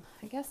problem?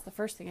 I guess the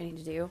first thing I need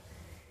to do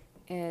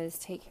is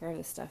take care of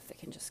the stuff that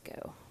can just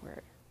go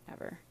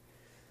wherever.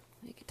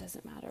 Like, it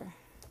doesn't matter.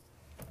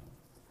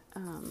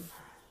 So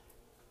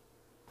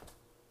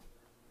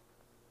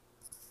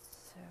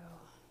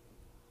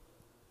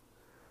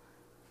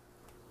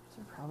these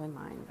are probably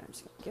mine, but I'm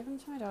just going to give them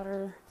to my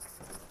daughter.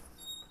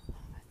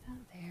 Put that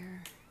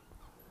there.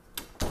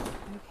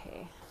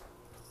 Okay.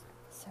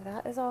 So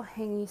that is all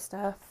hangy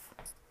stuff.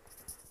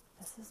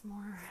 This is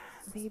more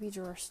baby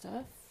drawer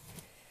stuff.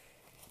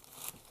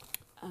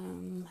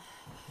 And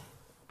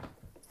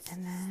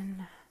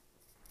then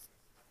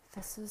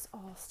this is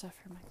all stuff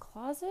for my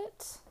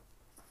closet.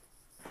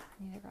 I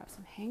need to grab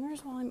some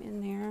hangers while I'm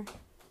in there.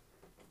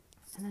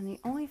 And then the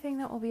only thing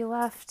that will be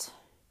left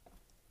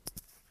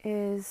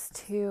is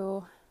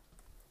to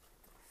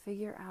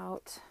figure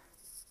out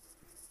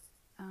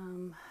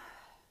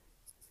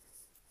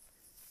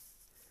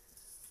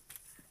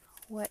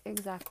what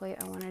exactly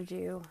I want to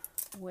do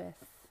with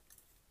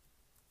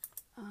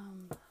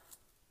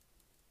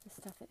the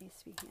stuff that needs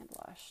to be hand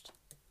washed.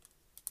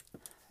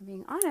 If I'm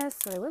being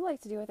honest, what I would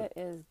like to do with it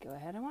is go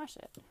ahead and wash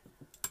it.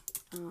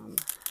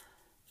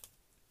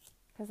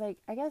 Because, like,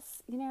 I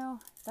guess, you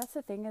know, that's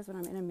the thing is when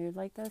I'm in a mood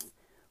like this,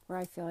 where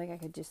I feel like I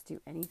could just do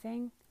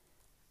anything,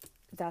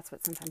 that's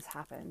what sometimes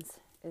happens,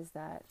 is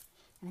that,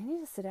 and I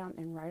need to sit down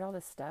and write all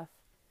this stuff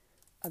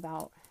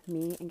about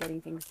me and getting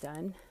things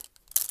done.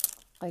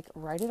 Like,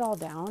 write it all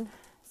down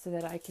so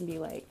that I can be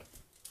like,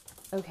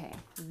 okay,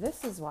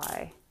 this is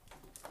why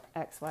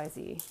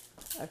XYZ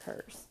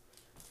occurs.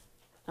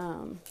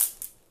 I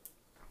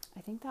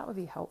think that would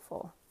be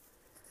helpful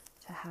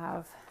to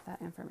have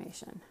that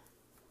information.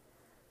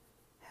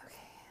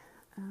 Okay,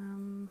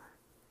 kind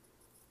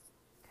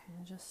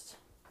of just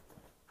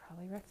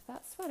probably wrecked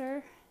that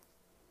sweater.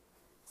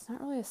 It's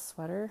not really a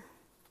sweater.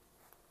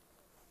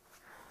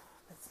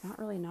 It's not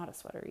really not a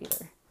sweater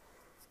either.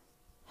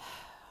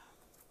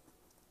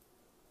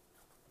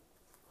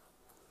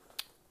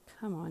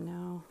 Come on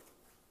now.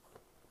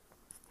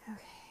 Okay.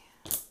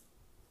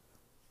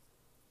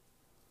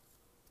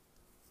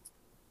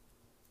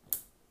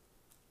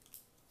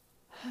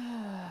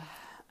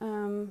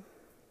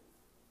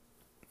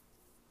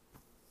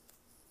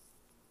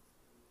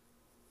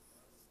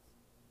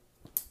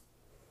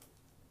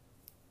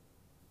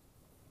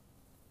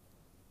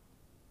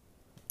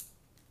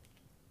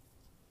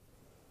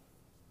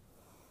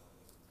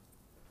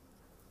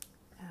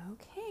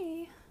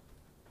 Okay.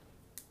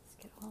 Let's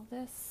get all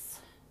this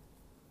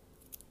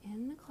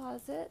in the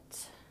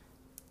closet.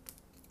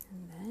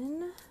 And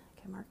then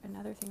I can mark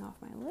another thing off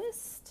my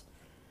list.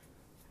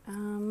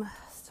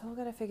 Still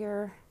gotta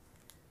figure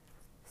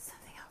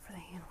something out for the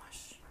hand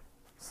wash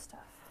stuff.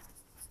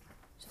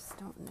 Just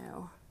don't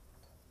know.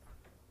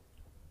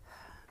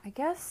 I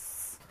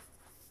guess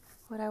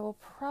what I will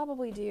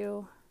probably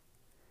do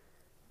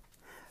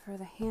for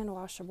the hand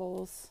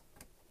washables,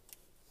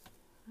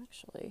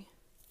 actually,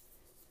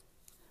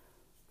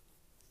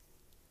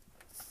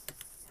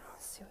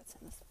 let's see what's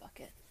in this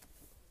bucket.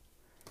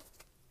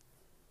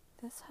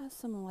 This has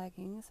some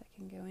leggings that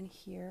can go in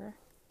here.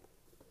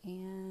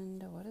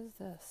 And what is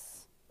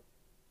this?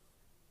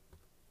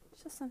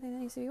 It's just something that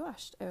needs to be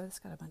washed. Oh, it's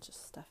got a bunch of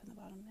stuff in the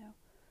bottom though.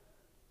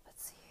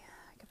 Let's see.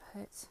 I could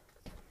put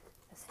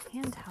this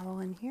hand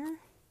towel in here.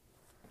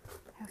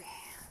 Okay,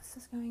 this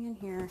is going in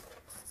here. I'm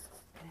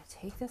going to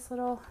take this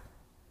little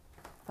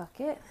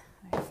bucket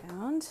that I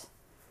found.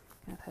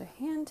 I'm going to put a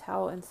hand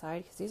towel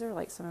inside because these are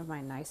like some of my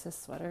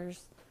nicest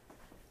sweaters.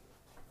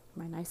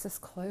 My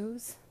nicest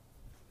clothes.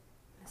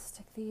 I'm going to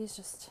stick these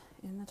just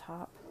in the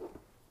top.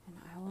 And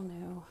I will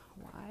know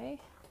why.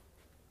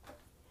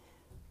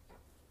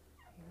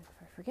 Even if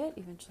I forget,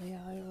 eventually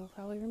I will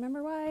probably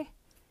remember why.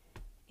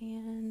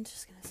 And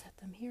just going to set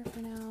them here for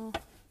now.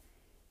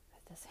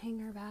 Put this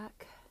hanger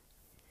back.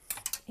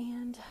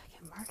 And I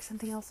can mark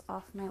something else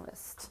off my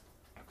list.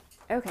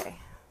 Okay.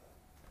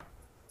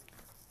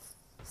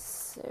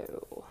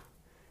 So,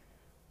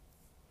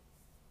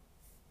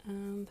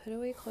 put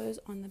away clothes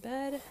on the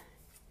bed.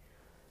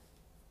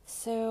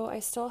 So I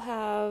still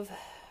have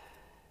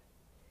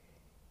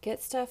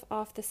get stuff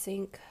off the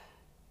sink.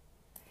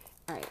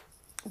 All right,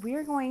 I'm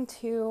going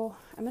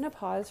to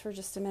pause for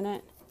just a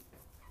minute,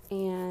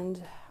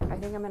 and I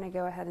think I'm going to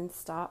go ahead and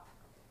stop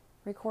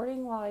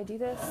recording while I do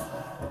this,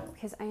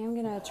 because I am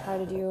going to try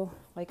to do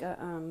like a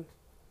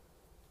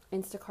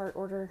Instacart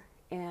order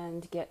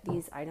and get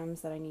these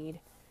items that I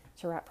need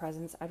to wrap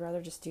presents. I'd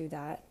rather just do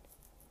that.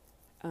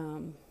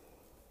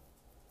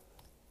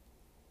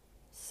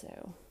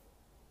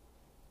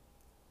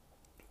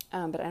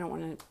 But I don't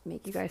want to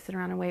make you guys sit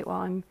around and wait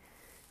while I'm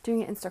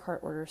doing an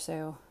Instacart order,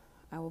 so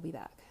I will be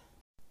back.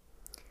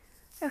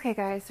 Okay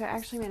guys, so I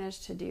actually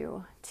managed to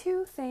do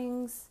two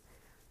things.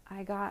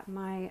 I got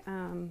my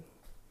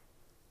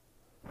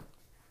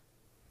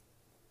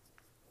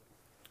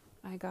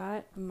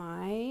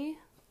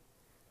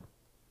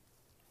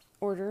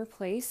order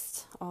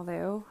placed,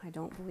 although I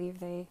don't believe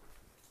they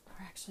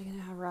are actually going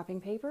to have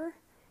wrapping paper.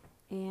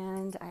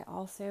 And I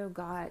also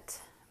got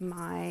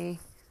my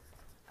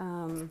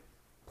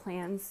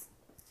plans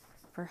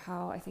for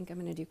how I think I'm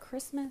going to do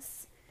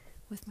Christmas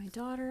with my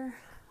daughter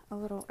a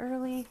little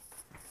early.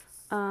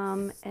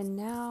 And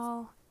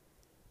now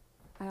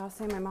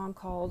my mom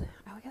called.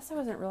 I guess I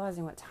wasn't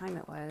realizing what time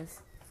it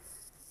was.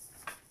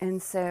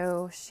 And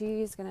so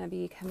she's going to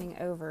be coming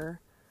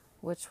over,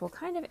 which will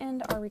kind of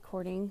end our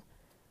recording,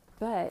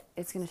 but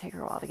it's going to take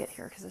her a while to get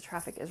here because the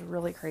traffic is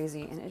really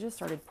crazy and it just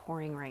started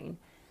pouring rain.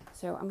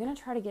 So I'm going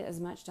to try to get as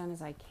much done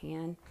as I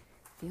can.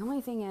 The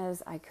only thing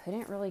is I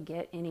couldn't really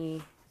get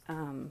any, they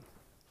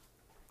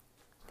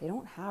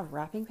don't have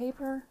wrapping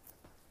paper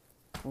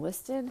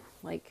listed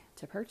like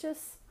to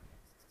purchase.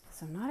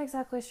 So I'm not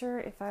exactly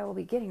sure if I will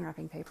be getting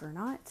wrapping paper or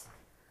not.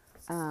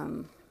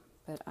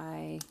 But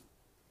I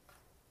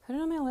put it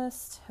on my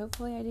list.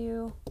 Hopefully I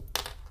do.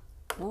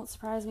 Won't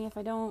surprise me if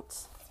I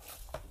don't.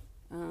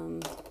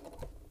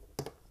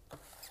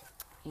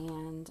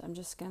 And I'm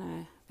just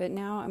gonna, but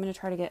now I'm gonna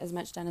try to get as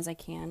much done as I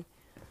can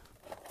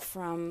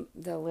from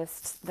the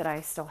list that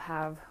I still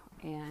have.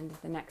 And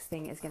the next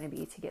thing is gonna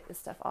be to get this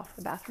stuff off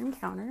the bathroom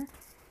counter.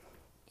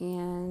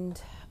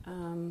 And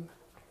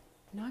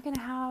not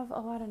gonna have a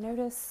lot of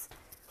notice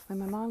when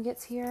my mom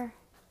gets here.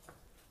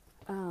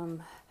 But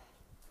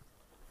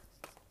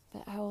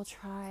I will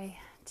try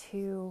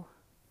to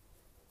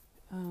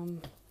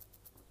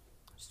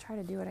just try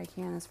to do what I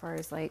can as far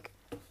as like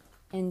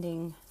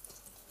ending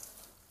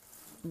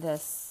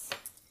this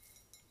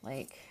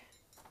like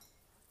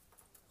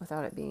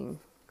without it being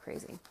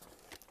crazy.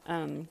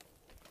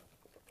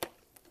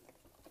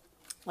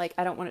 Like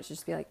I don't want it to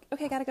just be like,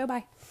 okay, gotta go,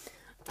 bye.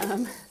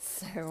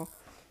 So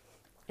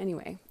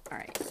anyway, all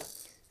right.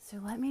 So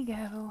let me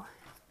go.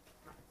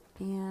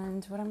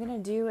 And what I'm gonna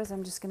do is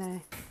I'm just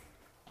gonna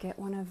get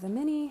one of the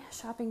mini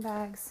shopping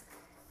bags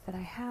that I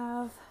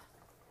have,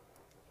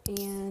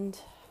 and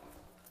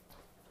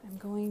I'm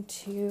going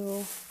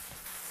to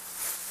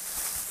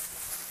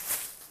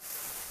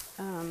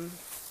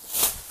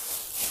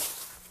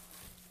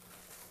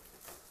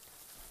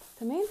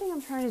the main thing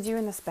I'm trying to do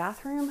in this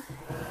bathroom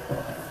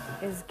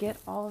is get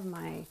all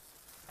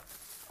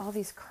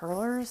these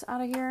curlers out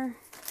of here.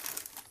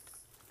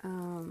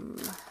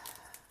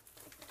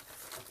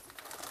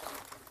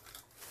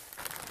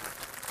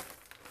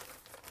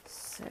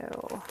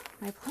 So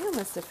my plan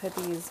was to put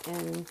these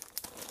in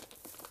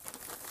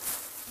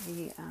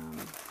the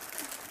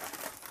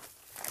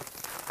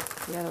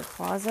other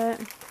closet,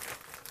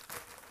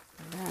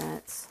 but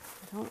I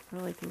don't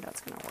really think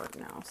that's going to work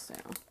now. So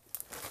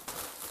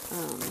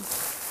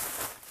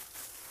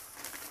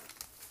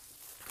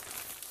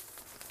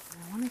I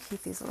want to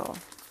keep these little,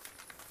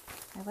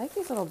 I like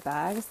these little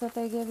bags that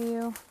they give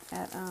you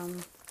at,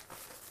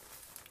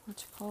 what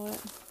you call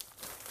it?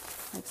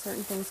 Like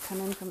certain things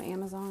come in from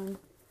Amazon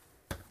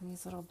in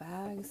these little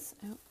bags.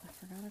 Oh, I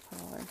forgot a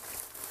color. I'm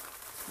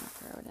gonna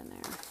throw it in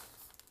there.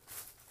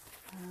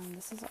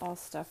 This is all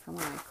stuff from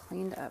when I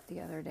cleaned up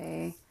the other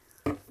day.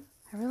 I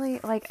really,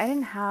 like, I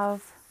didn't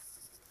have,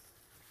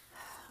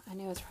 I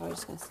know it's probably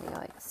just going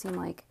to seem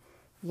like,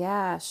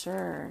 yeah,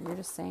 sure, you're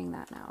just saying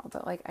that now.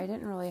 But, like, I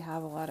didn't really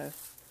have a lot of,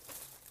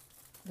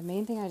 the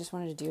main thing I just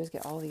wanted to do is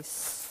get all these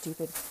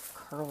stupid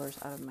curlers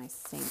out of my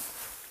sink.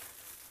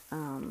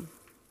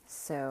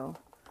 So,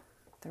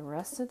 the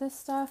rest of this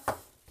stuff,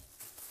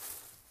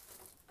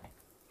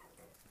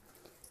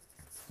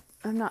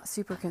 I'm not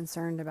super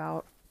concerned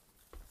about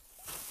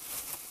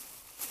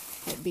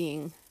it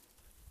being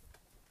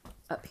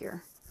up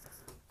here.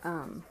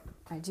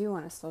 I do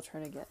want to still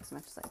try to get as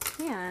much as I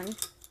can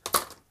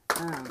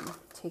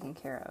taken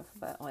care of,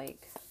 but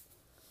like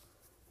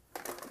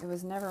it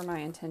was never my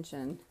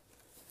intention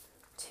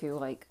to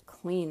like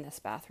clean this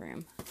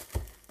bathroom.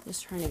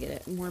 Just trying to get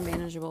it more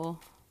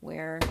manageable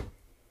where,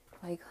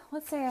 like,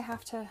 let's say I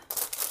have to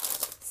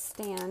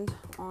stand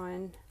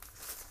on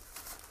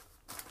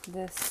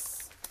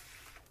this,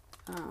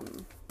 I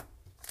don't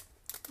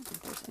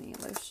think there's any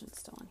lotion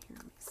still in here.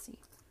 Let me see.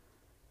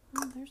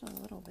 Oh, there's a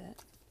little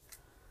bit.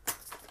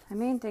 My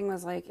main thing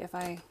was like, if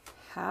I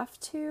have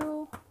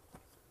to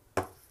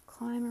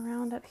climb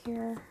around up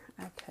here,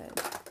 I could.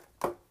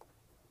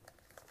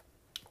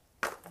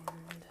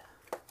 And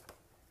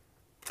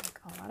like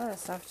a lot of the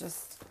stuff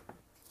just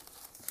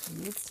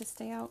needs to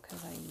stay out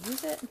because I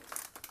use it.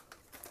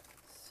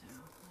 So,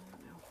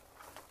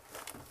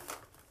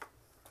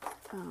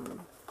 I don't know.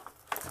 I'm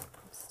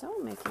still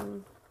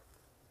making,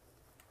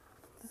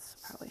 this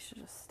probably should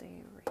just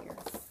stay over here.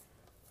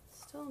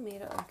 Still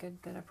made a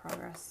good bit of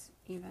progress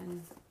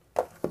even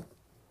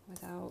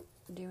without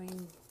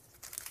doing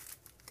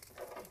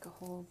like a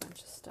whole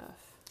bunch of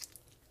stuff.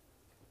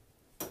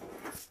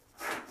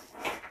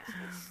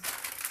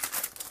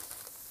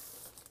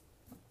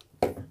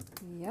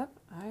 Yep,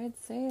 I'd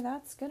say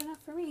that's good enough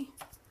for me.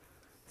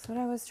 That's what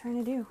I was trying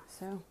to do,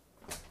 so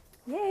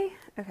yay.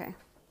 Okay,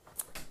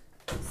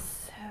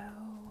 so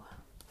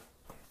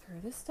throw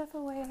this stuff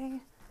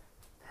away,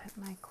 put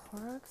my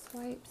Clorox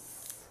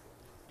wipes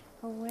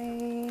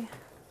away.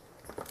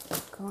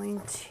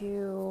 Going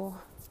to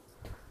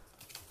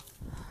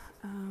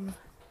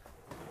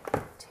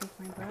take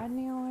my brad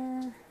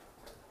nailer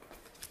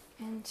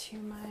into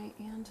my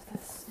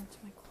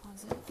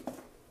closet.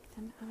 Get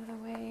them out of the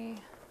way.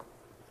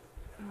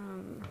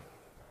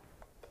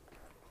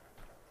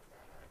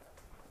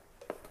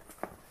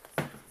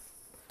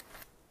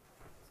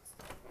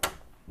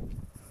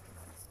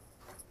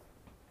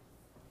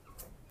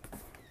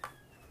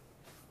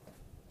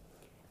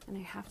 And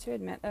I have to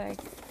admit that I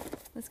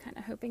was kind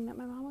of hoping that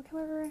my mom would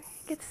come over and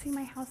get to see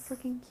my house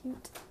looking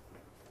cute.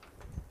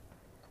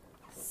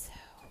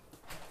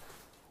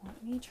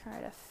 let me try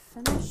to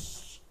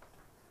finish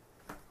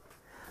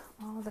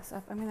all this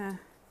up. I'm going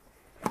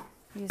to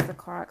use the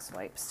Clorox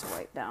wipes to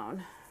wipe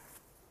down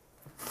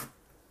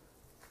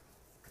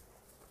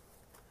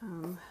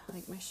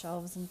like my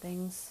shelves and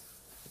things.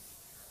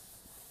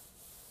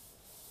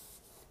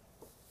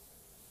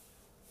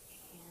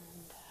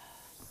 And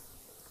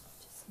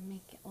just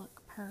make it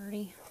look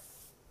pretty.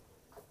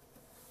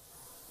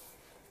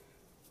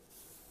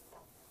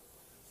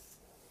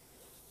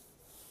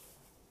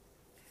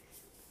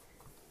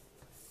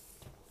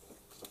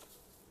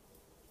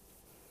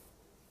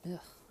 Ugh, that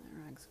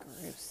rag's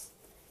gross.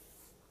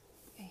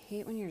 I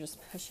hate when you're just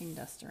pushing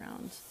dust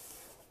around.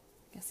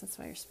 I guess that's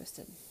why you're supposed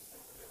to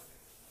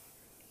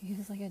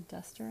use like a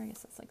duster. I guess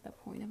that's like the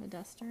point of a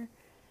duster.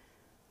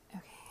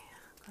 Okay,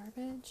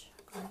 garbage.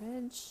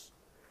 And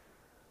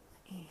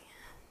I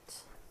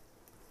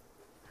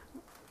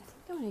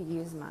think I'm going to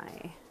use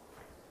I'm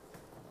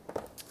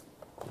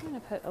going to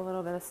put a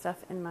little bit of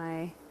stuff in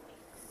my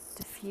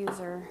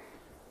diffuser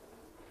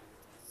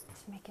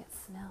to make it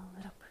smell a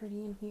little pretty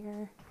in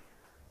here.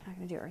 I'm not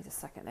going to do it right this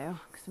second though,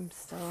 because I'm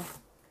still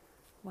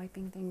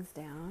wiping things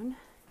down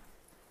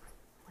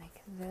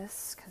like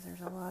this, because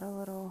there's a lot of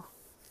little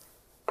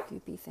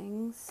goopy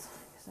things,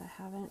 because I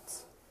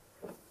haven't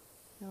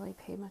really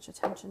paid much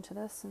attention to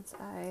this since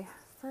I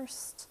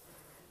first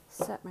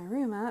set my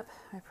room up.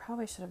 I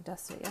probably should have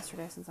dusted it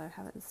yesterday since I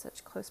have it in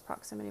such close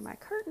proximity to my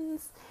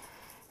curtains.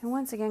 And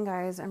once again,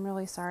 guys, I'm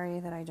really sorry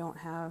that I don't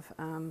have,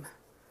 I'm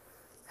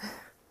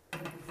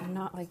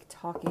not like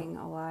talking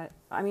a lot.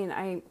 I mean,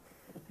 I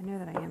know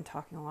that I am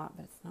talking a lot,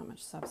 but it's not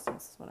much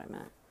substance is what I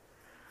meant.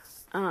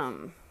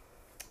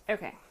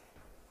 Okay.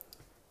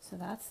 So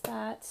that's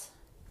that.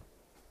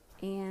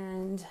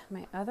 And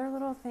my other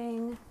little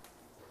thing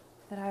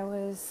that I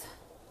was,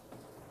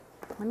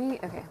 let me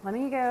go.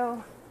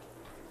 I'm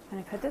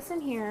going to put this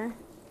in here.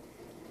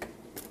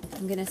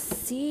 I'm going to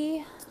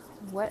see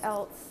what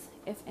else,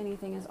 if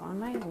anything, is on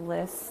my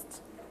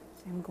list.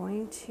 I'm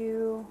going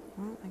to,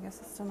 well, I guess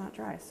it's still not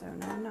dry, so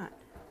no, I'm not.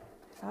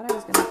 I thought I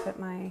was going to put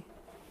my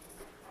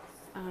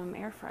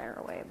air fryer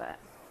away, but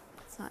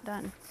it's not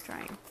done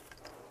drying.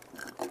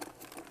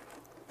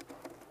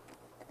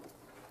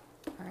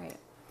 All right.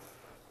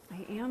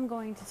 I am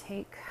going to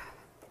take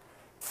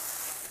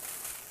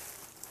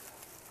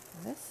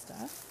this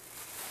stuff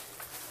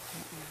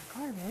in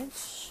the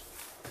garbage.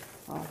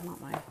 Well,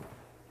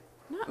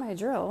 not my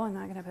drill. I'm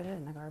not going to put it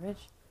in the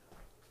garbage.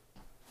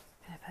 I'm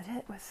going to put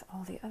it with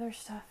all the other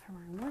stuff from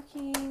where I'm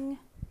working.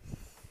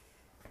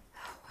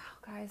 Oh, wow,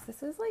 guys,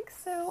 this is like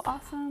so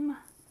awesome.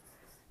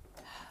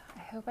 I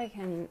hope I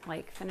can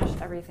like finish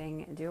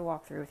everything and do a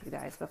walkthrough with you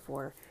guys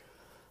before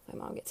my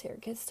mom gets here.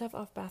 Get stuff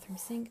off bathroom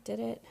sink. Did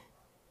it.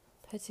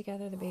 Put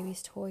together the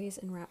baby's toys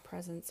and wrap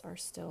presents are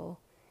still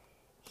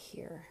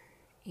here.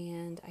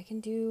 And I can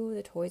do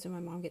the toys when my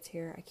mom gets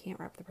here. I can't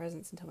wrap the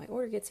presents until my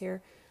order gets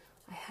here.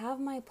 I have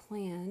my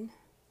plan.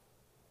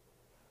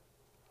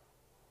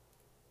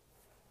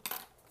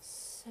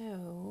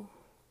 So,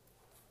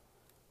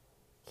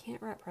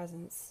 can't wrap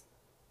presents.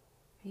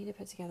 I need to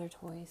put together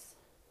toys.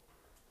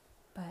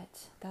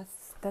 But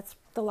that's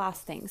the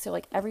last thing. So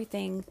like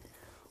everything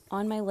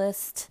on my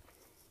list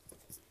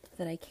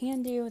that I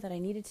can do, that I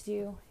needed to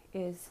do,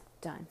 is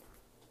done.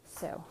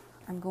 So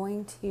I'm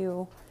going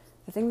to,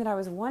 the thing that I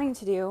was wanting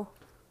to do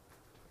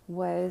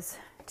was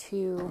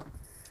to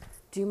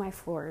do my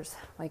floors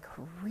like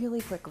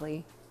really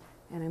quickly.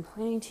 And I'm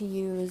planning to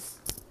use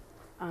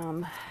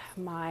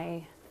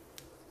my,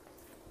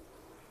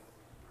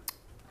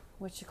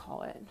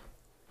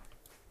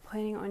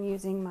 planning on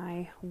using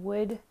my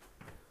wood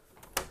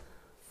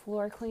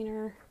floor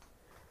cleaner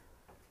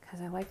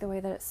because I like the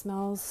way that it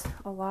smells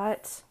a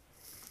lot.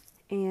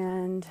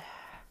 And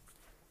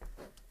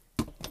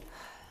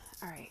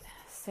all right,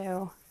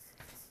 so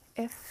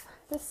if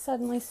this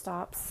suddenly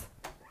stops,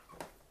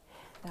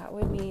 that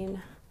would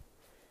mean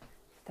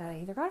that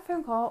I either got a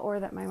phone call or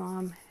that my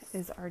mom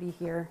is already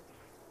here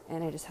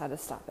and I just had to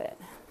stop it.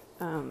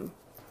 I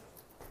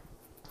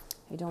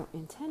don't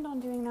intend on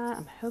doing that.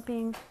 I'm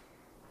hoping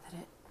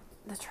that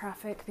the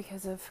traffic,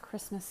 because of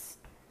Christmas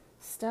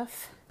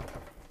stuff,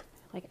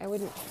 like I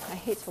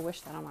hate to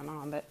wish that on my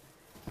mom, but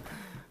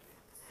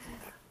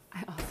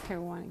I also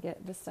want to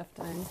get this stuff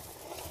done.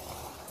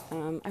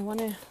 I want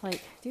to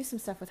like do some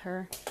stuff with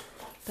her,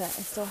 but I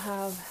still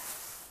have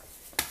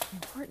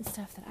important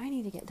stuff that I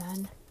need to get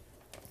done.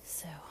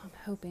 So I'm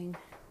hoping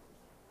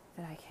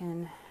that I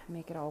can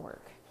make it all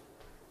work.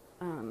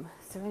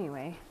 So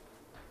anyway,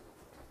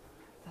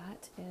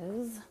 that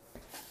is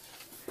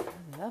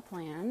the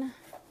plan.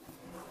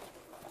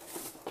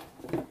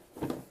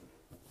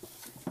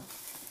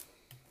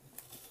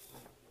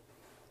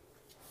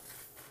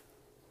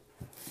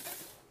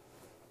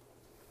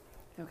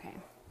 Okay.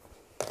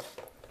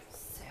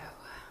 So,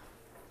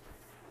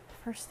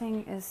 first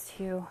thing is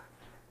to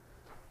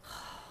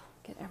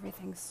get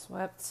everything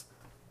swept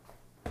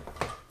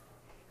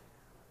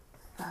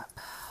up.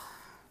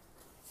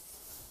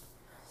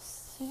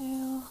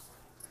 So,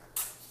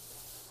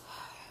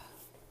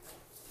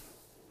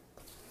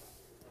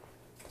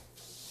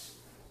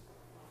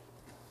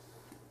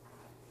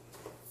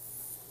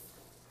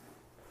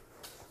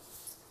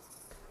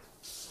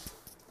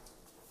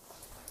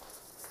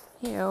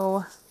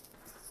 Ew.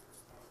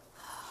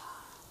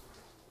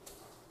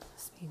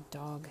 This big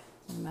dog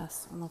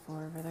mess on the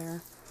floor over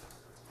there.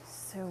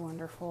 So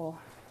wonderful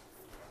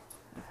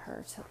of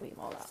her to leave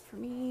all that for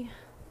me.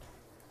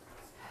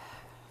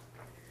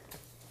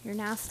 You're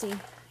nasty.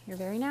 You're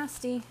very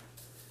nasty.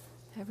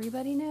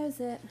 Everybody knows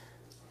it.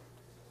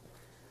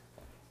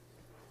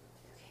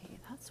 Okay,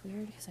 that's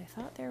weird because I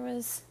thought there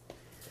was...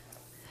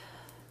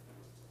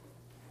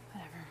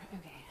 Whatever,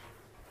 okay.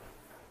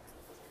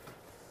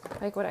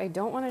 Like, what I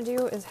don't want to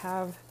do is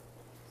have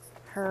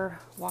her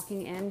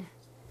walking in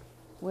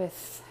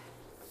with,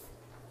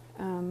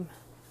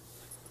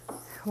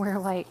 where,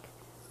 like,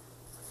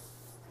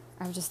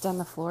 I've just done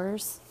the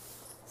floors.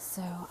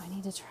 So I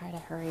need to try to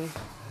hurry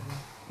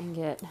and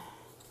get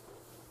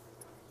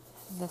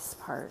this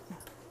part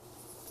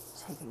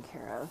taken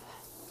care of.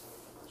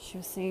 She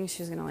was saying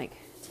she was going to, like,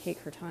 take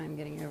her time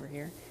getting over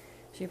here.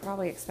 She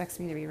probably expects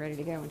me to be ready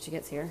to go when she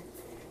gets here.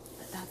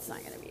 But that's not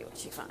going to be what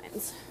she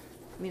finds.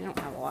 I mean, I don't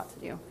have a lot to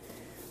do.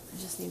 I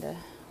just need to,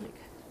 like,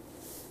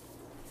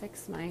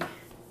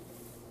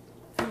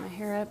 put my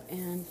hair up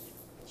and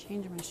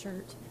change my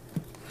shirt.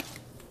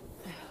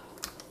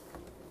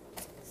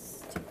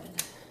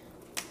 Stupid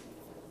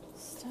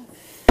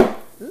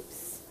stuff.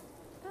 Oops.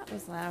 That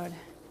was loud.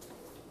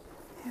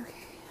 Okay.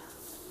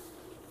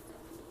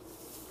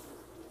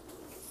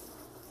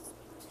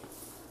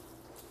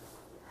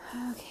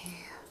 Okay.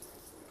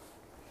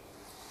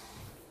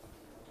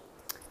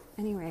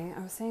 Anyway,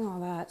 I was saying all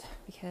that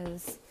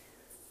because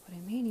what I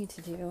may need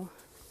to do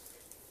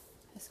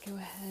is go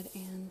ahead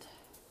and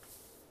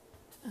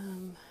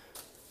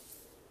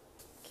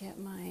get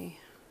my,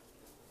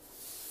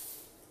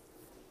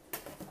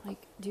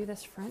 like, do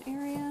this front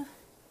area,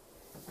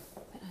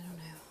 but I don't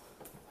know.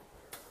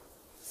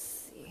 Let's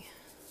see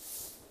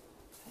if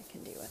I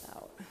can do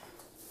without.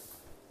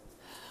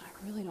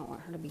 I really don't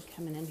want her to be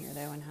coming in here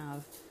though and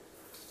have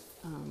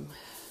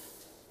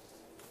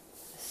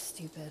this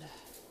stupid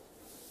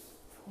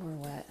floor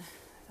wet.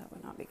 That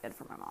would not be good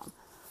for my mom.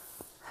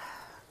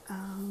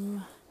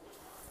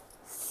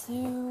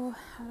 So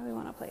how do we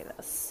want to play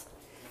this?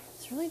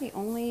 It's really the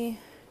only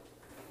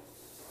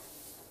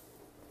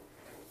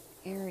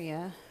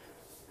area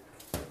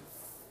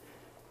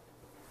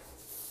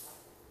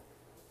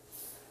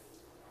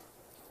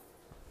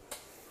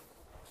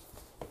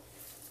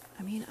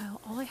I mean,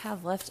 all I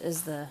have left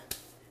is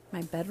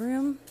my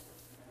bedroom,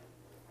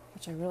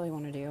 which I really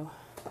want to do,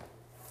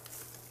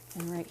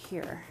 and right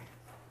here.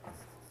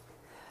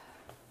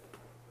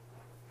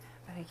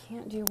 But I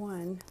can't do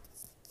one.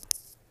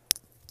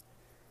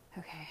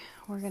 Okay,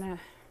 we're gonna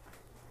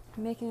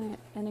make an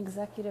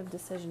executive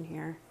decision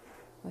here,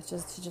 which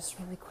is to just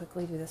really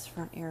quickly do this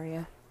front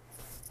area.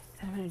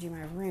 Then I'm gonna do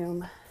my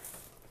room.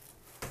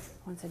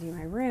 Once I do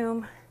my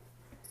room,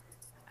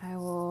 I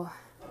will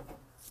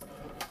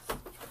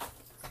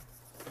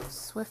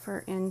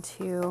Swiffer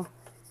into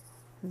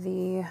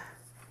the,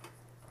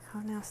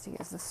 how nasty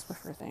is this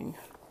Swiffer thing?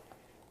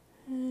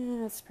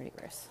 It's pretty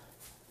gross.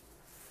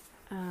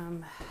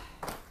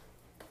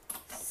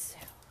 So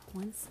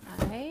once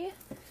I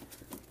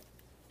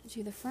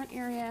do the front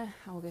area,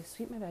 I will go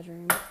sweep my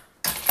bedroom.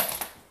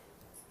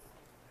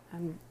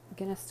 I'm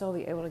gonna still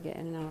be able to get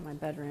in and out of my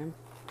bedroom,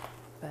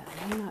 but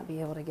I may not be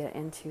able to get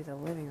into the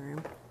living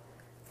room.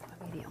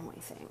 That'll be the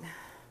only thing.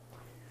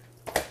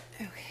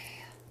 Okay.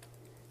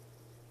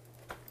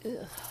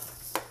 Ugh.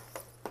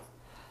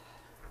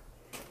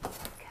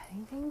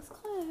 Cutting things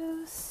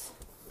close.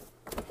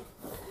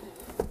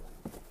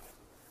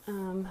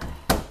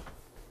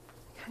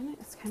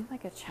 It's kind of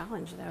like a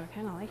challenge though. I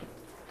kind of like it.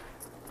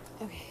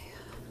 Okay.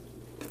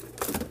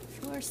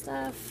 Floor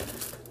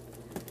stuff.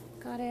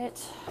 Got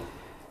it.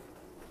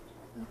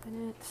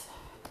 Open it.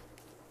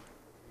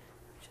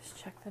 Just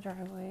check the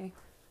driveway.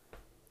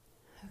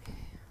 Okay.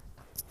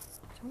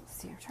 I don't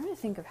see. I'm trying to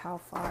think of how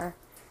far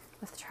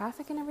with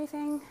traffic and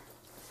everything.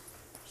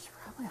 It's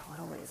probably a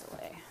little ways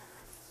away.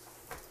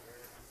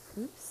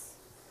 Oops.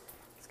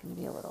 It's going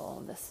to be a little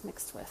of this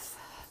mixed with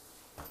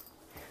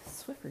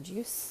Swiffer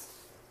juice.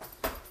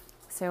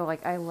 So,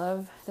 like, I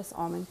love this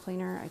almond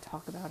cleaner. I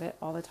talk about it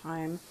all the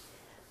time.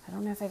 I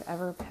don't know if I've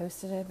ever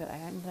posted it, but I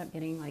ended up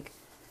getting, like,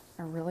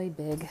 a really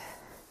big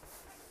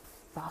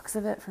box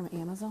of it from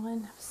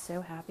Amazon. I'm so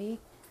happy.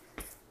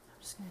 I'm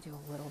just going to do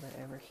a little bit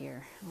over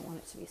here. I don't want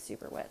it to be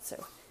super wet,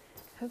 so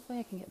hopefully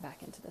I can get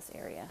back into this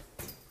area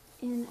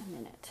in a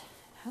minute.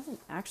 It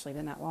hasn't actually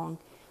been that long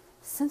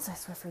since I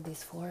Swiffered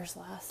these floors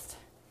last.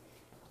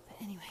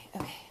 But anyway,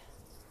 okay.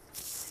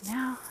 So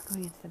now,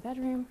 going into the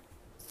bedroom.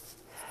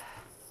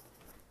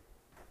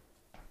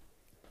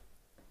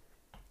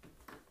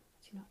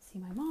 Do not see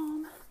my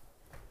mom,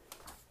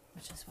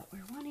 which is what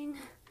we're wanting.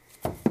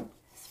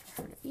 Is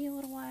for her to be a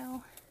little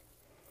while.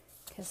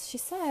 Because she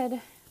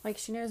said, like,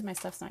 she knows my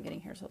stuff's not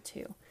getting here till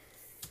 2.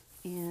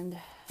 And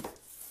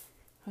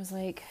I was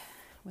like,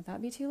 would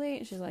that be too late?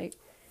 And she's like,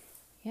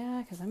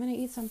 yeah, because I'm going to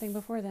eat something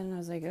before then. And I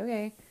was like,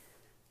 okay.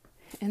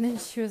 And then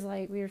she was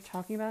like, we were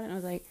talking about it, and I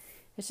was like,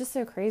 it's just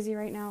so crazy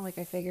right now. Like,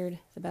 I figured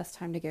the best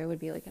time to go would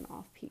be like an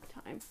off-peak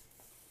time.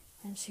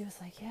 And she was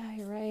like, yeah,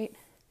 you're right.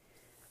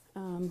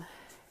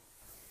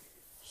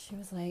 She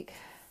was like,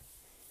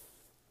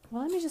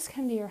 well, let me just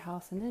come to your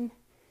house and then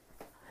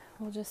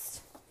we'll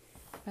just,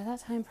 by that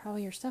time,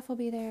 probably your stuff will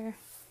be there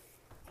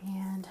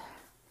and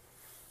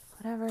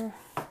whatever.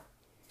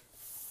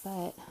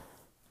 But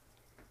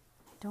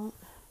I don't,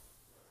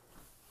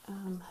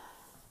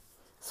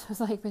 so I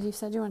was like, but you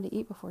said you wanted to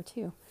eat before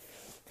too.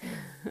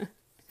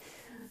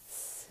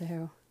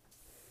 So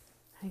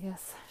I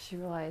guess she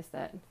realized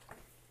that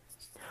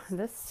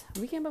this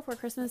weekend before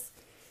Christmas,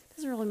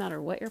 doesn't really matter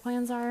what your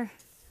plans are,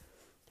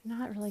 they're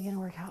not really going to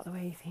work out the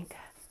way you think,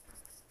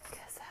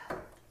 because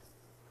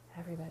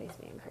everybody's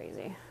being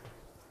crazy.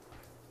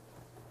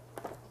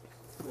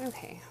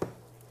 Okay,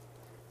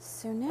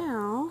 so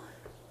now,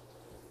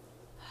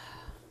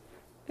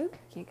 oop,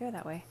 can't go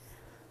that way.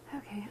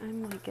 Okay,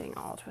 I'm like getting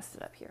all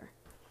twisted up here.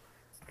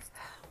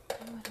 Oh,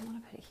 I don't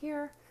want to put it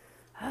here.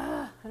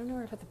 I don't know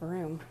where to put the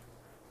broom,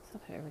 so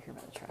I'll put it over here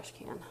by the trash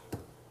can.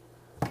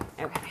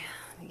 Okay,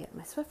 let me get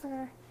my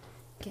Swiffer,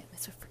 get my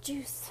Swiffer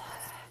juice,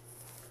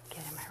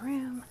 get in my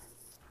room,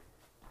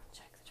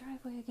 check the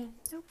driveway again.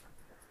 Nope,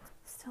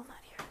 still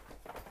not here.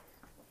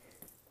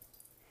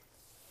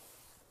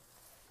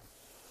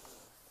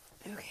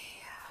 Okay.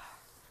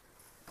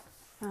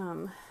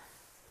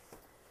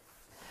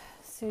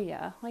 So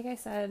yeah, like I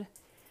said,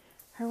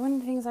 or one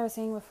of the things I was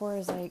saying before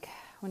is like,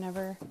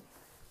 whenever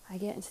I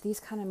get into these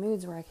kind of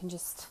moods where I can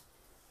just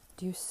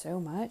do so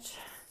much,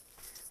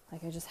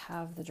 like I just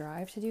have the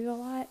drive to do a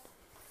lot,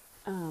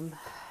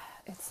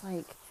 it's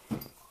like,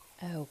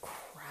 oh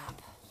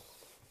crap,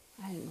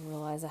 I didn't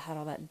realize I had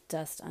all that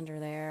dust under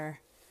there.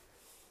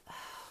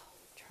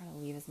 Try to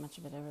leave as much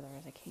of it over there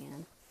as I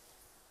can.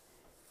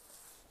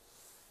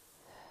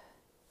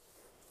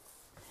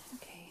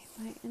 Okay,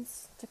 my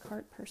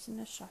Instacart person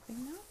is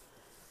shopping now.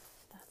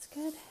 That's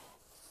good.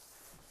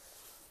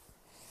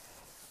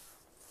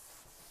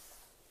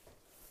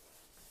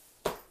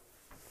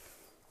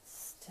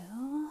 Still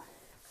no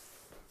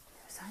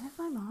sign of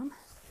my mom,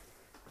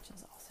 which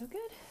is also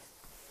good.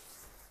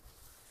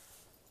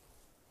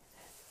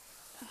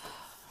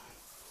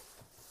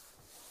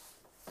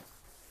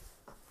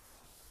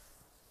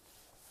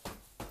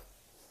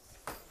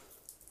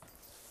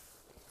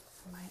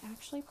 I might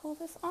actually pull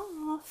this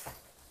off.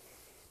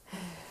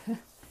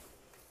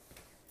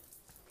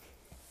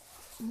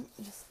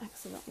 Just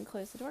accidentally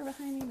closed the door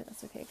behind me, but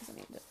that's okay because I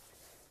need to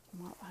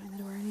mop behind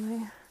the door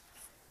anyway.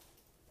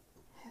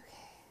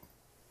 Okay.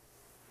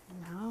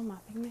 Now I'm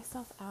mopping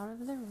myself out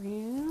of the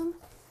room.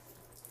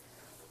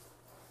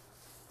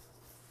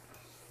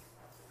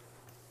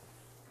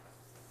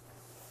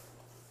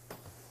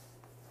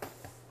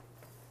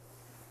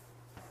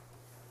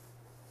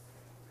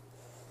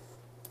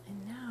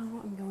 And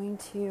now I'm going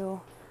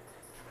to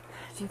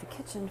do the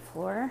kitchen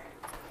floor.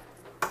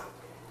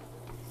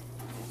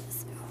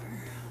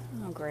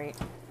 Oh, great.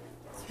 So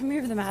I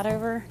moved the mat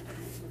over,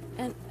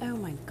 and oh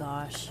my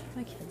gosh,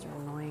 my kids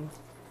are annoying.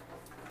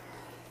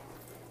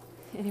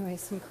 Anyway,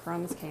 some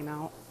crumbs came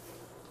out,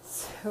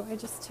 so I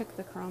just took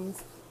the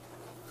crumbs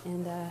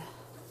and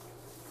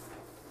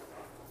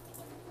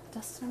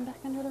dusted them back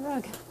under the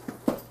rug.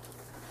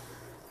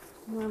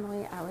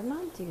 Normally, I would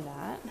not do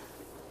that,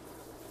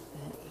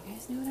 but you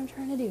guys know what I'm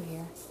trying to do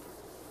here,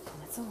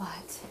 and it's a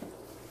lot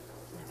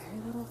in a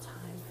very little time.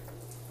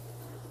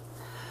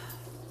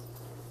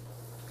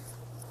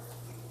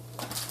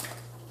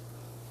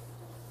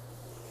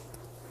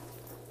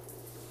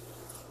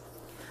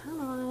 Come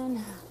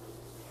on.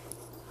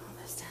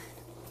 Almost done.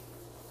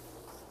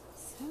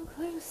 So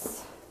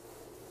close.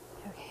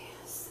 Okay,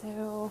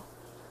 so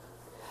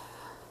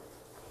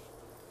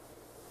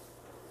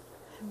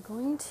I'm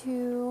going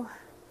to,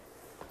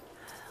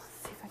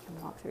 let's see if I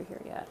can walk through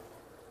here yet.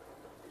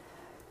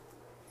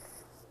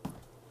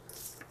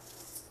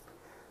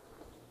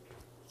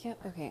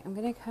 Yep, okay, I'm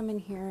going to come in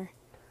here.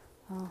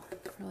 Well,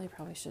 really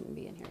probably shouldn't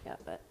be in here yet,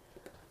 but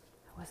it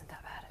wasn't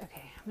that bad.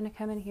 Okay, I'm going to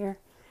come in here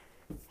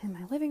in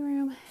my living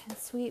room and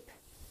sweep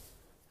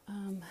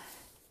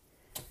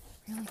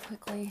really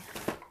quickly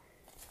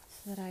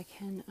so that I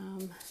can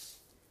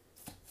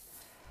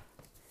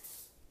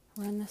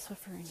run the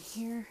Swiffer in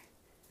here.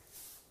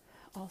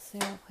 Also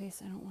a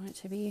place I don't want it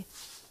to be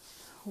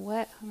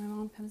wet when my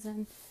mom comes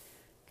in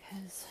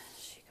because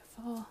she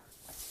could fall.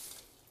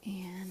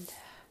 And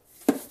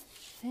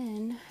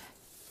then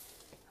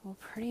we'll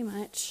pretty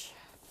much,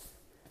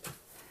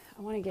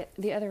 I want to get,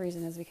 the other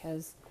reason is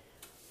because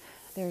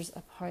there's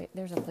a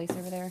place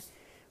over there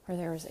where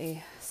there was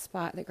a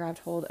spot that grabbed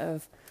hold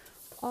of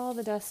all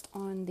the dust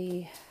on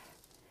the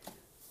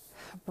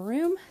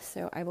broom.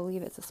 So I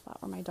believe it's a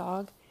spot where my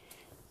dog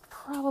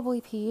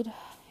probably peed,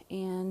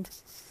 and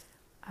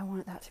I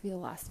want that to be the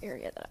last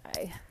area that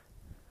I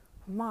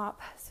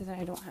mop so that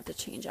I don't have to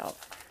change out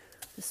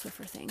the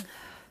Swiffer thing.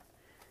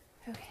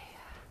 Okay,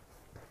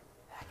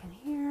 back in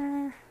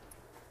here.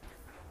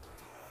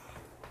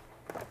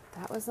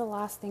 That was the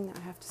last thing that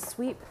I have to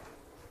sweep.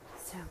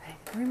 So I'm putting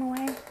the broom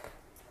away.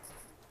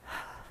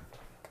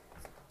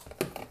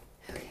 Okay.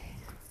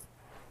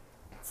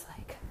 It's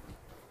like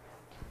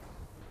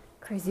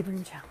Crazy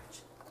Broom Challenge.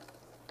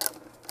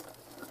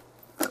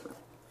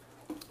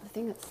 The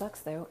thing that sucks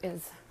though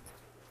is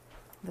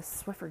the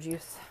Swiffer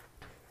juice.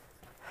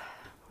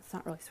 It's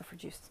not really Swiffer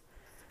juice,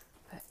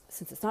 but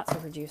since it's not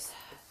Swiffer juice,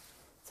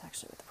 it's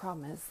actually what the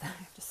problem is that I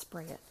have to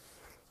spray it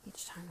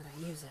each time that I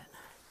use it.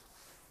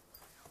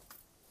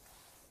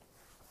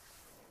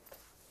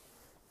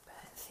 But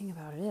the thing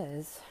about it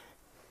is,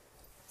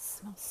 it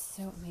smells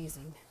so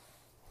amazing.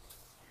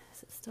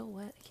 Is it still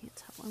wet? I can't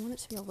tell. I want it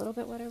to be a little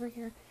bit wet over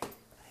here, but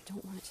I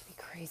don't want it to be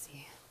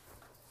crazy,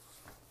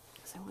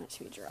 because I want it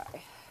to be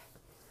dry.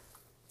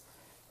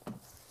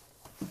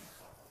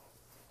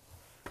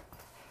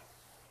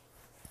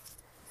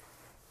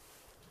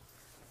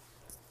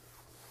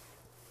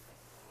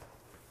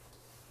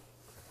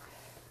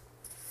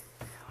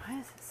 Why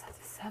is it set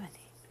to 70?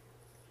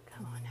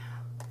 Come on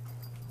now.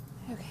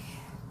 Okay.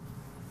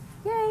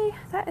 Yay,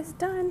 that is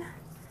done.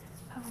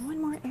 I have one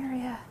more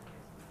area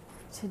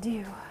to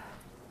do.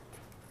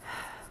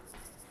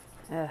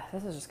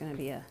 This is just going to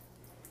be a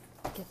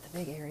get the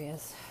big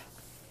areas.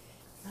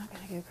 I'm not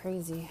going to go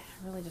crazy.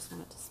 I really just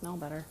want it to smell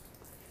better.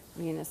 I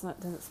mean, it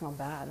doesn't smell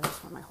bad. I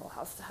just want my whole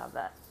house to have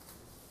that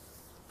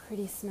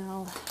pretty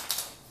smell.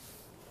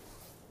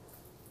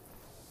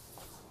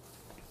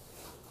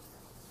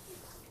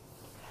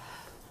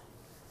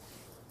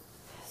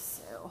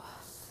 So,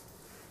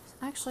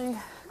 there's actually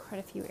quite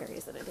a few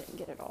areas that I didn't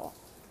get at all.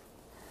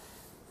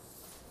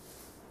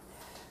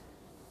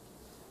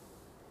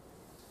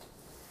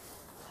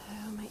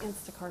 Oh, my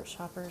Instacart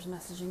shopper is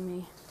messaging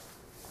me.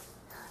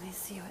 Let me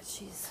see what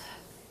she's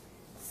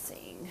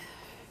saying.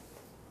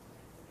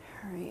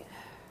 All right.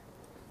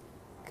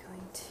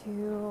 Going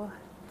to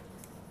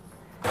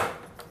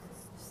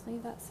just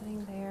leave that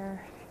sitting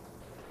there.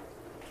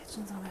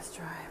 Kitchen's almost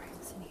dry.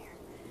 Everything's in here.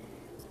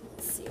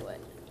 Let's see what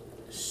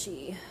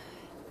she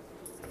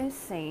is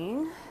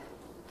saying.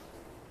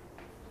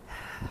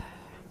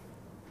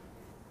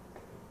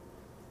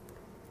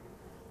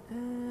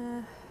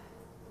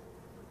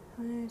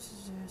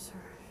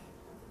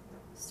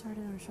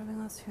 Started on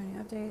shopping list. Any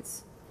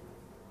updates?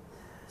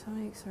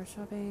 Dominique start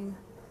shopping.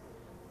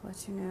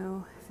 Let you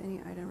know if any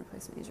item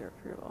replacement needs your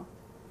approval.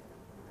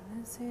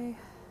 Let's see.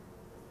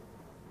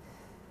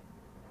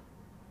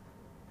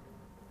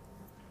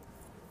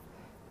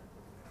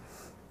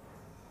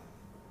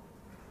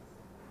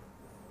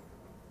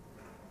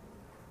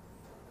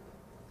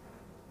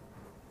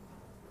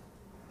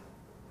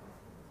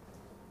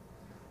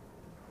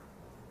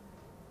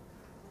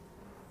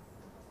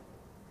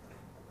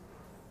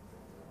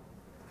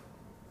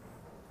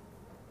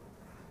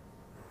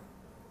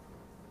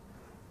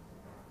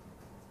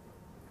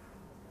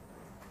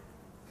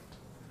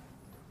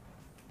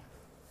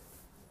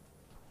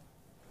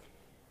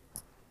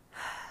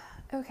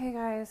 Okay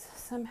guys,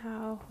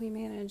 somehow we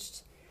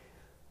managed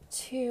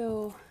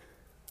to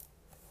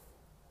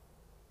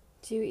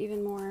do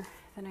even more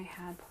than I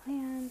had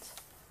planned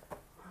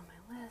on my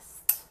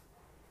list.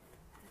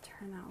 I'm gonna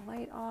turn that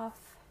light off,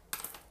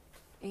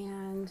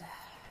 and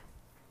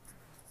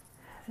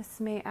this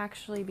may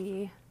actually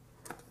be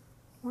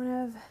one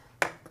of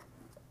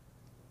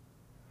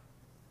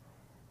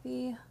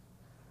the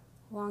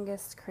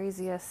longest,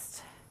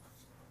 craziest.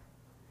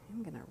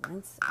 I'm gonna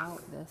rinse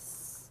out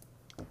this.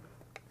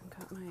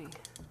 Got my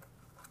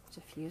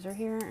diffuser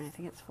here, and I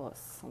think it's full of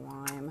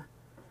slime,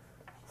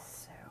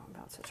 so I'm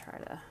about to try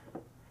to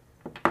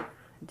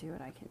do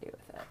what I can do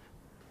with it.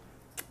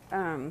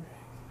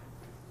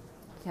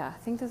 Yeah, I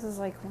think this is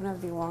like one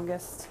of the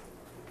longest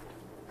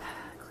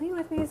clean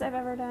with me's I've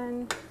ever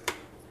done.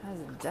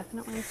 There's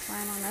definitely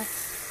slime on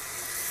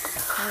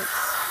this part.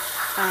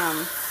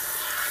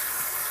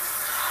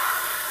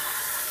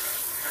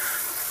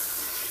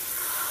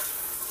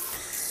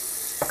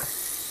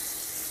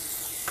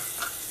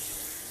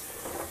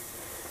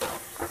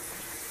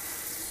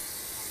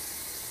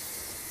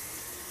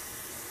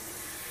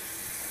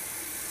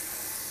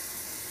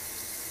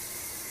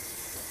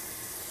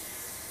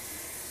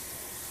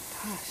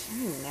 Gosh, I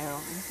don't even know. I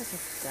guess it's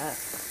just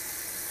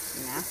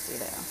dust. Nasty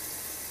though.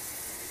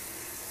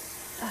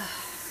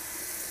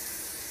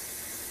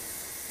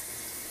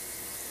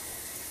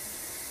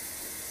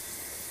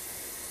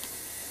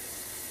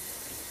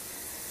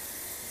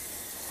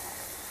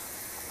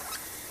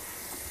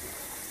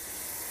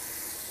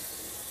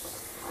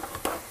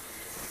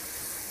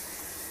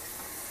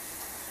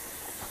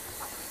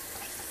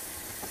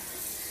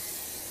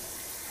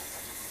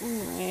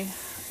 Anyway,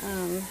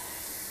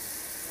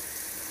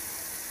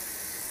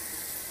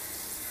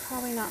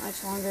 probably not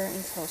much longer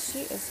until she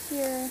is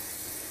here.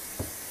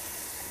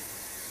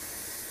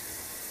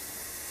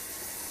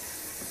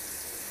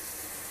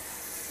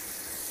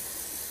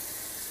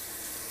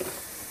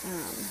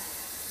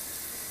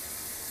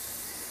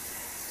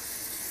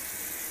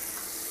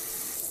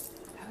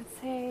 I would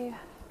say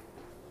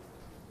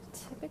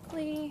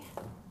typically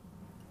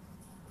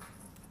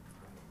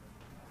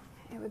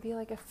it would be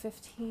like a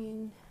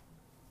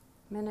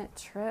 15-minute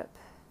trip.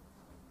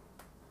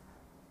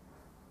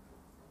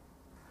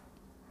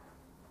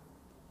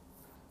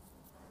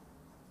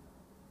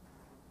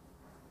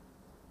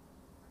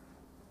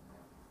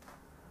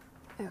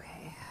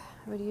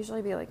 would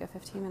usually be like a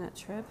 15-minute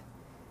trip.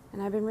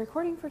 And I've been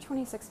recording for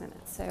 26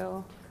 minutes,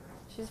 so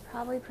she's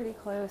probably pretty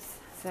close.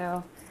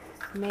 So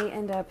I may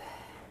end up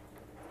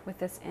with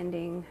this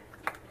ending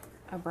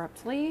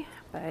abruptly,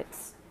 but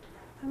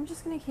I'm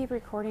just going to keep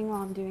recording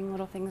while I'm doing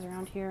little things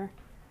around here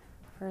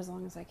for as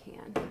long as I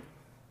can.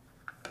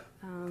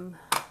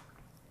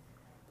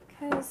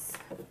 Because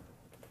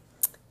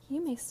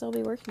you may still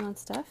be working on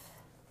stuff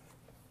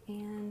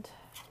and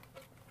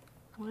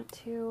want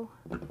to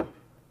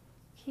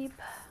keep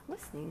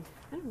listening.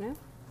 I don't know.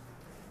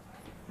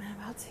 I'm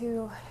about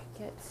to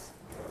get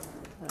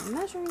a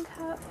measuring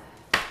cup,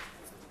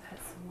 put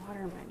some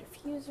water in my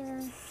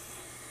diffuser.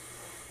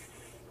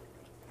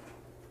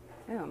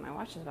 Oh, my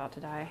watch is about to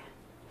die.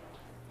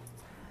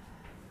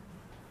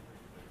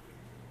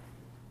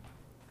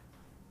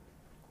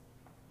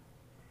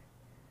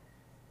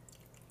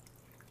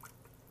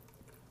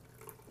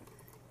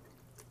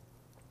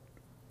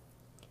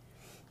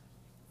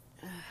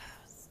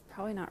 It's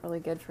probably not really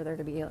good for there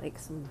to be like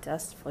some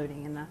dust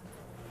floating in the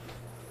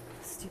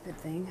stupid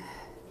thing.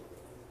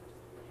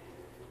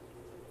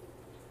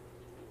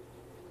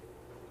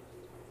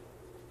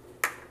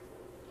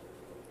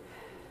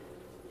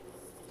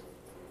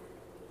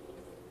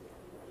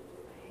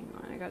 Hang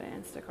on, I got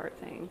an Instacart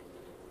thing.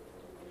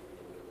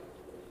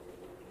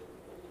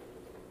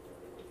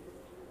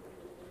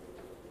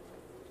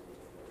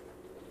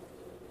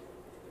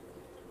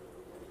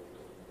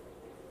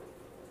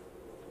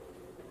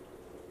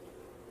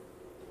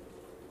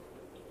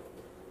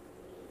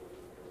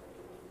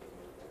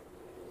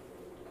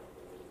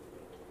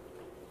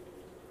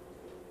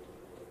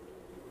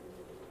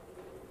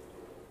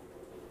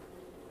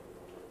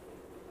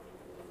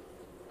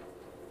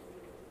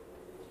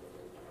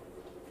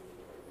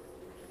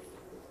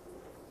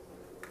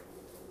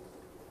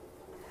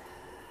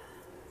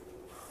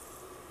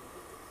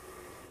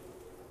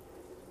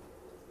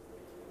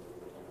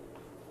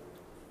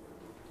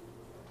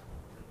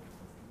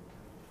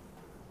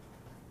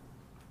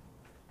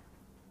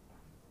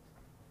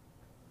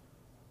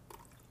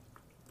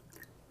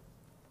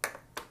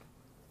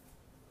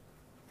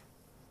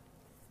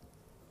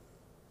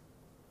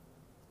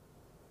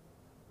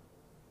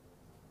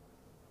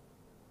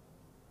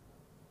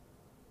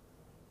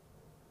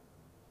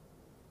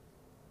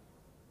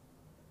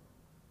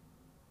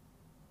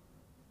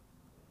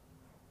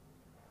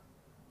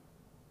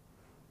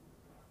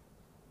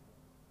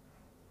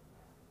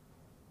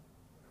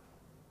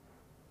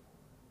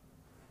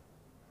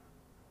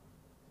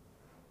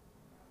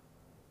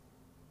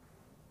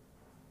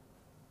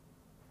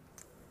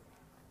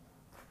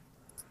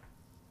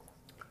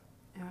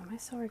 Oh, am I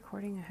still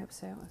recording? I hope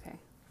so. Okay.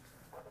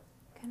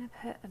 I'm gonna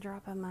put a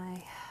drop of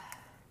my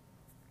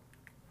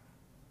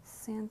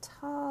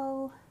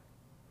Santal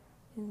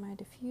in my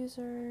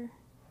diffuser.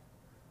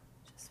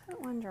 Just put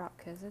one drop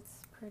because it's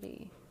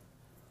pretty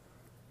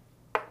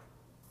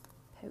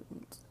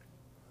potent.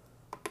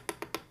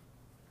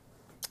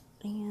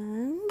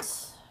 And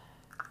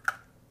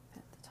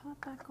put the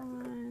top back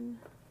on.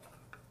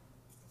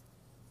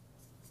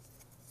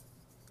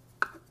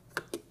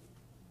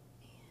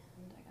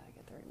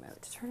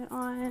 To turn it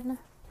on.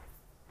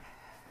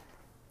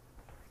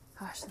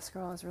 Gosh, this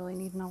girl is really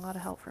needing a lot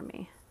of help from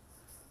me.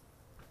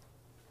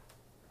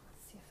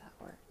 Let's see if that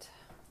worked.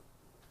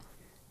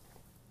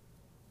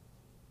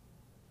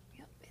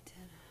 Yep, it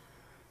did.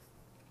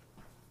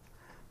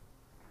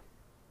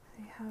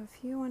 I have a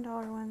few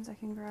 $1 ones I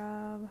can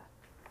grab.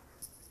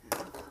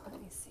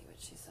 Let me see what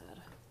she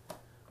said.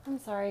 I'm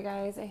sorry,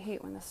 guys. I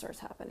hate when this starts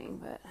happening,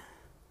 but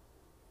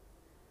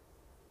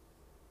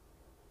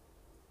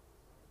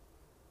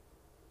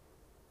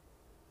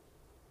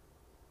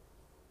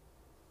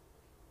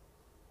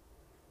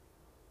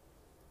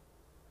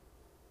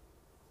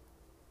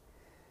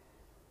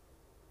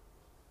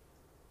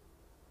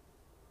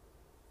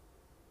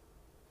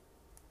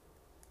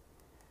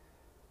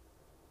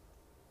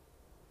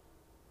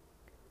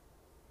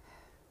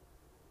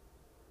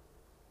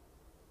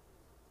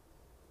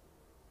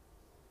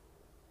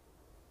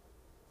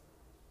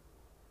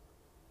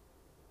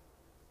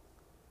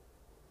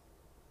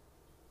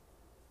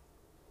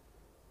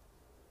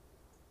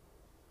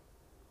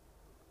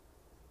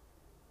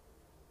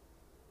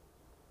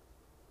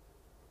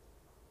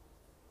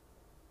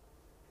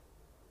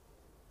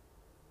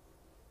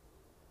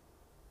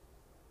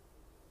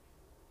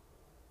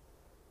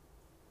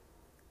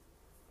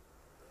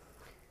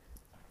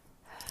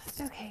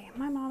okay,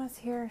 my mom is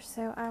here,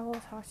 so I will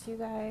talk to you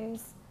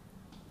guys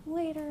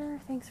later.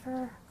 Thanks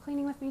for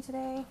cleaning with me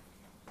today,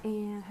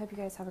 and hope you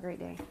guys have a great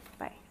day.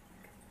 Bye.